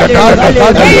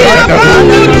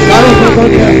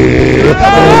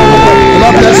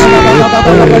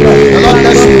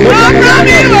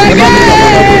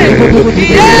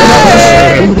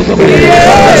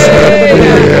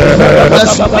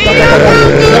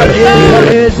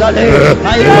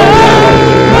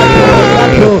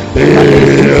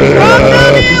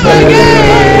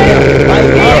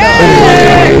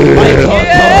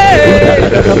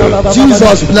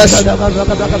 Jesus bless you.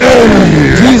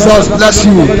 Jesus bless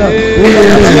you.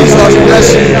 Jesus bless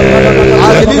you.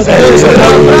 I release grace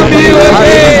upon you. I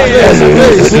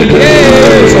release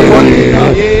grace upon you.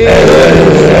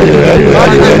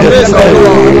 Carry the grace of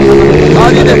God.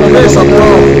 Carry the grace of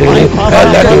God.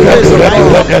 Carry the grace of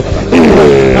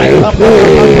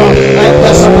God.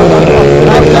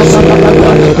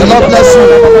 The Lord bless you.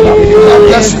 The Lord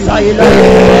bless you. The Lord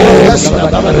bless you.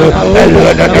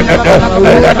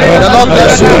 The Lord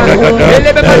bless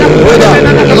you.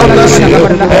 The Lord bless you.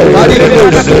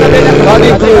 Carry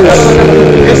grace. Carry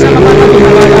grace.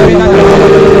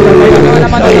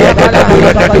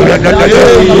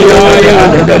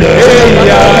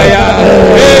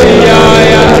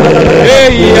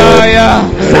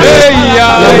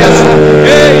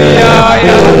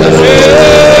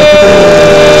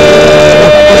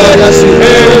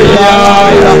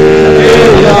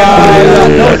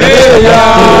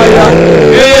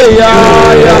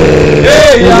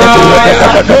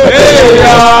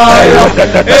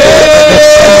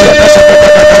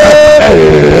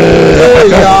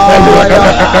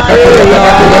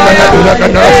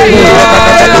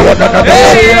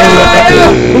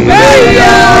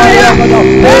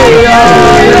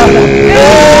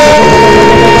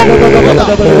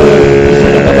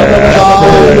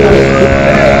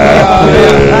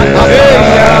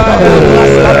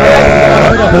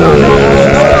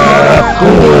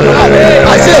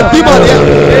 I see a demon here.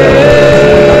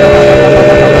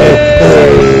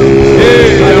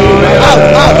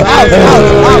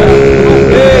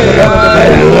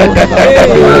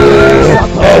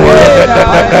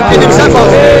 In himself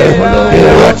out.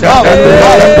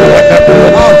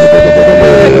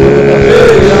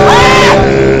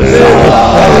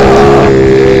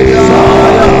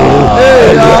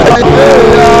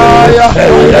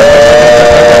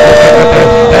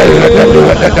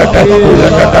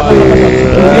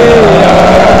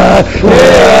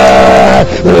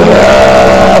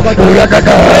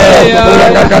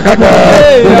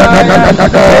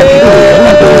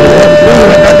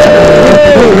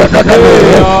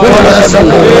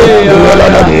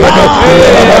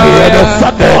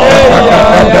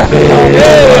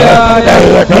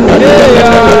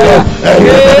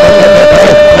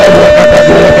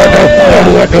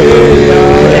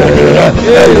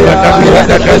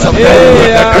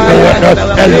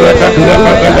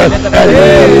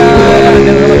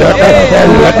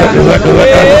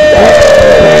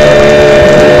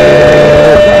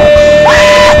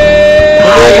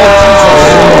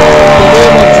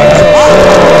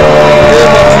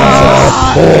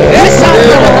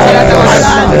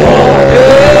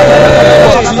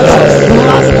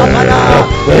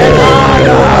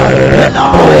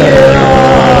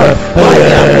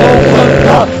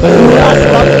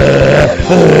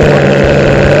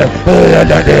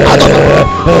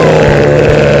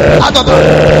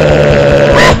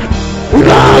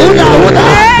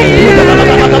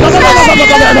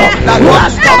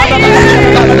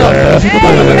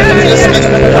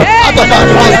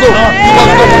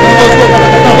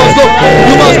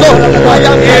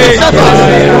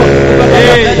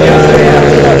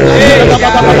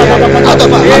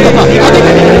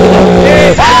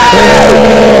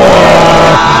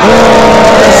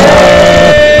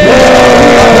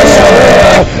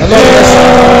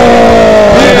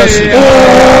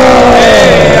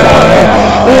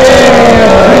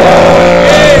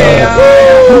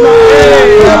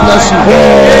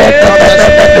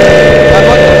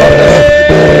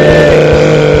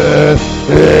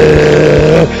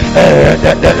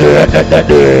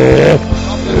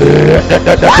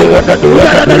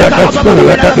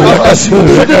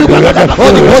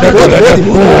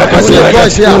 I see a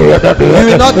voice here. You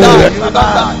will not die. You will not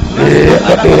die.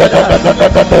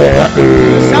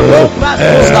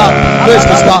 Start. Praise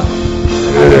to start.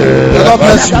 The Lord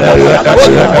bless you.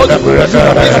 Hold it.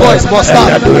 This voice must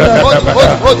start.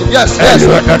 Hold it. Yes.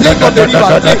 Drink of the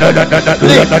river.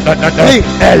 Drink.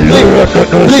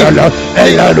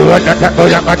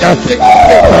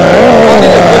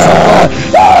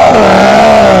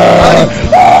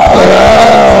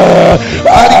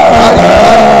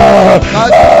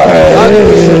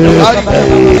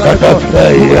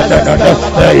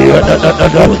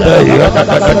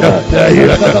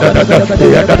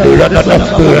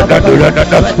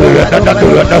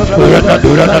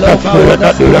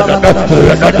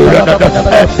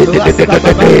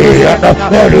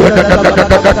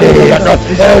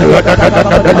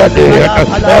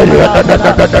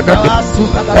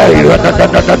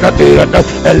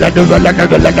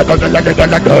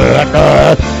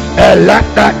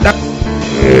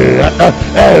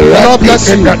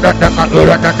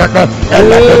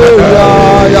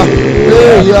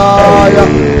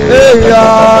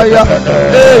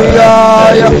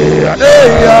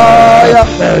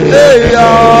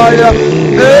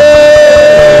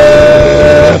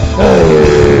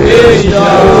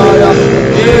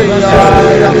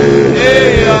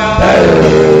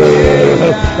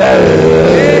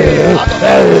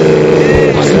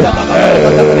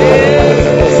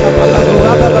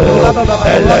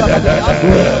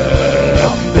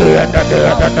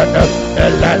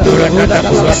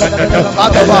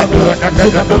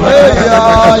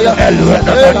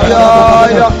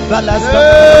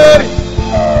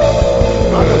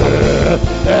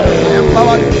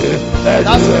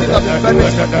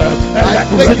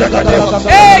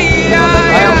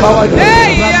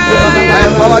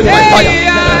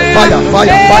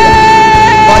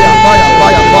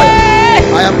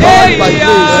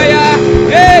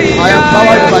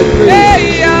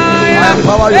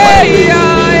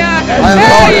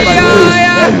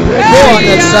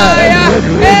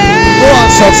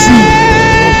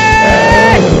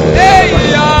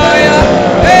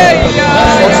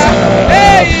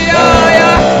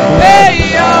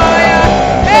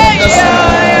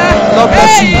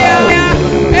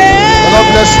 God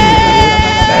bless you.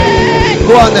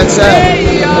 Go and excel.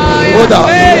 Go down.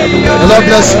 The Lord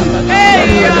bless you.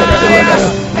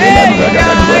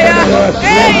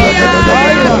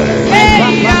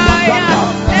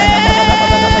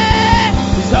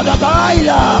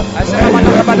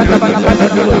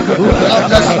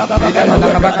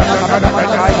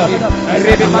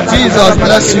 Jesus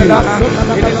bless you.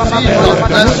 Jesus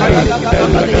bless you.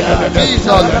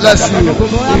 Jesus bless you.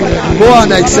 Go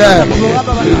and excel.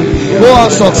 Go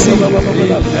and succeed.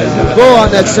 Go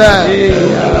and excel.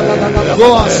 Go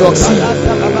and succeed.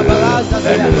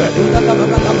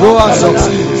 Go and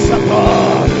succeed.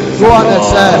 Go and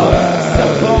excel.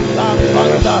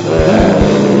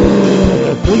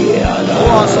 Go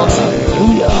and succeed.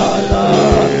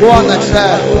 Go and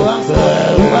excel.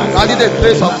 Carry the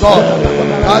grace of God.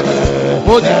 Carry it.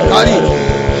 Hold it. Carry it.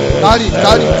 Carry it.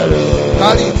 Carry it.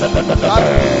 Carry it. Carry it. Carry it.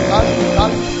 Carry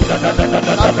it.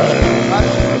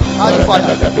 Carry fire,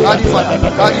 carry fire,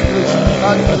 carry grace, carry grace,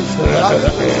 carry grace,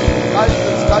 carry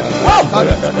grace, carry grace,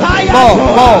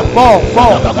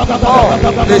 more.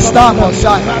 The star must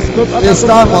shine, the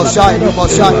star must shine, you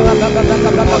must shine, you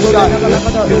must shine,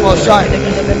 you must shine,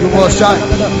 you must shine,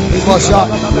 you must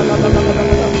shine,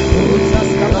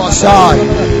 you must shine,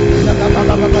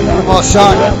 you must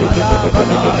shine.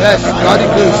 Yes, carry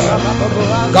grace,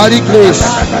 carry grace,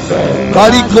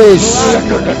 carry grace,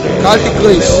 carry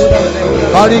grace,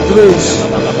 carry grace,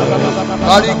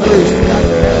 carry grace,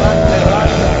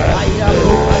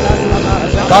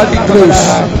 carry grace,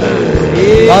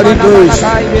 carry grace,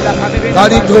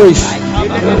 carry grace,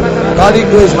 carry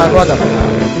grace, my brother,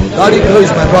 carry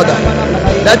grace, my brother.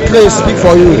 Let grace speak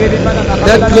for you.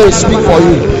 Let grace speak for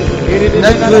you.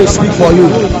 Let grace speak for you.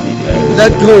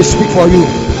 Let grace speak for you.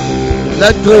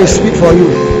 Let grace speak for you.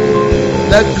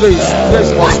 Let grace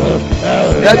must speak.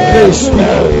 Let grace speak.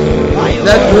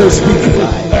 Let grace speak.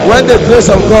 When the grace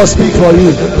of God speak for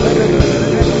you,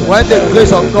 when the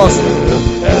grace of God speak,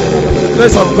 the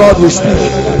grace of God will speak.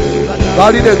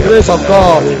 Carry the grace of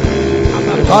God.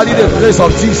 Carry the grace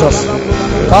of Jesus.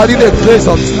 Carry the grace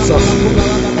of Jesus.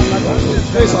 The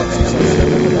grace of Jesus.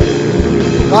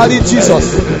 Carry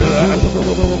Jesus.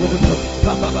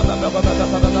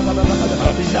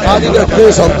 Carry the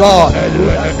grace of God.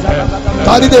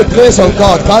 Carry the grace of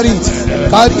God. Carry it.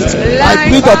 Carry it. I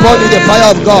breathe upon you the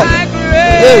fire of God.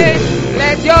 Hey.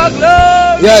 Let your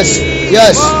glory. Yes.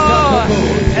 Yes.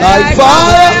 Like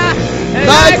fire.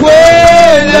 Like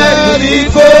rain. Let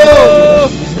it go.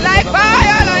 Like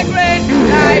fire. Like rain.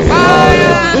 Like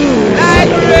fire.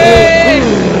 Like rain.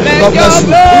 God bless you.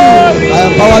 I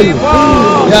empower you.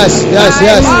 Yes. Yes.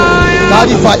 Yes.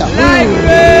 Carry fire.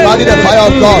 Carry the fire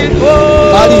of God.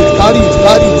 Carry it. Carry it.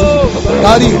 Carry it.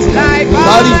 Carry it.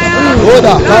 Carry it. Hold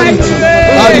on. Carry it.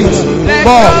 Carry it.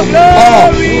 More. More.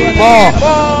 More.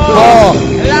 More.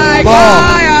 More.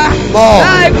 More.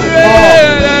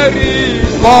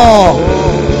 More.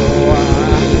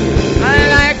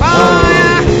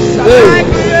 Hey.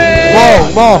 More.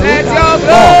 More. More.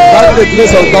 Carry the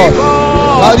grace of God.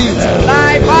 Carry it.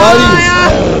 like Carry it.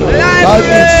 fire, like Carry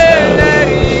it. rain, let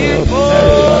it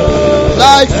fall.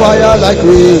 Like fire, like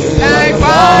rain. Like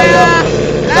fire,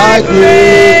 like rain.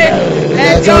 rain,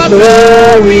 let your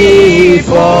glory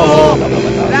fall.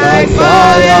 Like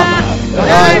fire,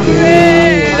 like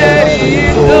rain, let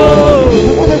it fall.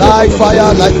 Like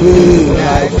fire, like rain.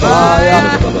 Like fire.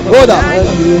 Hold on.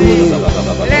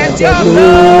 Let your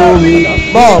glory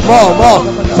More. Fire.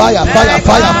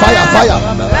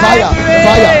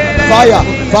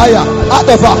 Fire.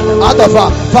 Out of her.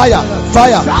 Fire.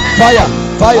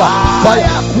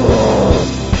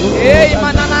 Hey,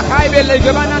 manana kaibele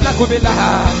banana kubela.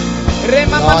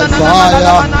 Rema Like manana fire,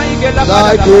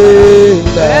 like rain,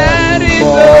 let it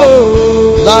fall.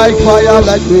 flow. Like fire,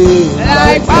 like rain,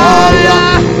 Like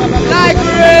fire, like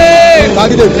rain.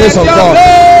 Carry the grace of Let your God.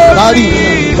 glory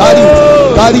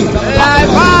flow. Carry. Like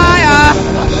fire,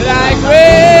 like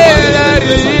rain, let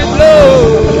it flow.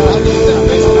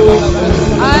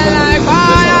 I like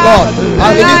fire, God, I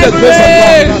release the grace of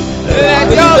God. let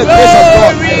Release your the grace of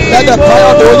God. glory Let the fire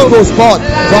of the Holy Ghost burn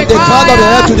from the crown of the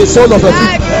head to the sole of the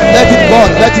feet. Let it burn.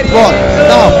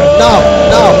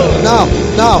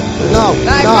 Now.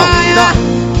 Like fire,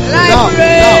 like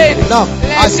rain. I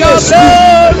Let see your a spirit.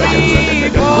 glory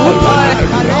fall.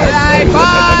 Like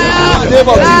fire, In the name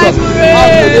of Jesus.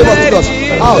 Out in the name of Jesus.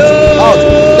 Out.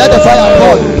 Let the fire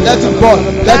burn. Let it burn.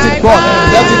 Like fire,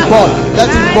 like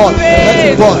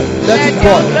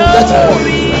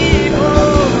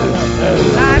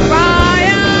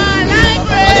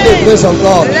Carry the rain. grace of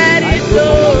God. Let it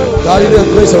flow. Carry the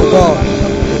grace of God.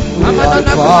 Like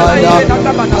fire,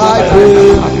 like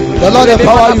rain. The Lord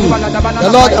empower you. The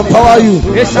Lord empower you.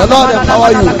 The Lord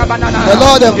empower you. The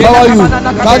Lord empower you.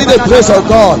 Carry the grace of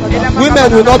God.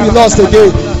 Women will not be lost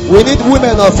again. We need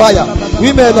women of fire,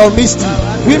 women of mystery,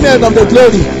 women of the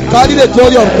glory. Carry the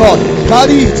glory of God.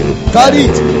 Carry it. Carry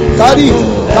it. Carry it.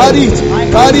 Carry it.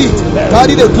 Carry it.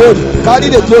 Carry the glory. Carry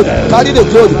the glory. Carry the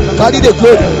glory. Carry the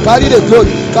glory. Carry the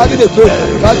glory. Carry the glory.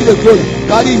 Carry the glory.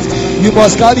 Carry it. You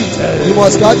must carry it. You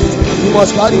must carry it. You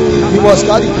must carry it. You must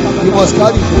carry it. You must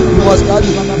carry it. You must carry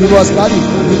it. You must carry it.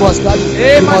 You must carry it.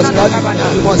 You must carry it.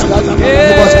 You must carry it.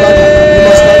 You must carry it. You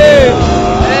must carry it.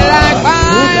 Like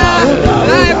fire,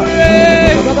 like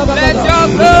rain. Let your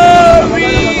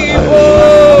glory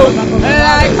fall.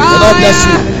 Like The Lord bless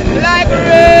you. fire, like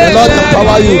rain. The Lord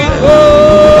empower you.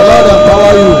 The Lord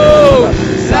empower you.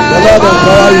 The Lord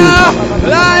empower you.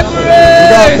 Like rain.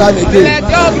 Without time again. Let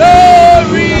your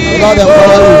glory The Lord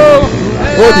empower you.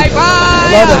 Hold it. like fire, The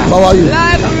Lord empower you.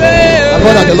 like rain. I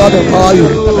know that the Lord empower you.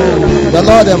 The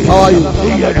Lord empower you. The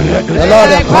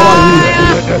Lord empower you.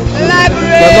 Like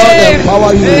The Lord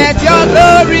empower you. Let your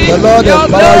glory, The Lord your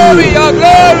empower glory, you. your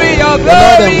glory, your The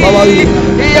Lord glory, empower you.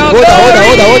 your Hold on. glory.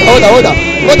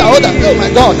 Oh my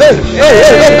God. Hey.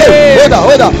 Hold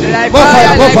on. Like More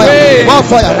fire. like rain. More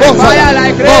fire. Like fire,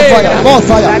 like rain. More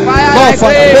fire. Like fire, like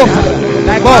rain.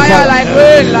 Like More fire, fire. like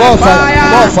rain. More Like fire.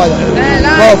 More fire. like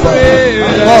rain.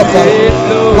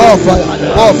 More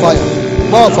fire.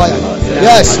 More fire.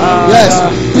 Yes.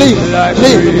 Clean.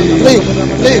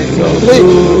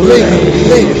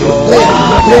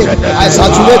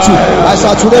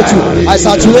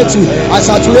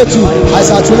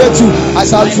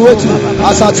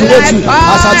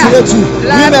 I saturate you.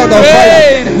 Women of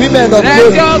fire. Women of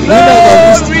glory. Women of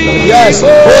mystery. Yes.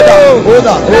 Hold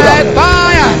on. Like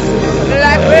fire,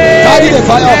 like rain. Carry the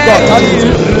fire of God. Carry it.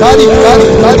 Carry.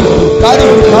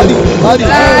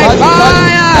 Like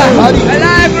fire,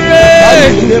 like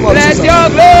rain. Let your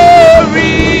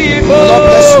glory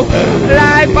fall.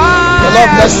 Like fire,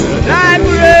 like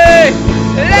rain.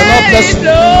 Let it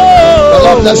flow. The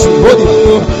Lord bless you. Hold it.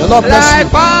 The Lord bless you. Like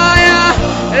fire,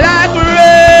 like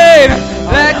rain.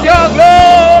 Let your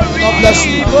glory bless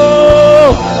you.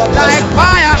 fall. Like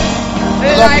fire,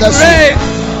 like bless you. rain.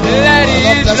 Let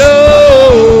it The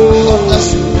flow. Lord bless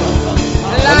you.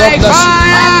 Like bless you.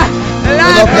 fire,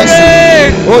 like Lord bless you. rain.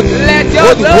 Hold it. Let your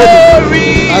Hold it. glory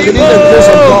I release the grace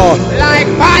of fall. God. Like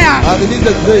fire, I release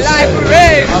the grace. like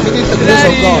rain. I release the grace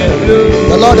Let of God. it flow.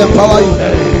 The Lord empower you.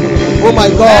 Oh my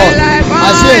God. Like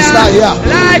I see a star here.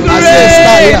 like I see a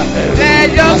star rain. here.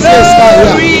 Let your I see a star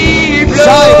here. glory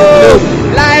Shine in flow. glory.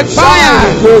 Like Shine fire,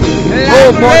 in glory.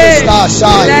 Oh, morning star,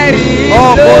 shine.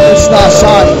 Oh, morning star,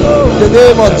 shine. In the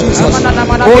name of Jesus. Oh,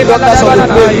 daughters of the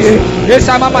ladies.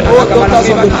 Oh, daughters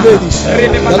of the ladies.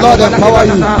 The Lord empower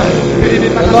you.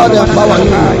 The Lord empower you.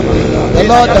 The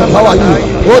Lord empower you.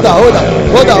 Hold on.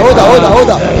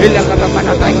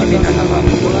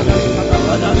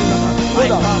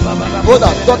 Hold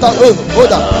on, daughter,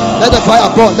 hold on. Let the fire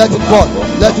burn, let it burn.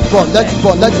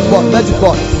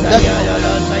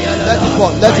 Let it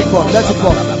fall. Let it fall. Let it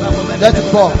fall. Let it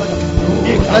fall.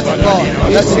 Let it fall.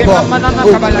 Let it fall.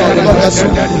 Oh, God bless you.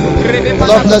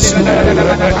 God bless you.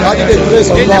 Carry the grace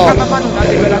of God.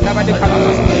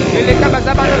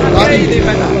 Carry it.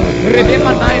 Carry it.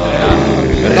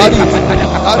 Carry it in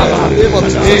the name of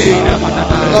Jesus.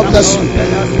 God bless you.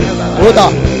 Oda,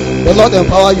 the Lord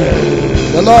empower you.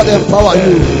 The Lord empower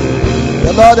you.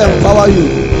 The Lord empower you.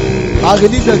 I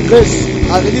release the grace.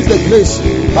 I release the grace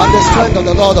and the strength of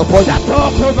the Lord upon you.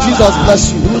 Jesus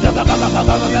bless you.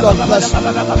 Jesus bless you. We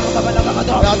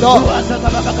are done.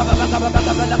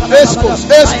 Escos,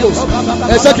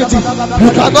 executive,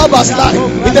 you cannot backslide.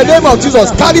 In the name of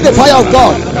Jesus, carry the fire of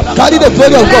God. Carry the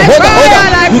glory of God. Hold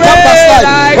on. You can't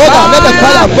backslide. Hold on. Let the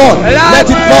fire of God.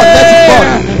 Let it burn. Let it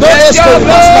burn. No esco will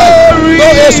backslide. No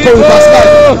esco will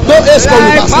backslide. No esco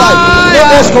will backslide. No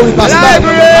esco will backslide.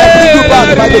 I bring you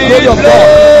back by the glory of God.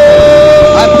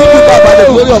 I bring you back by the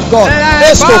glory of God.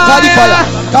 Let's go. Carry fire.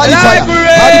 Carry fire.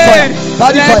 Carry fire.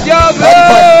 Carry fire. Carry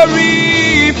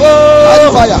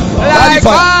fire. Carry fire. Carry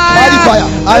fire. Carry fire.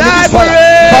 I release fire.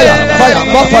 Fire. Fire.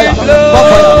 More fire. More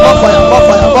fire. More fire. More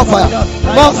fire. More fire.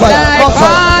 More fire. More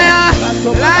fire.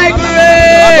 Like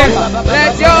rain,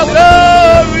 let your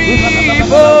glory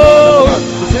fall.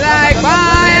 Like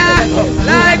fire,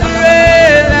 like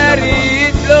rain, let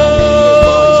it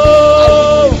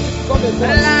flow.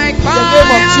 Like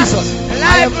fire, Jesus.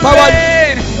 like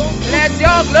rain, let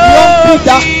your glory.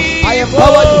 I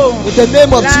empower you in the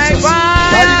name of like Jesus. fire,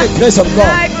 Carry the grace of God.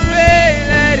 like rain,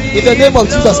 let it In the name of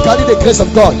Jesus, carry the grace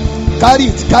of God. Carry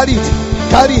it, carry it,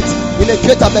 carry it in a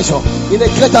greater measure. In a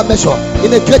greater measure.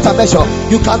 In a greater measure.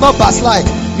 You cannot backslide.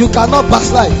 You cannot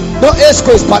backslide. No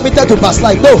esco is permitted to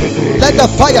backslide. No. Let the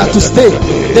fire to stay.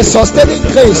 The sustaining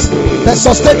grace. The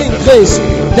sustaining grace.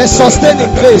 The sustaining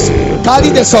grace. Carry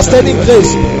the sustaining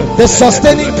grace. The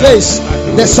sustaining grace.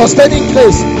 The sustaining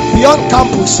grace. Beyond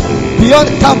campus. Beyond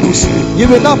campus. You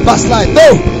will not backslide.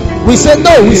 No. We say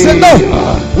no. We say no.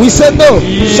 We say no.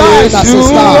 Shine as a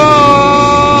star.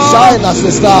 Shine as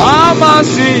a star.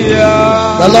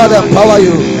 The Lord empower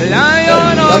you.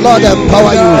 The Lord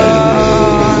empower you.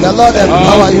 The Lord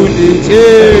empower you.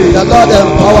 The Lord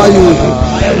empower you.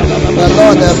 The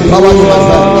Lord empower you, my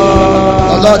friend.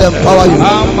 The Lord empower you.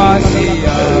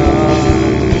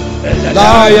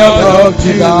 Lion of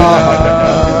Judah.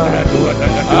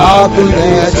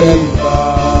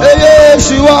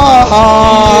 Yeshua.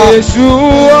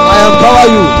 I empower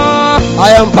you. I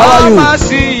empower you.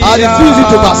 I refuse you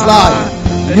to backslide.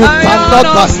 You cannot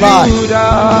backslide.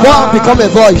 Go and become a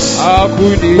voice. Go and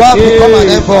become an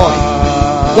envoy.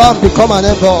 Go and become an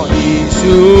envoy.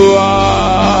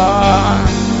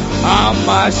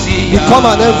 Become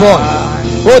an envoy.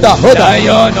 Hold on. I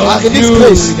release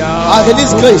grace. I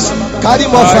release grace. Carry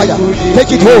more fire.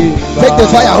 Take it home. Take the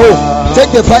fire home.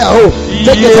 Take the fire home.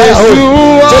 Take the fire home.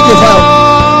 Take the fire.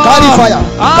 Carry fire.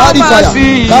 Carry fire.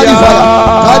 Carry fire.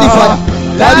 Carry fire.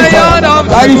 Carry fire.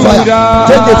 Carry fire.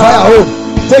 Take the fire home.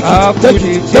 Take it. Take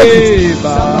it. Take it.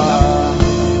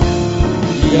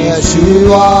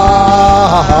 Yeshua.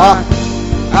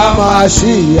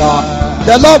 Amashiach.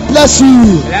 The Lord bless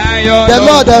you. The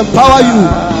Lord empower you.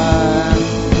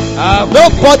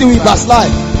 Nobody will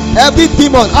backslide. Every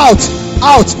demon out.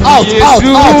 Out. Out. Out.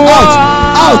 Out. Out.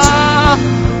 Out.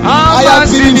 I am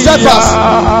feeling Cephas.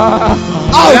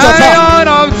 Out of her.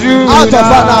 Out of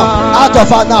her now. Out of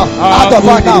her now. Out of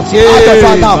her now. Out of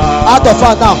her now. Out of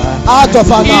her now. Out of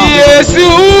her now.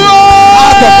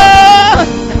 Out of her.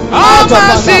 Out of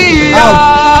her now.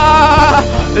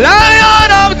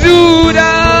 Lion of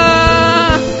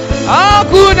Judah. How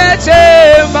could I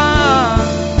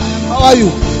empower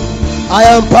you?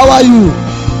 I empower you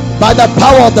by the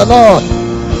power of the Lord.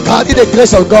 Carry the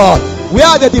grace of God. We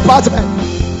are the department.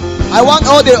 I want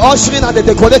all the ushering and the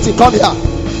decorating come here.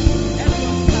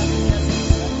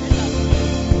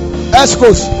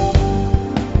 Escorts,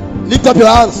 lift up your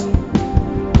hands.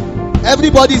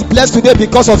 Everybody is blessed today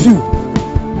because of you.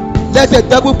 Let the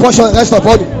double portion rest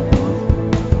upon you.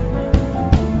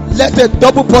 Let the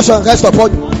double portion rest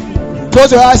upon you.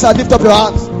 Close your eyes and lift up your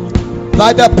hands.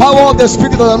 By the power of the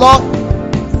Spirit of the Lord,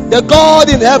 the God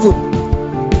in heaven,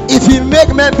 if He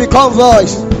make men become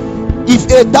voice, if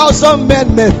 1,000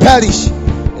 men may perish,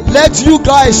 let you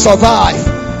guys survive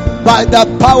by the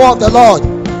power of the Lord.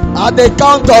 At the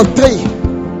count of 3,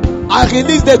 I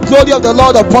release the glory of the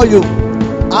Lord upon you.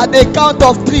 At the count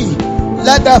of 3,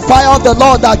 let the fire of the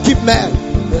Lord that keep men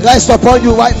rest upon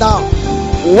you right now.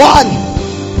 1,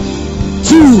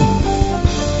 2,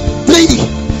 3.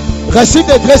 Receive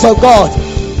the grace of God.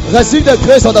 Receive the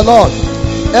grace of the Lord.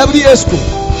 Every esco,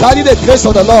 carry the grace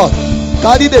of the Lord.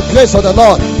 Carry the grace of the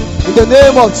Lord. In the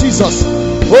name of Jesus.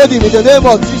 Hold him in the name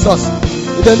of Jesus.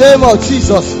 In the name of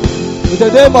Jesus. In the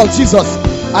name of Jesus.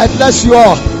 I bless you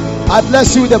all. I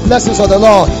bless you with the blessings of the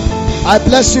Lord. I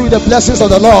bless you with the blessings of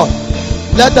the Lord.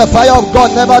 Let the fire of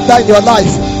God never die in your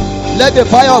life. Let the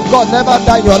fire of God never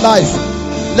die in your life.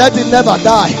 Let it never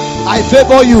die. I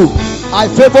favor you.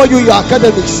 I favor you in your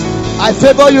academics. I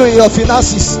favor you in your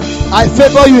finances. I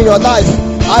favor you in your life.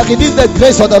 I release the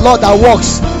grace of the Lord that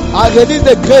works. I release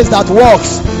the grace that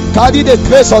works. Carry the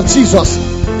grace of Jesus.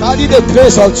 Carry the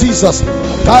grace of Jesus.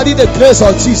 Carry the grace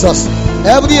of Jesus.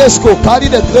 Every esco, carry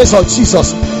the grace of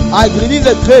Jesus. I release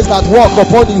the grace that work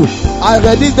upon you. I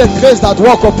release the grace that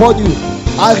work upon you.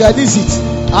 I release it.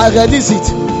 I release it.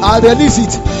 I release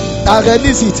it. I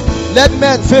release it. Let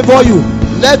men favor you.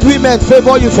 Let women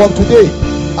favor you from today.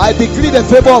 I decree the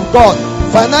favor of God.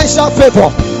 Financial favor.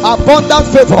 Abundant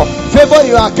favor. Favor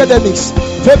in your academics.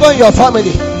 Favor in your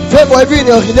family. Favor even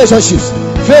in your relationships.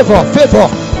 Favor. Favor.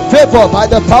 Favor by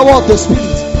the power of the Spirit.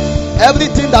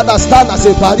 Everything that has stand as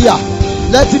a barrier,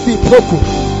 let it be broken.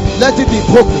 Let it be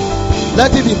broken.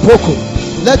 Let it be broken.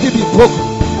 Let it be broken.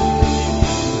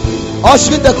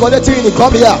 Ushering the collective in,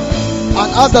 come here and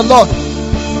ask the Lord.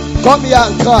 Come here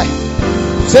and cry.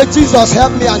 Say, Jesus,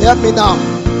 help me and help me now.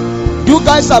 You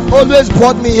guys have always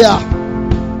brought me here.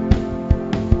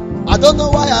 I don't know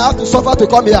why I have to suffer to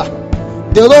come here.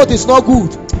 The road is not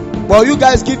good, but you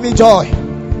guys give me joy.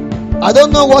 I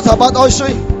don't know what about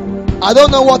ushering. I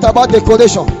don't know what about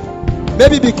decoration.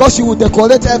 Maybe because you will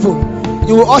decorate heaven,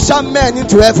 you will usher men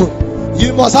into heaven.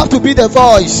 You must have to be the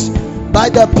voice by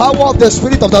the power of the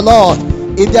Spirit of the Lord.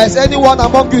 If there is anyone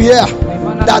among you here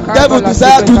that devil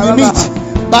desire to limit,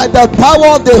 by the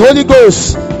power of the Holy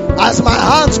Ghost, as my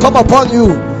hands come upon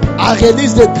you, I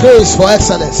release the grace for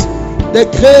excellence, the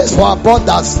grace for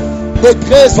abundance, the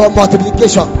grace for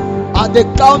multiplication. At the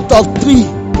count of 3,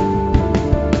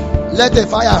 let the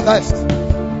fire rest.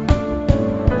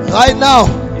 Right now.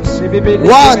 1,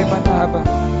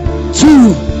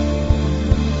 2,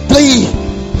 3.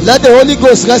 Let the Holy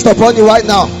Ghost rest upon you right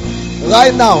now.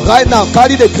 Right now. Right now.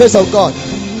 Carry the grace of God.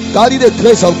 Carry the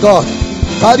grace of God.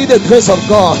 Carry the grace of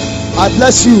God. I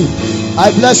bless you.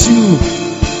 I bless you.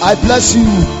 I bless you.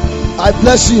 I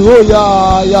bless you. Oh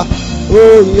yeah, yeah.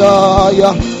 Oh yeah,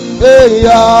 yeah. Hey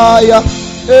yeah, yeah.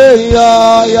 Hey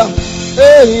yeah, yeah.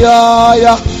 Hey yeah,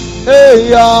 yeah. Hey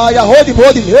yeah, yeah. Hold him,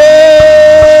 hold him. Hey.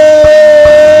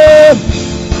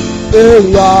 Hey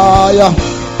yeah, yeah.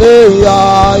 Hey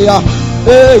yeah, yeah.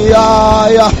 Hey yeah,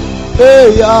 yeah.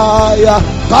 Hey yeah, yeah.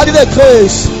 Carry the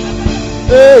grace.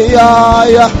 Hey yeah,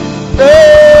 yeah.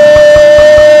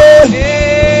 Hey.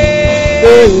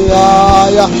 Hey yeah,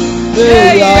 yeah.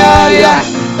 Hey yeah, yeah.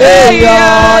 Hey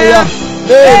yeah, yeah.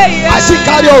 Hey. I see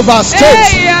carry over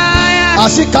stage. I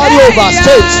see carry over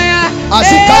stage. I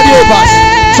see carry over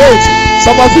stage.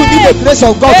 Some of you need the grace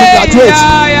of God to graduate.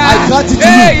 I grant it to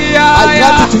you. I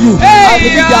grant it to you. I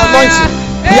believe the anointing.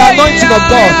 The anointing of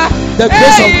God. The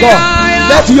grace of God.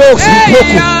 Let yokes be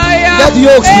broken. Let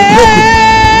yokes be broken.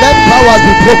 Let powers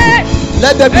be broken.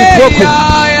 Let them be broken.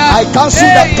 I cancel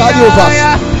that carryovers.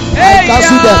 I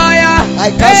cancel them.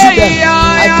 I cancel them.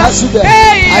 I cancel them.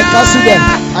 I cancel them.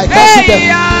 I cancel them.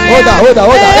 Hold on, hold on,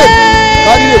 hold on. Hey,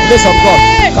 carry the grace of God.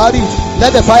 Carry it.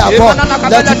 Let the fire burn.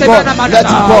 Let it burn. Let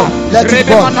it burn. Let it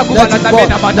burn. Let it burn.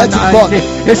 Let it burn.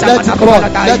 Let it burn.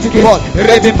 Let it burn.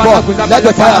 Let it burn. Let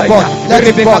the fire burn. Let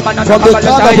it burn. From the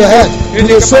crown of your head to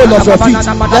the sole of your feet.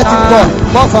 Let it burn.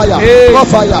 More fire. More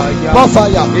fire. More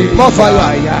fire. More fire.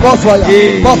 More fire.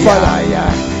 More fire.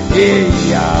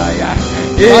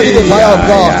 Carry the fire of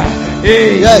God.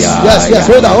 Yes, yes, yes.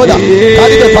 Hold on, hold on.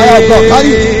 Carry the fire of God.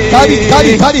 Carry it. Carry it.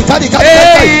 Carry it. Carry it. Carry it. Carry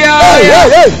it. Hey, hey,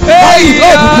 hey. Carry it.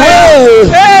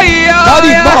 Carry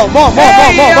it. More, more, more,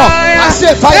 more, more, more. I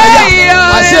say fire here.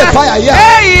 I say fire here.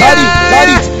 Carry it.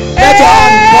 Carry it. Let your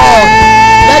hand burn.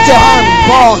 Let your hand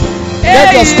burn.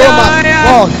 Let your stomach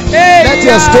burn. Let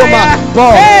your stomach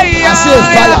burn. I say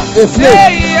fire. A flame.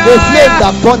 A flame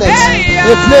that burns.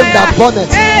 A flame that burns.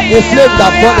 A flame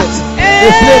that burns.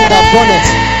 A flame that burns.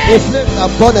 A flame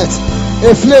that burns.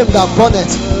 A flame that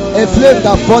burns. A flame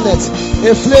that burns.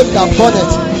 A flame that burns.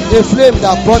 A flame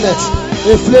that burns.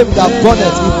 A flame that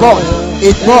burns.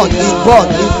 It burns. It burns. It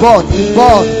burns. It burns. It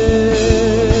burns.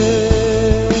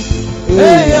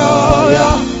 Hey yeah,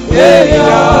 hey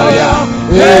yeah,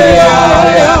 hey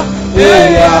yeah,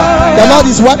 hey yeah. The Lord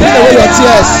is wiping away your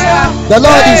tears. The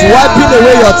Lord is wiping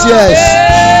away your tears.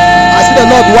 I see the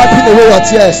Lord wiping away your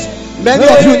tears. Many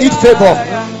of you need favor.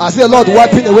 I see the Lord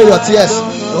wiping away your tears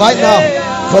right now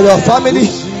for your family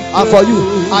and for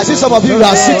you. I see some of you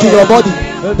are sick in your body.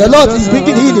 The Lord is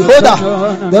bringing healing. Hold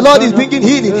on. The Lord is bringing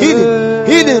healing, healing,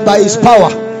 healing by His power,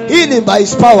 Healing by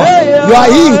his power. You are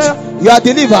healed. You are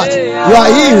delivered. You are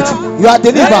healed. You are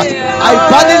delivered. I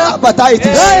banish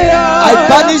hepatitis. I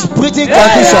banish breathing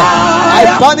condition.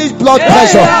 I banish blood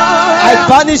pressure. I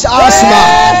banish asthma.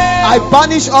 I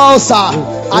banish ulcer.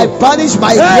 I banish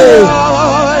migraine.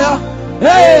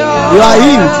 You are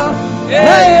healed.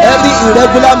 Every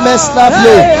irregular menstrual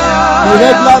flow,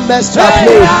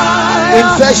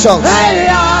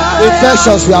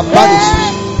 infections, we are banished.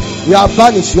 You are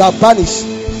banished. You are banished.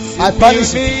 I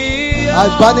banish it. I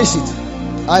banish it.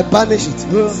 I banish it.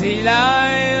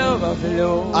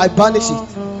 I banish it.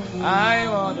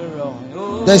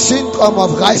 The syndrome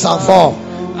of rise and fall.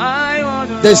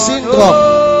 The syndrome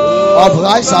of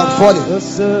rise and falling.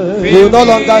 You will no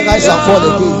longer rise and fall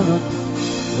again.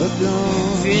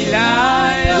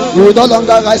 You will no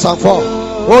longer rise and fall.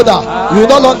 Hold on. You will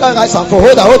no longer rise and fall.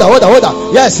 Hold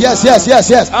on. Yes.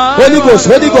 Holy Ghost,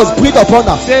 breathe upon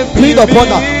her. Breathe upon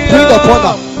her. Breathe upon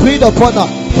her. Breathe upon her.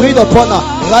 Breathe upon her.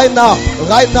 Right now.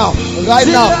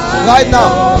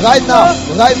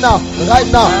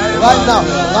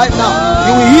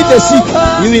 You will heal the sick.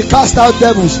 You will cast out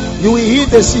devils. You will heal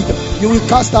the sick. You will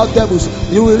cast out devils.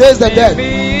 You will raise the dead.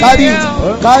 Carry it.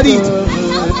 Carry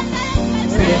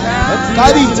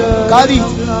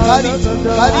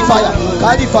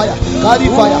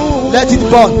fire. Let it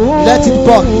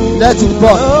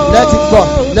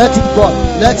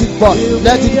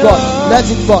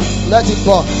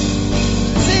burn.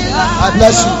 I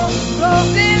bless you.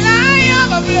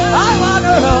 I want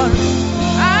to run.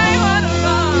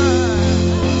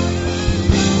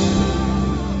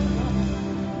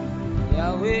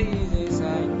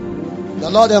 The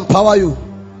Lord empower you.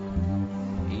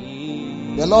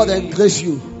 The Lord increase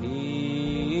you.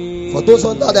 For those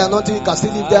under the anointing, you can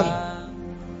still leave them.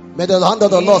 May the hand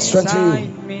of the Lord strengthen you.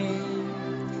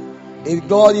 If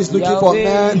God is looking for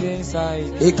men,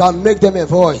 He can make them a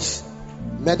voice.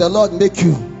 May the Lord make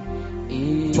you.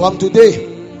 From today,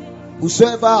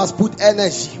 whosoever has put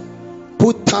energy,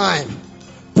 put time,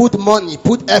 put money,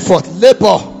 put effort,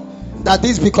 labor, that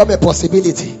this become a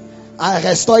possibility, I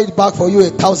restore it back for you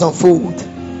 1,000-fold.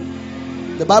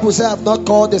 The Bible says, I have not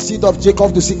called the seed of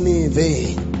Jacob to seek me in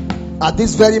vain. At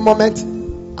this very moment,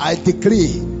 I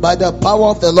decree by the power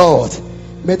of the Lord,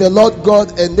 may the Lord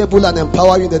God enable and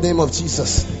empower you in the name of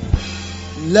Jesus.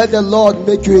 Let the Lord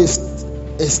make you a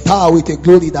star with a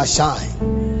glory that shines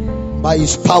by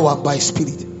His power and by His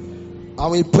Spirit.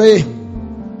 And we pray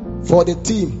for the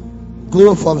team.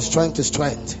 Grow from strength to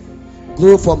strength.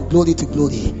 Grow from glory to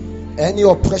glory. Any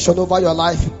oppression over your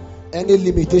life, any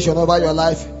limitation over your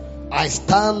life, I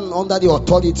stand under the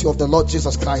authority of the Lord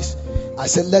Jesus Christ. I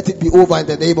say, let it be over in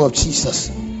the name of Jesus.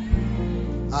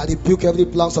 I rebuke every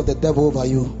plans of the devil over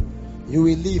you. You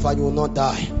will live and you will not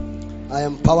die. I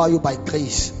empower you by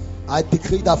grace. I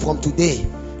decree that from today,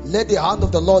 let the hand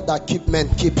of the Lord that keep men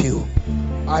keep you.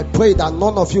 I pray that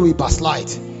none of you will backslide.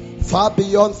 Far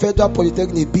beyond Federal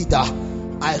Polytechnic Bida,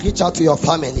 I reach out to your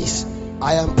families.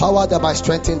 I empower them, I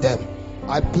strengthen them.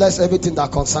 I bless everything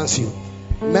that concerns you.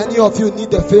 Many of you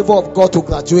need the favor of God to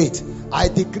graduate. I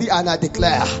decree and I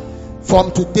declare,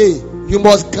 from today, you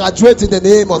must graduate in the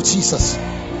name of Jesus.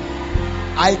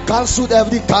 I cancel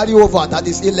every carryover that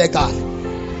is illegal.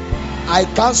 I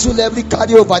cancel every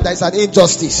carryover that is an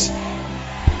injustice.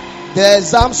 The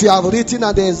exams you have written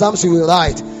and the exams you will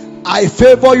write, I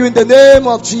favor you in the name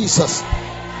of Jesus.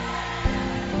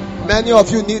 Many of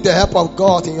you need the help of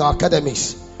God in your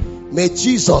academics. May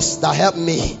Jesus that help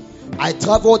me. I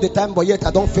travel all the time, but yet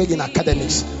I don't fail in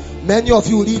academics. Many of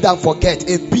you read and forget.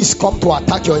 A beast come to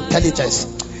attack your intelligence.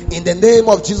 In the name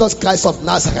of Jesus Christ of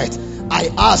Nazareth, I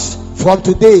ask from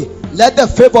today, let the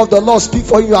favor of the Lord speak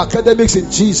for you in your academics in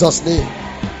Jesus' name.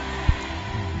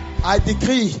 I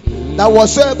decree that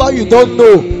whatsoever you don't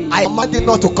know, I command it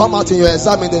not to come out in your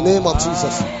exam in the name of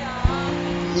Jesus.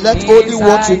 Let only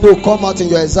what you know come out in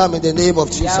your exam in the name of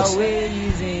Jesus.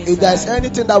 If there is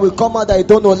anything that will come out that you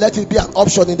don't know, let it be an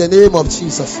option in the name of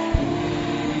Jesus.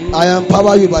 I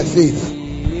empower you by faith.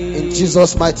 In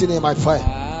Jesus' mighty name I pray.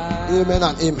 Amen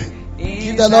and amen.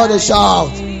 Give the Lord a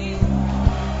shout.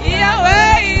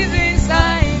 Yahweh is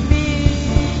inside me.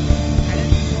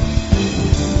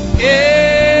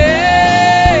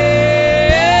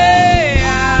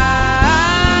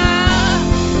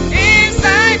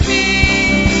 Inside me.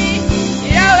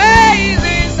 Yahweh is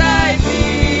inside me.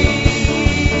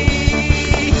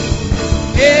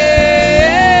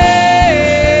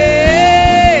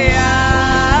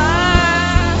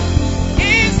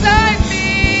 Inside me.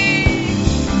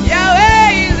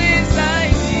 Yahweh is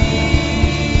inside me.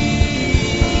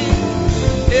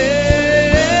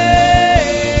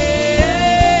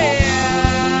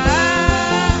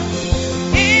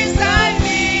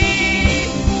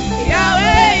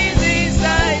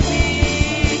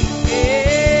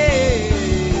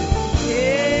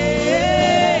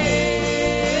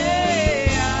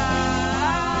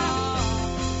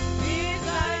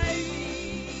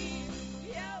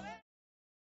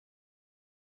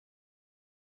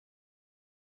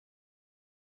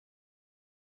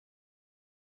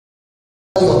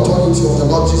 The authority of the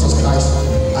Lord Jesus Christ.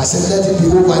 I said, let it be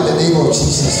over in the name of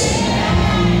Jesus.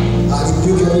 I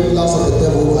rebuke every plans of the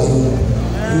devil over you.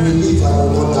 You will live and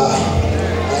will not die.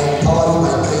 I empower you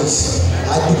by grace.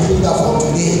 I decree that from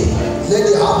today, let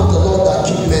the hand of the Lord that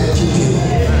keep men keep you.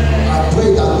 I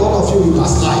pray that none of you will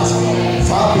backslide.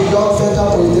 Far beyond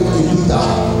federal polytechnic leader,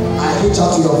 I reach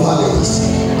out to your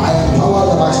families. I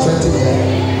empower them, I strengthen them.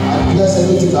 I bless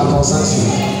everything that concerns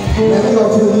you. Many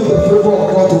of you need the favor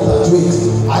of God to graduate.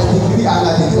 I decree and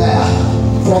I declare,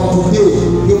 from today,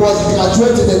 you must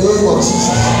graduate in the name of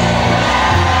Jesus.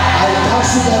 I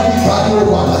cancel every carry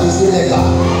over that is illegal.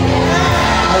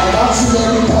 I cancel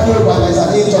every carry over that is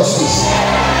an injustice.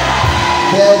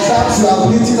 The exams you are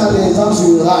written and the exams you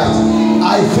will write,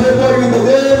 I favor you in the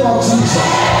name of Jesus.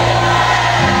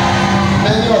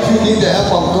 Many of you need the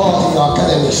help of God in your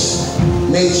academics.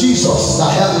 May Jesus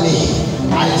that help me.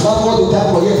 I travel all the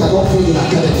time, but yet I don't fail in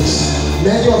academics.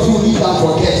 Many of you need and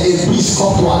forget a beast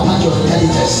come to attack your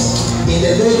intelligence. In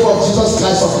the name of Jesus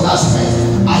Christ of Nazareth,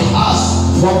 I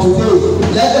ask from today,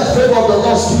 let the favor of the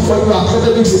Lord speak for you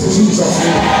academics in Jesus'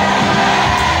 name.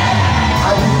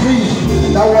 I decree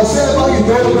that whatever you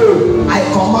don't know, I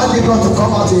command you not to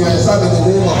come out in your exam in the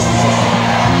name of Jesus.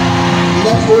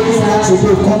 Let only what you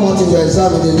do come out in your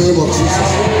exam in the name of Jesus.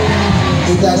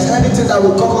 If there's anything that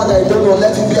will come out that you don't know,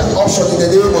 let it be an option in the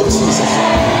name of Jesus.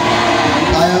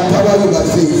 I empower you by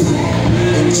faith.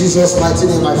 In Jesus' mighty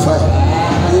name I fight.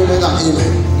 Amen and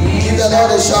amen. Give the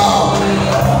Lord a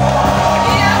shout.